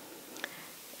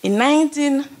 In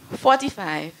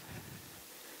 1945,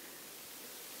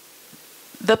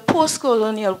 the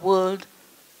post-colonial world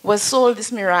was sold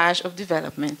this mirage of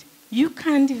development. You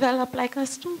can develop like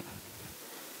us too.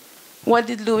 What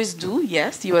did Lewis do?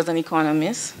 Yes, he was an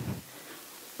economist,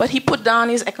 but he put down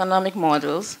his economic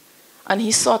models and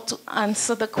he sought to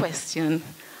answer the question,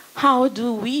 how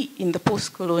do we in the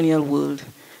post-colonial world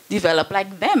develop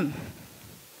like them?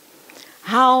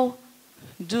 How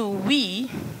do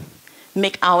we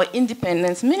make our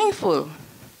independence meaningful?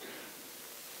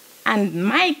 And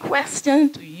my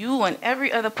question to you and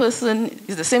every other person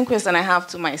is the same question I have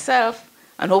to myself,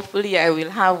 and hopefully I will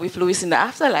have with Lewis in the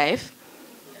afterlife,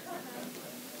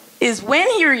 is when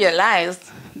he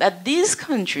realized that these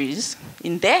countries,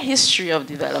 in their history of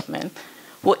development,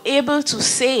 were able to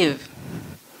save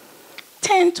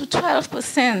 10 to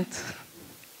 12%.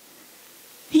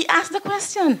 He asked the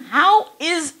question, how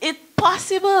is it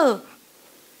possible?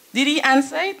 Did he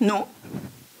answer it? No.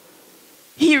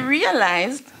 He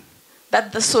realized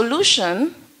that the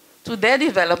solution to their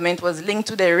development was linked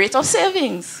to their rate of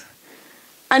savings.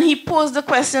 And he posed the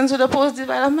question to the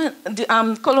post-development,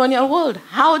 colonial world.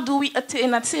 How do we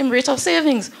attain that same rate of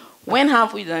savings? When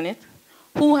have we done it?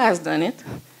 Who has done it?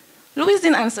 Lewis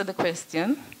didn't answer the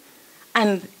question.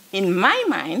 And in my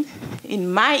mind,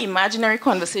 in my imaginary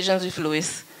conversations with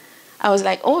Lewis, I was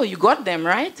like, oh, you got them,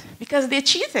 right? Because they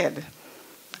cheated.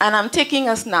 And I'm taking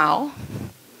us now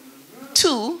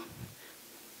to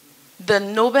the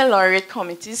Nobel Laureate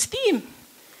Committee's theme,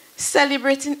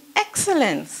 celebrating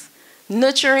excellence,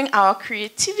 nurturing our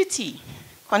creativity,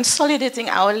 consolidating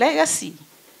our legacy.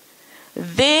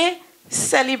 They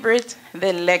celebrate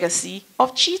the legacy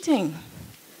of cheating,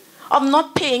 of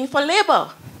not paying for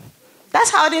labor. That's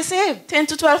how they save 10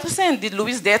 to 12%. Did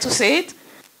Lewis dare to say it?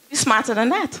 He's smarter than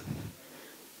that.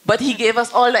 But he gave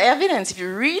us all the evidence. If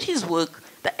you read his work,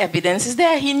 the evidence is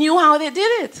there. He knew how they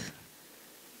did it.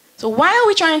 So why are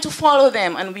we trying to follow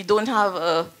them and we don't have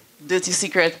a dirty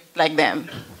secret like them?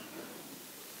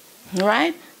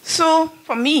 Right? So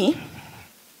for me,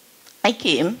 I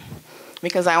came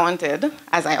because I wanted,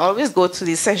 as I always go to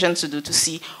these sessions to do, to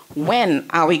see when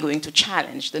are we going to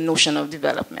challenge the notion of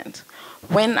development?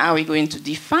 When are we going to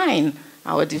define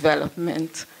our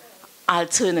development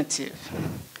alternative?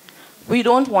 We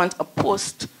don't want a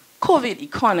post-COVID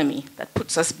economy that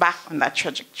puts us back on that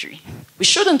trajectory. We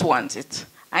shouldn't want it.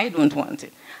 I don't want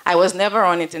it. I was never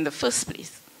on it in the first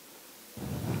place.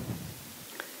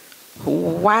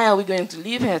 Why are we going to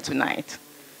leave here tonight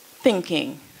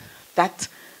thinking that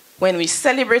When we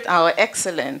celebrate our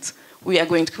excellence, we are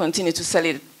going to continue to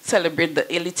celebrate the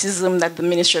elitism that the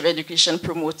Ministry of Education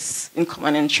promotes in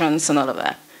common entrance and all of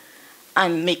that,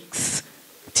 and makes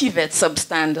TVET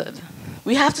substandard.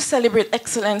 We have to celebrate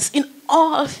excellence in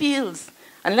all fields.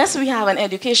 Unless we have an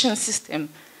education system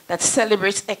that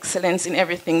celebrates excellence in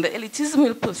everything, the elitism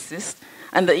will persist,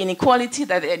 and the inequality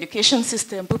that the education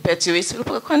system perpetuates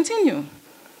will continue.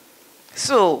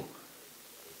 So,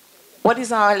 what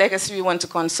is our legacy we want to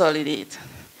consolidate?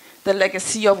 The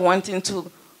legacy of wanting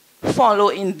to follow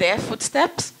in their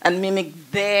footsteps and mimic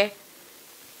their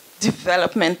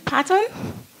development pattern,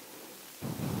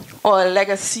 or a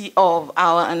legacy of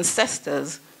our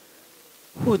ancestors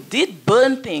who did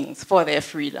burn things for their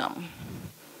freedom.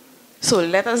 So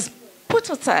let us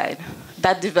put aside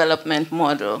that development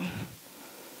model.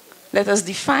 Let us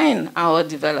define our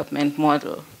development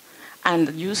model.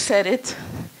 And you said it,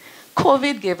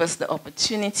 COVID gave us the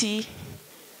opportunity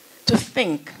to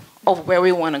think of where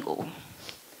we want to go.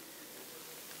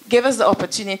 Gave us the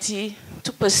opportunity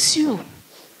to pursue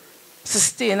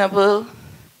sustainable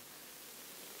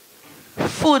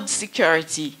food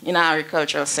security in our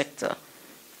agricultural sector.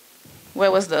 Where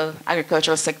was the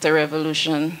agricultural sector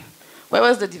revolution? Where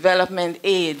was the development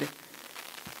aid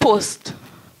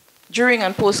during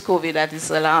and post-COVID that is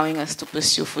allowing us to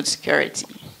pursue food security?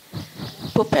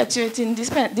 Perpetuating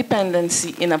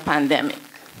dependency in a pandemic.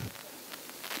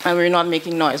 And we're not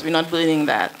making noise, we're not burning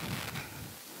that.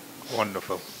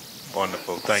 Wonderful,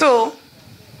 wonderful. Thank you.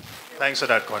 Thanks for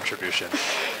that contribution.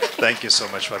 Thank you so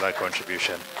much for that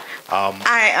contribution.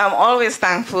 I am always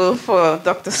thankful for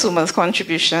Dr. Soomer's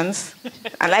contributions.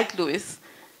 I like Louis.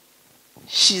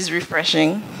 She's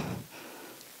refreshing.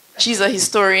 She's a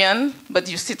historian, but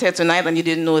you sit here tonight and you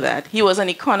didn't know that. He was an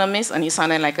economist and he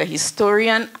sounded like a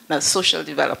historian and a social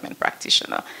development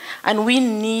practitioner. And we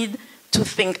need to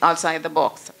think outside the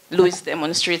box. Louis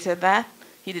demonstrated that.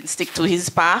 He didn't stick to his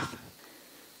path.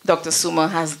 Dr. Soomer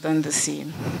has done the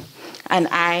same. And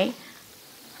I,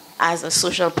 as a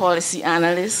social policy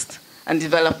analyst and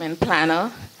development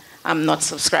planner, I'm not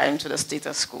subscribing to the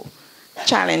status quo.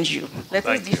 Challenge you. Let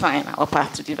us define our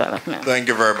path to development. Thank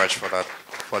you very much for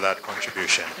that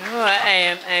contribution. Oh,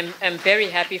 I'm very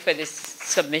happy for this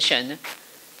submission.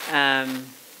 I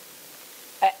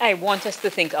want us to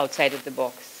think outside of the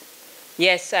box.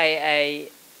 Yes, I'm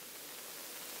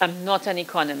not an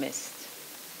economist.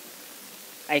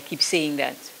 I keep saying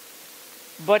that.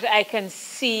 But I can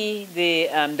see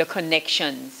the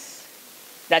connections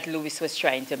that Louis was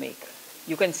trying to make.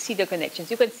 You can see the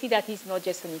connections. You can see that he's not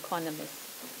just an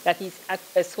economist, that he's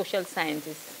a social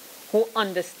scientist who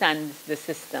understands the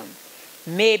system.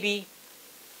 Maybe,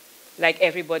 like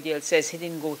everybody else says, he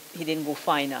didn't go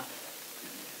far enough.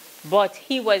 But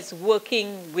he was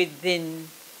working within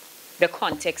the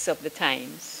context of the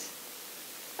times.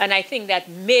 And I think that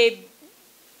maybe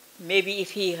if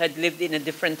he had lived in a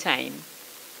different time,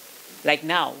 like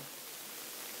now,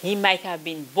 he might have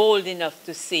been bold enough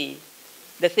to say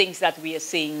the things that we are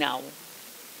saying now.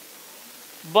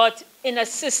 But in a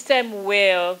system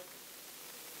where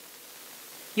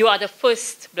you are the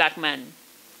first black man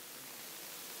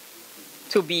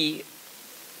to be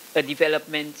a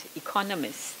development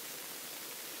economist,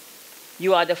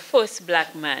 you are the first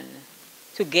black man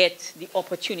to get the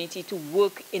opportunity to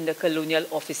work in the colonial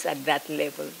office at that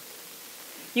level.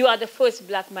 You are the first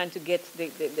black man to get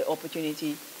the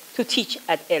opportunity to teach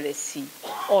at LSC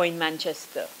or in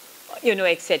Manchester,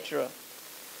 etc.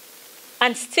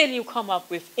 And still you come up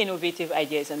with innovative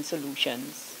ideas and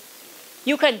solutions.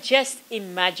 You can just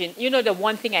imagine, the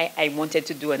one thing I wanted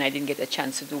to do and I didn't get a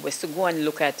chance to do was to go and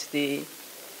look at the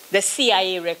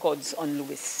CIA records on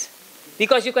Louis.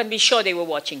 Because you can be sure they were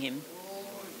watching him.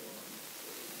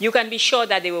 You can be sure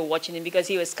that they were watching him because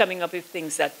he was coming up with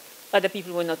things that other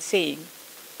people were not saying.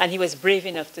 And he was brave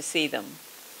enough to say them.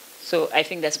 So I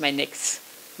think that's my next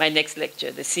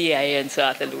lecture, the CIA and Sir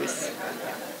Arthur Lewis.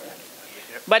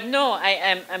 But no,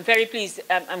 I'm very pleased.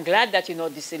 I'm glad that you're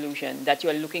not disillusioned, that you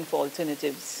are looking for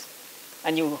alternatives.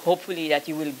 And hopefully that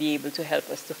you will be able to help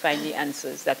us to find the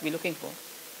answers that we're looking for.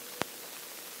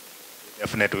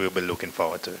 Definitely we'll be looking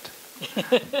forward to it.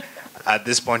 At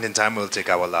this point in time, we'll take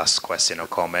our last question or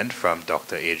comment from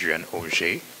Dr. Adrian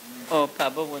Auger. Oh,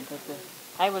 Pablo wanted to.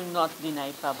 I will not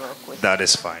deny Pablo a question. That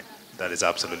is fine. That is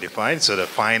absolutely fine. So the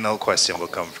final question will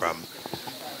come from...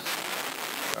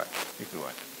 All right, you can go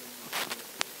on.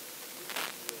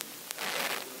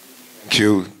 Thank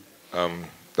you,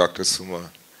 Dr. Soomer.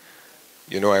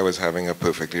 I was having a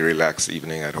perfectly relaxed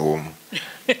evening at home.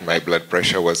 My blood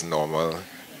pressure was normal.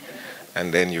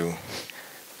 And then you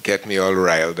get me all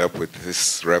riled up with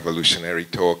this revolutionary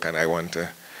talk, and I want to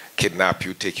kidnap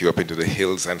you, take you up into the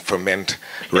hills and ferment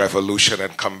revolution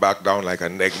and come back down like a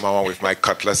Negma with my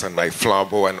cutlass and my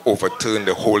flambeau and overturn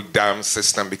the whole damn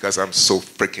system because I'm so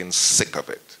freaking sick of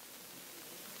it.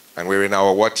 And we're in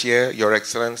our what year, Your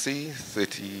Excellency?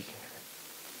 30.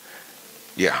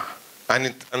 Yeah.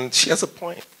 And she has a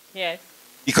point. Yes.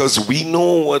 Because we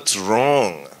know what's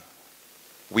wrong.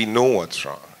 We know what's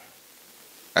wrong.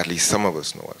 At least some of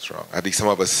us know what's wrong. At least some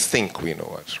of us think we know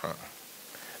what's wrong.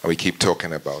 And we keep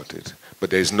talking about it. But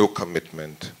there's no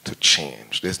commitment to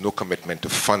change. There's no commitment to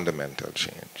fundamental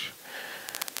change.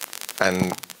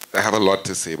 And I have a lot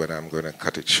to say, but I'm going to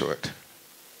cut it short.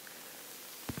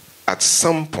 At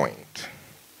some point,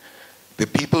 the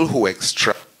people who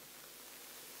extract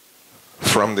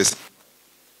from this...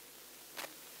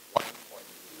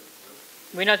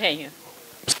 We're not hearing you.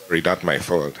 Sorry, not my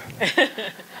fault.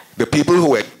 The people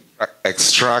who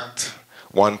extract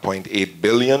 $1.8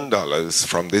 billion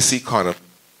from this economy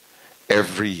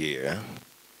every year,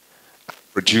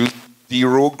 produce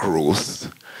zero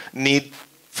growth, need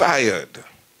fired.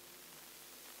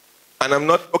 And I'm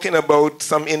not talking about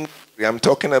some industry, I'm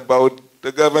talking about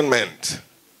the government.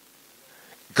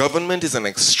 Government is an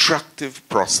extractive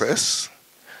process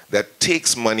that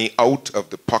takes money out of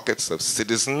the pockets of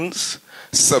citizens,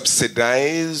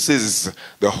 subsidizes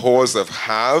the whores of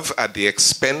have at the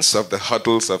expense of the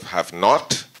huddles of have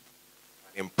not,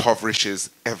 impoverishes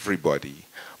everybody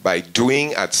by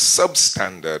doing at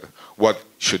substandard what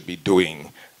should be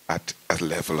doing at a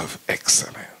level of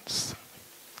excellence,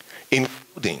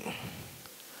 including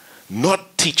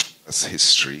not teaching us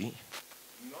history,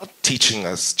 not teaching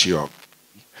us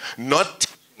geography, not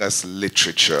teaching us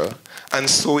literature, and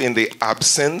so in the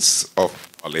absence of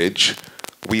knowledge,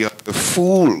 we are the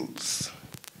fools.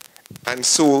 And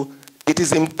so it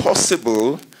is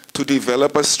impossible to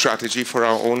develop a strategy for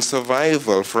our own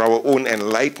survival, for our own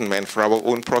enlightenment, for our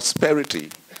own prosperity.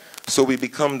 So we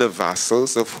become the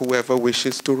vassals of whoever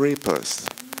wishes to rape us.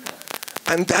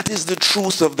 And that is the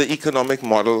truth of the economic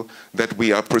model that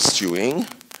we are pursuing.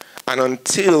 And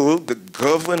until the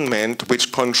government,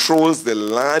 which controls the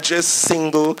largest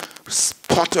single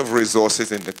pot of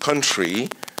resources in the country,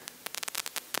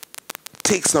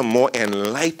 takes a more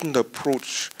enlightened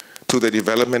approach to the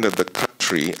development of the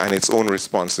country and its own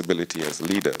responsibility as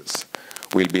leaders,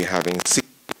 we'll be having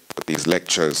these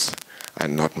lectures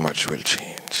and not much will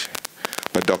change.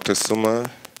 But Dr. Soomer,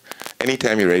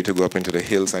 anytime you're ready to go up into the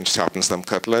hills and sharpen some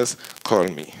cutlass, call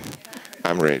me.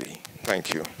 I'm ready.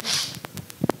 Thank you.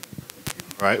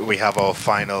 Right, we have our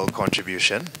final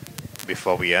contribution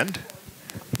before we end.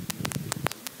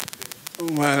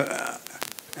 Well,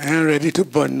 I ain't ready to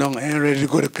burn down. I ain't ready to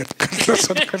go to cutlass.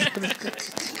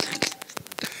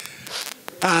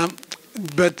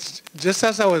 But just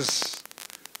as I was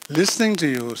listening to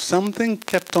you, something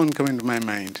kept on coming to my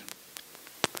mind.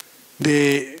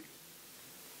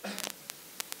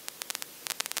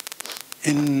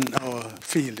 In our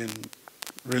field, in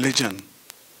religion,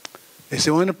 they say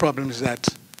one of the problems is that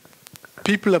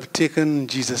people have taken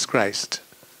Jesus Christ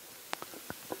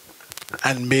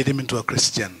and made him into a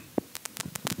Christian.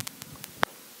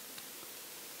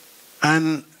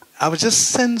 And I was just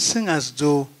sensing as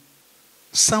though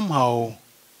somehow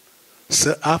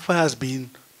Sir Arthur has been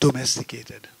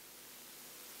domesticated.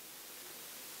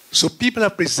 So people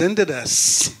have presented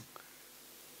us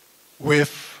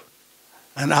with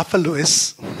an Arthur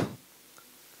Lewis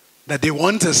that they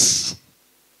want us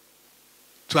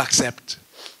to accept.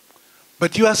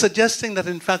 But you are suggesting that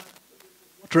in fact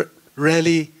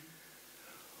really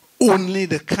only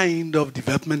the kind of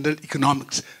developmental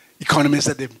economists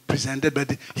that they've presented,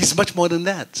 but he's much more than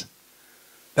that.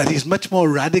 That he's much more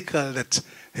radical.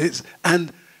 His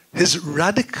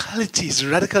radicality, his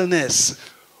radicalness,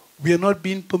 we are not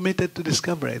being permitted to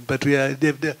discover it, but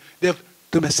they've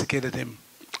domesticated him.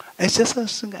 It's just a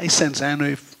thing I sense. I don't know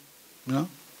if,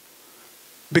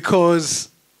 because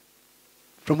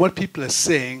from what people are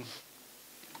saying,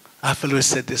 Arthur Lewis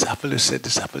said this, Arthur Lewis said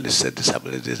this, Arthur Lewis said this, Arthur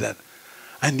Lewis did that.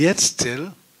 And yet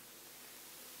still,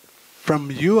 from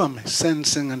you I'm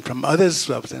sensing, and from others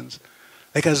who have sensed,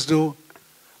 like as though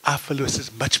Arthur Lewis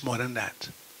is much more than that.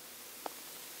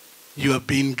 You are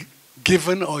being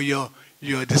given, or you're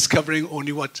discovering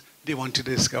only what they want you to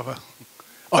discover.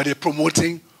 Or they're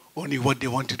promoting only what they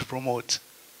want you to promote,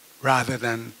 rather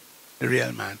than the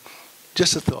real man.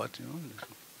 Just a thought,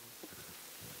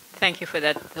 Thank you for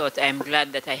that thought. I'm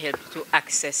glad that I helped to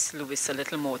access Lewis a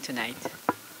little more tonight.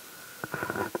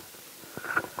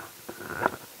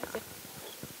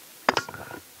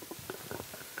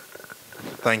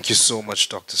 Thank you so much,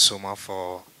 Dr. Soomer,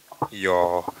 for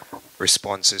your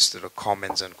responses to the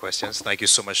comments and questions. Thank you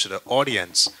so much to the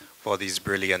audience for these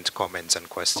brilliant comments and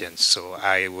questions. So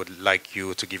I would like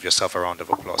you to give yourself a round of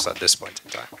applause at this point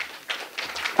in time.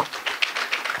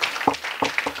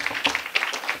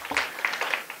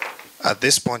 At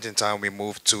this point in time, we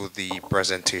move to the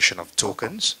presentation of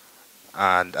tokens.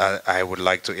 And I would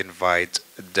like to invite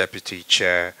Deputy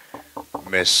Chair,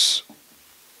 Miss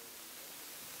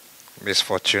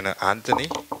Fortuna Anthony,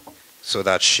 so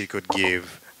that she could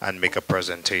give and make a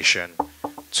presentation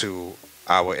to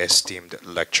our esteemed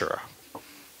lecturer.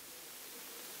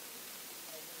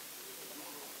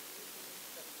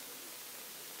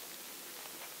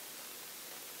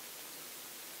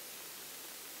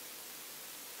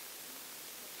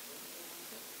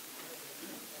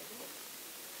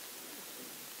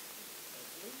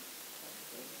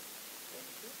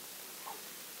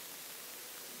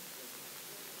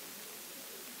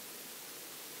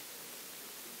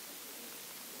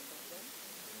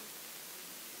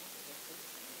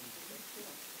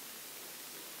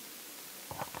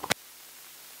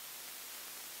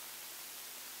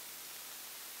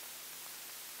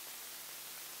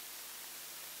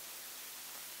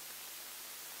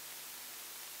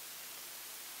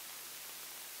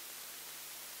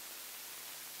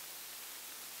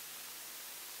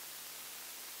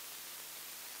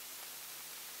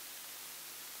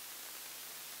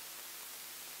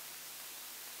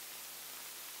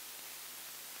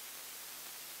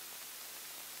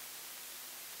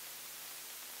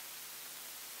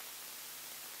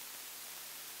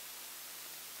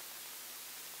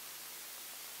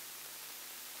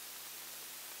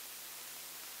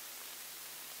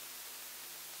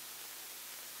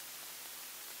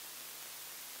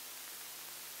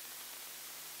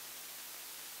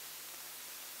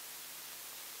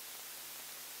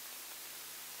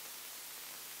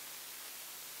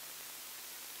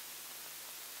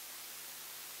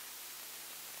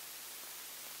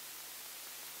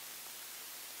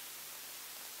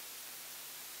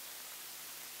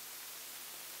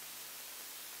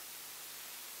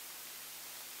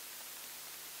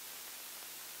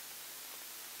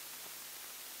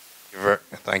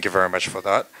 Thank you very much for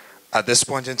that. At this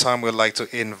point in time, we'd like to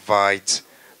invite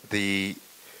the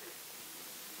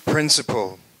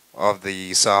principal of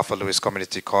the South Louis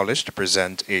Community College to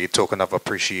present a token of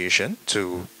appreciation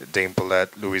to Dame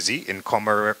Paulette Louisy in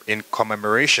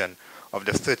commemoration of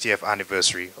the 30th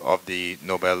anniversary of the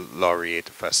Nobel Laureate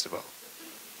Festival.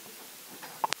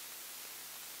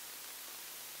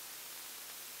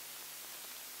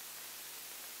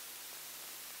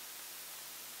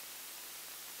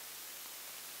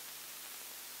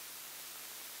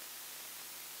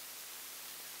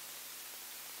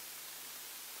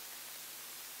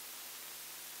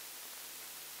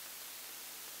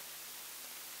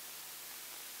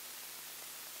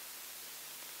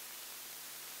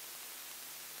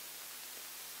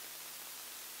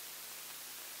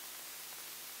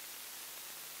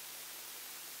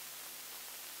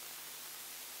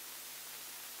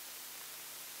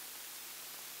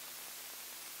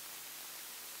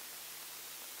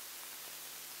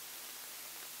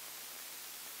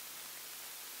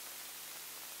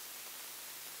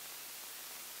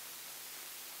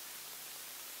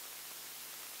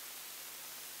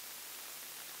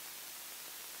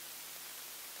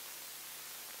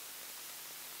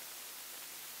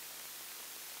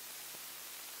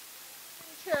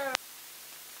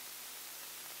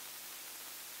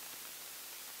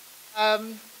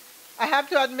 I have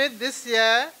to admit this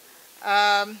year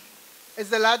is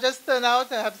the largest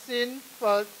turnout I have seen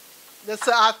for the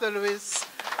Sir Arthur Lewis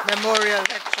Memorial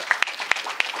Lecture.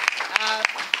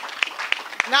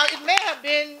 Now, it may have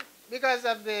been because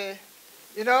of the,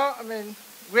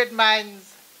 great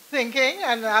minds thinking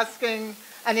and asking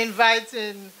and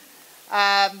inviting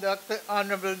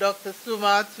Honorable Dr.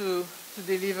 Soomer to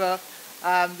deliver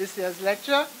this year's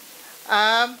lecture.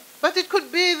 But it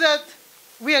could be that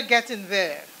we are getting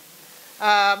there.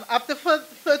 After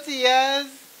 30 years,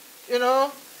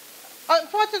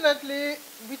 unfortunately,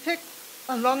 we take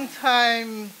a long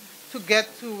time to get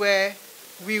to where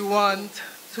we want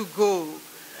to go.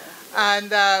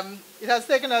 And it has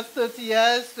taken us 30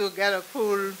 years to get a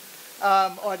full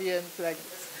audience like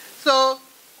this. So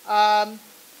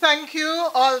thank you,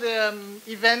 all the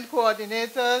event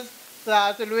coordinators, Sir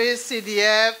Arthur Lewis,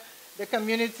 CDF, the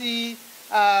community,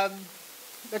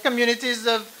 the communities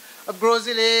of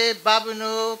Grosile,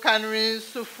 Babonneau, Canary,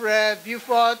 Soufrière,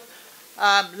 Beaufort,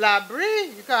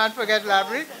 Labrie, you can't forget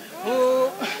Labrie, who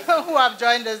have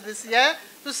joined us this year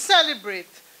to celebrate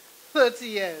 30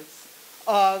 years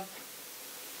of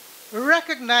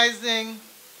recognizing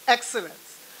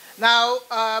excellence. Now,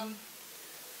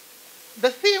 the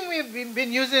theme we've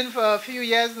been using for a few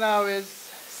years now is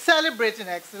celebrating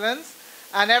excellence,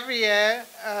 and every year,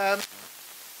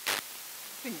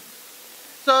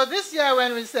 so this year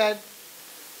when we said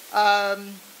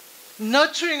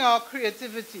nurturing our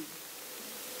creativity,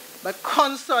 but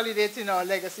consolidating our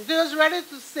legacy, it was ready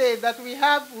to say that we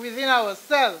have within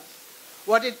ourselves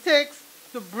what it takes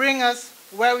to bring us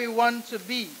where we want to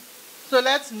be. So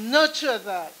let's nurture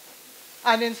that.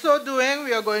 And in so doing,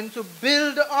 we are going to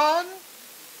build on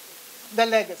the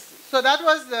legacy. So that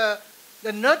was the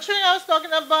nurturing I was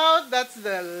talking about. That's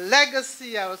the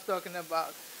legacy I was talking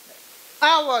about.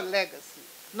 Our legacy,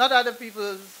 not other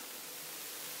people's,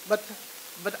 but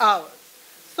ours.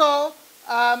 So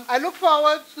I look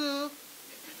forward to,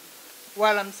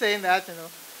 while I'm saying that,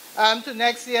 to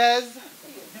next year's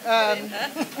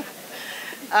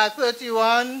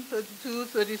 31, 32,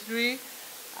 33.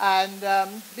 And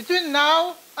between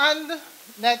now and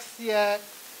next year,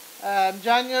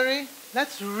 January,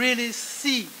 let's really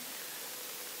see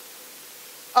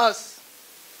us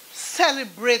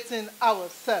celebrating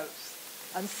ourselves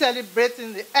and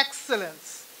celebrating the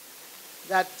excellence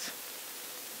that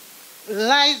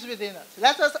lies within us.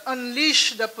 Let us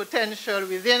unleash the potential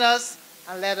within us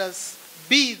and let us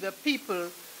be the people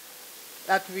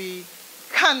that we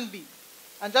can be.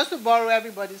 And just to borrow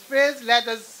everybody's phrase, let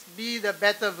us be the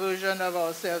better version of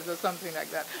ourselves or something like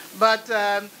that. But,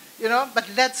 but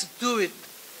let's do it,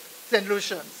 St.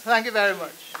 Lucians. Thank you very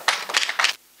much.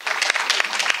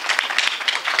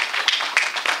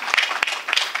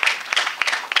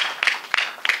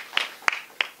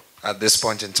 At this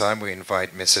point in time, we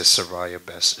invite Mrs. Soraya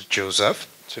Best Joseph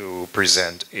to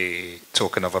present a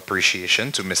token of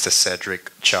appreciation to Mr.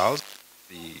 Cedric Charles,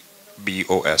 the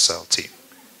BOSL team.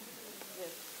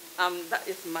 That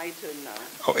is my turn now.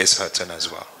 Oh, it's her turn as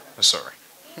well. Oh, sorry.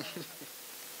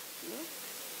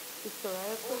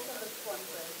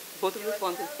 Both of the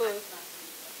sponsors first.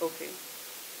 Okay.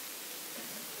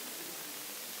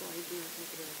 So I do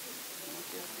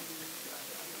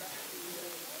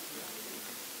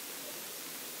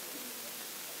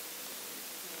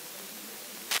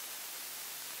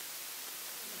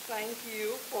thank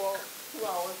you to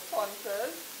our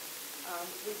sponsors.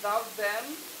 Without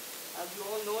them, as you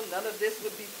all know, none of this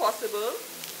would be possible,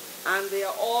 and they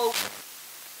are all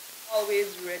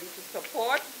always ready to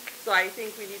support. So I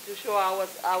think we need to show our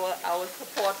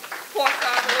support for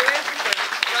South Louis.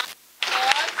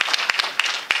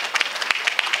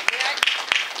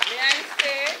 May I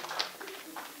say,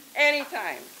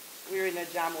 anytime we're in a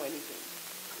jam or anything,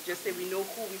 just say we know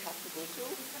who we have to go to,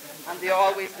 and they're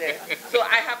always there. So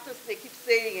I have to keep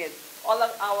saying it. All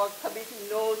of our committee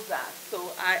knows that, so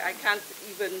I can't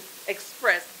even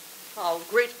express how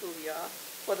grateful we are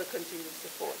for the continued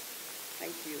support.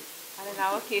 Thank you. And in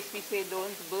our case, we say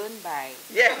don't burn by.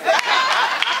 Yes.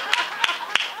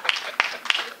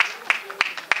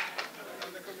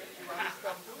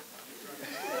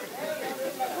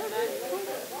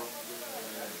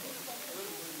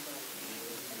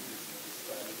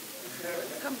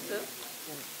 Come, sir.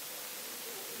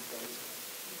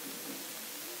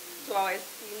 To our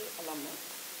esteemed alumnus,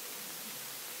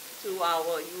 to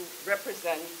our you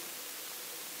represent,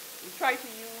 we try to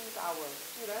use our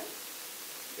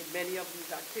students in many of these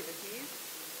activities,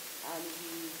 and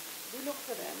we look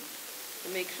for them to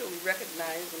make sure we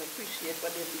recognize and appreciate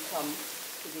what they've become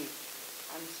today.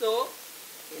 And so,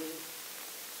 in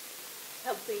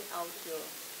helping out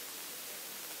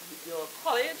your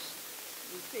college,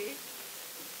 we say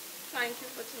thank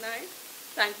you for tonight.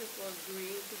 Thank you for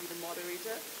agreeing to be the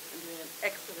moderator and doing an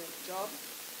excellent job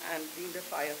and being the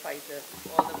firefighter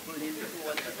for all the bullies who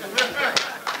want to do.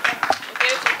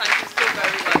 Okay, so thank you so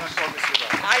very much.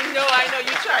 I know,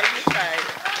 you tried.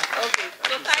 Okay,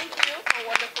 so thank you for a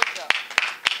wonderful job.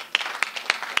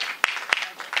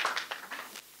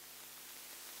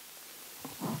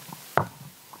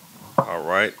 All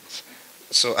right.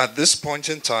 So at this point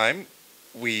in time,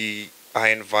 I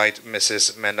invite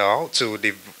Mrs. Mendel to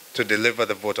deliver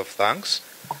the vote of thanks.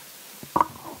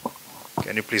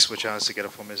 Can you please put your hands together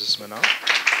for Mrs. Mendel?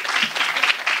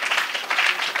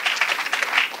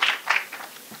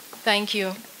 Thank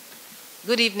you.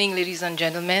 Good evening, ladies and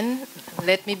gentlemen.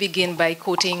 Let me begin by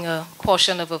quoting a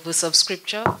portion of a verse of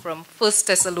scripture from 1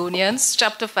 Thessalonians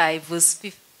chapter 5, verse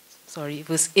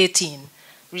 18,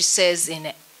 which says,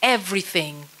 "In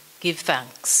everything give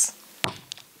thanks."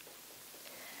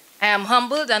 I am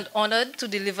humbled and honored to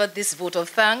deliver this vote of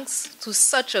thanks to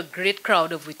such a great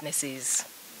crowd of witnesses.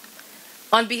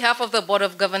 On behalf of the Board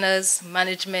of Governors,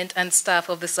 management, and staff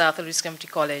of the South Louis Community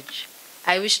College,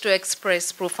 I wish to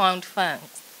express profound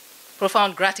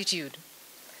gratitude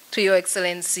to Your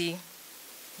Excellency,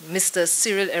 Mr.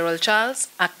 Cyril Errol Charles,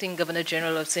 Acting Governor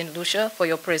General of St. Lucia, for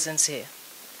your presence here.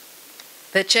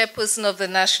 The Chairperson of the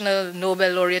National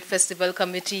Nobel Laureate Festival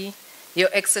Committee, Your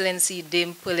Excellency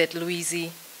Dame Paulette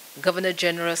Louise, Governor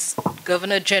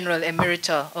General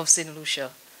Emerita of St. Lucia,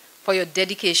 for your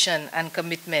dedication and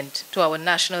commitment to our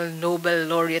National Nobel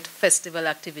Laureate Festival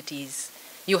activities.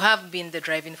 You have been the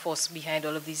driving force behind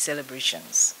all of these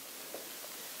celebrations.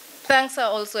 Thanks are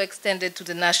also extended to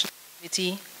the National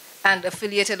Committee and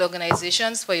affiliated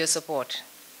organizations for your support.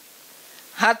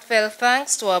 Heartfelt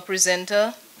thanks to our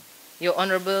presenter, your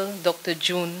Honorable Dr.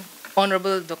 June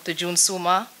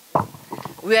Soomer.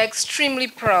 We are extremely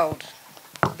proud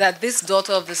that this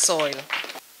daughter of the soil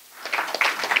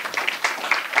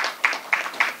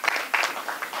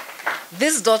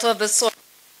is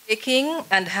taking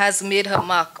and has made her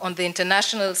mark on the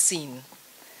international scene.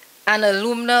 An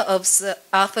alumna of Sir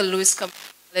Arthur Lewis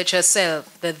College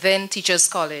herself, the then Teachers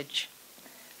College,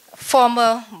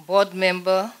 former board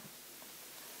member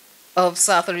of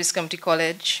Sir Arthur Lewis Community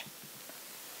College.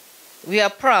 We are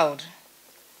proud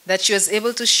that she was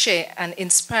able to share an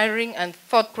inspiring and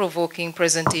thought-provoking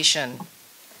presentation,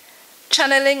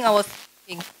 channeling our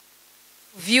thinking,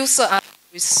 view Sir Arthur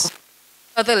Lewis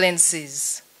other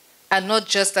lenses, and not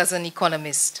just as an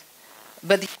economist,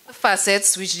 but the other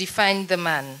facets which define the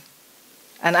man: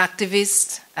 an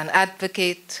activist, an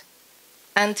advocate,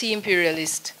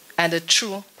 anti-imperialist, and a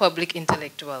true public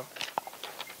intellectual.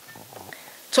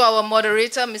 To our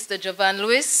moderator, Mr. Jovan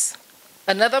Lewis,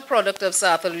 another product of Sir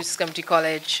Arthur Lewis Community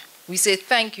College, we say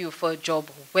thank you for a job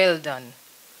well done.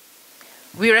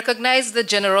 We recognize the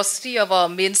generosity of our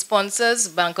main sponsors,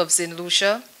 Bank of St.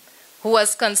 Lucia, who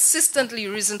has consistently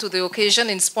risen to the occasion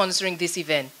in sponsoring this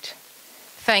event.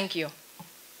 Thank you.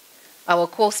 Our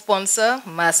co-sponsor,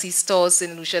 Massey Stores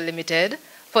St. Lucia Limited,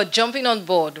 for jumping on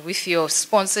board with your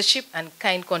sponsorship and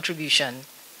kind contribution.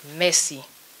 Merci.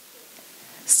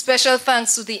 Special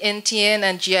thanks to the NTN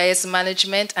and GIS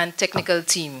management and technical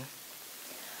team.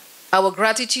 Our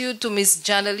gratitude to Ms.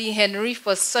 Janalee Henry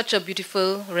for such a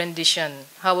beautiful rendition.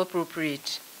 How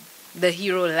appropriate. The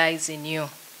hero lies in you.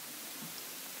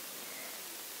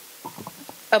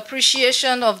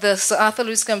 Appreciation of the Sir Arthur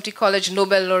Lewis Community College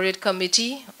Nobel Laureate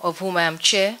Committee, of whom I am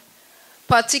chair,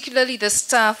 particularly the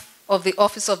staff of the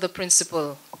Office of the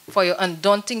Principal, for your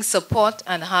undaunting support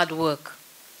and hard work.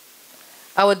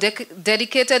 Our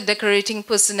dedicated decorating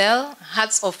personnel,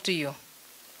 hats off to you.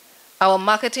 Our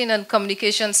marketing and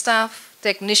communication staff,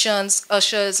 technicians,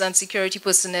 ushers, and security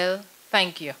personnel,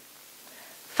 thank you.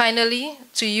 Finally,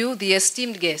 to you, the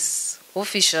esteemed guests,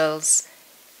 officials,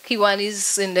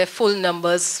 Kiwanis in their full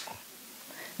numbers,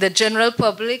 the general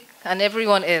public, and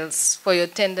everyone else for your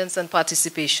attendance and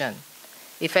participation.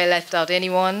 If I left out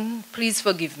anyone, please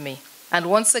forgive me. And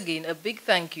once again, a big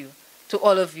thank you to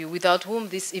all of you, without whom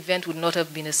this event would not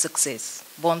have been a success.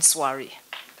 Bonne soirée.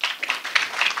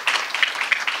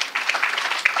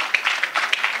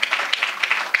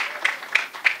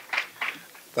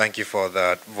 Thank you for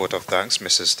that vote of thanks,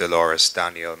 Mrs. Dolores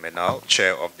Daniel Menal,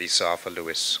 Chair of the Sir Arthur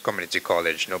Lewis Community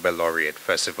College Nobel Laureate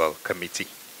Festival Committee.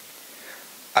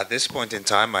 At this point in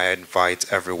time, I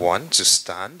invite everyone to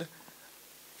stand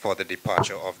for the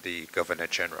departure of the Governor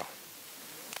General.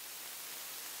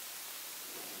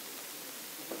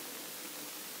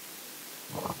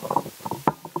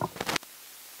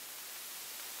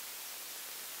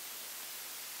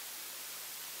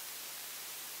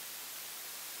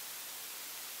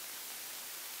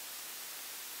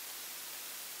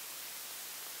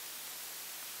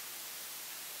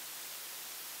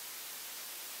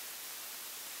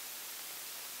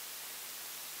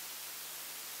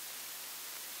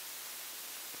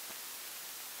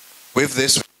 With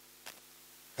this, we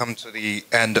come to the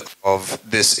end of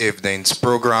this evening's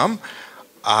program.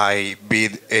 I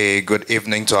bid a good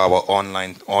evening to our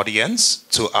online audience,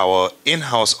 to our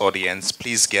in-house audience.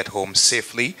 Please get home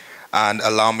safely, and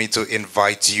allow me to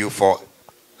invite you for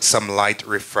some light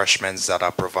refreshments that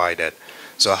are provided.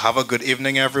 So have a good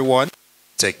evening, everyone.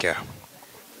 Take care.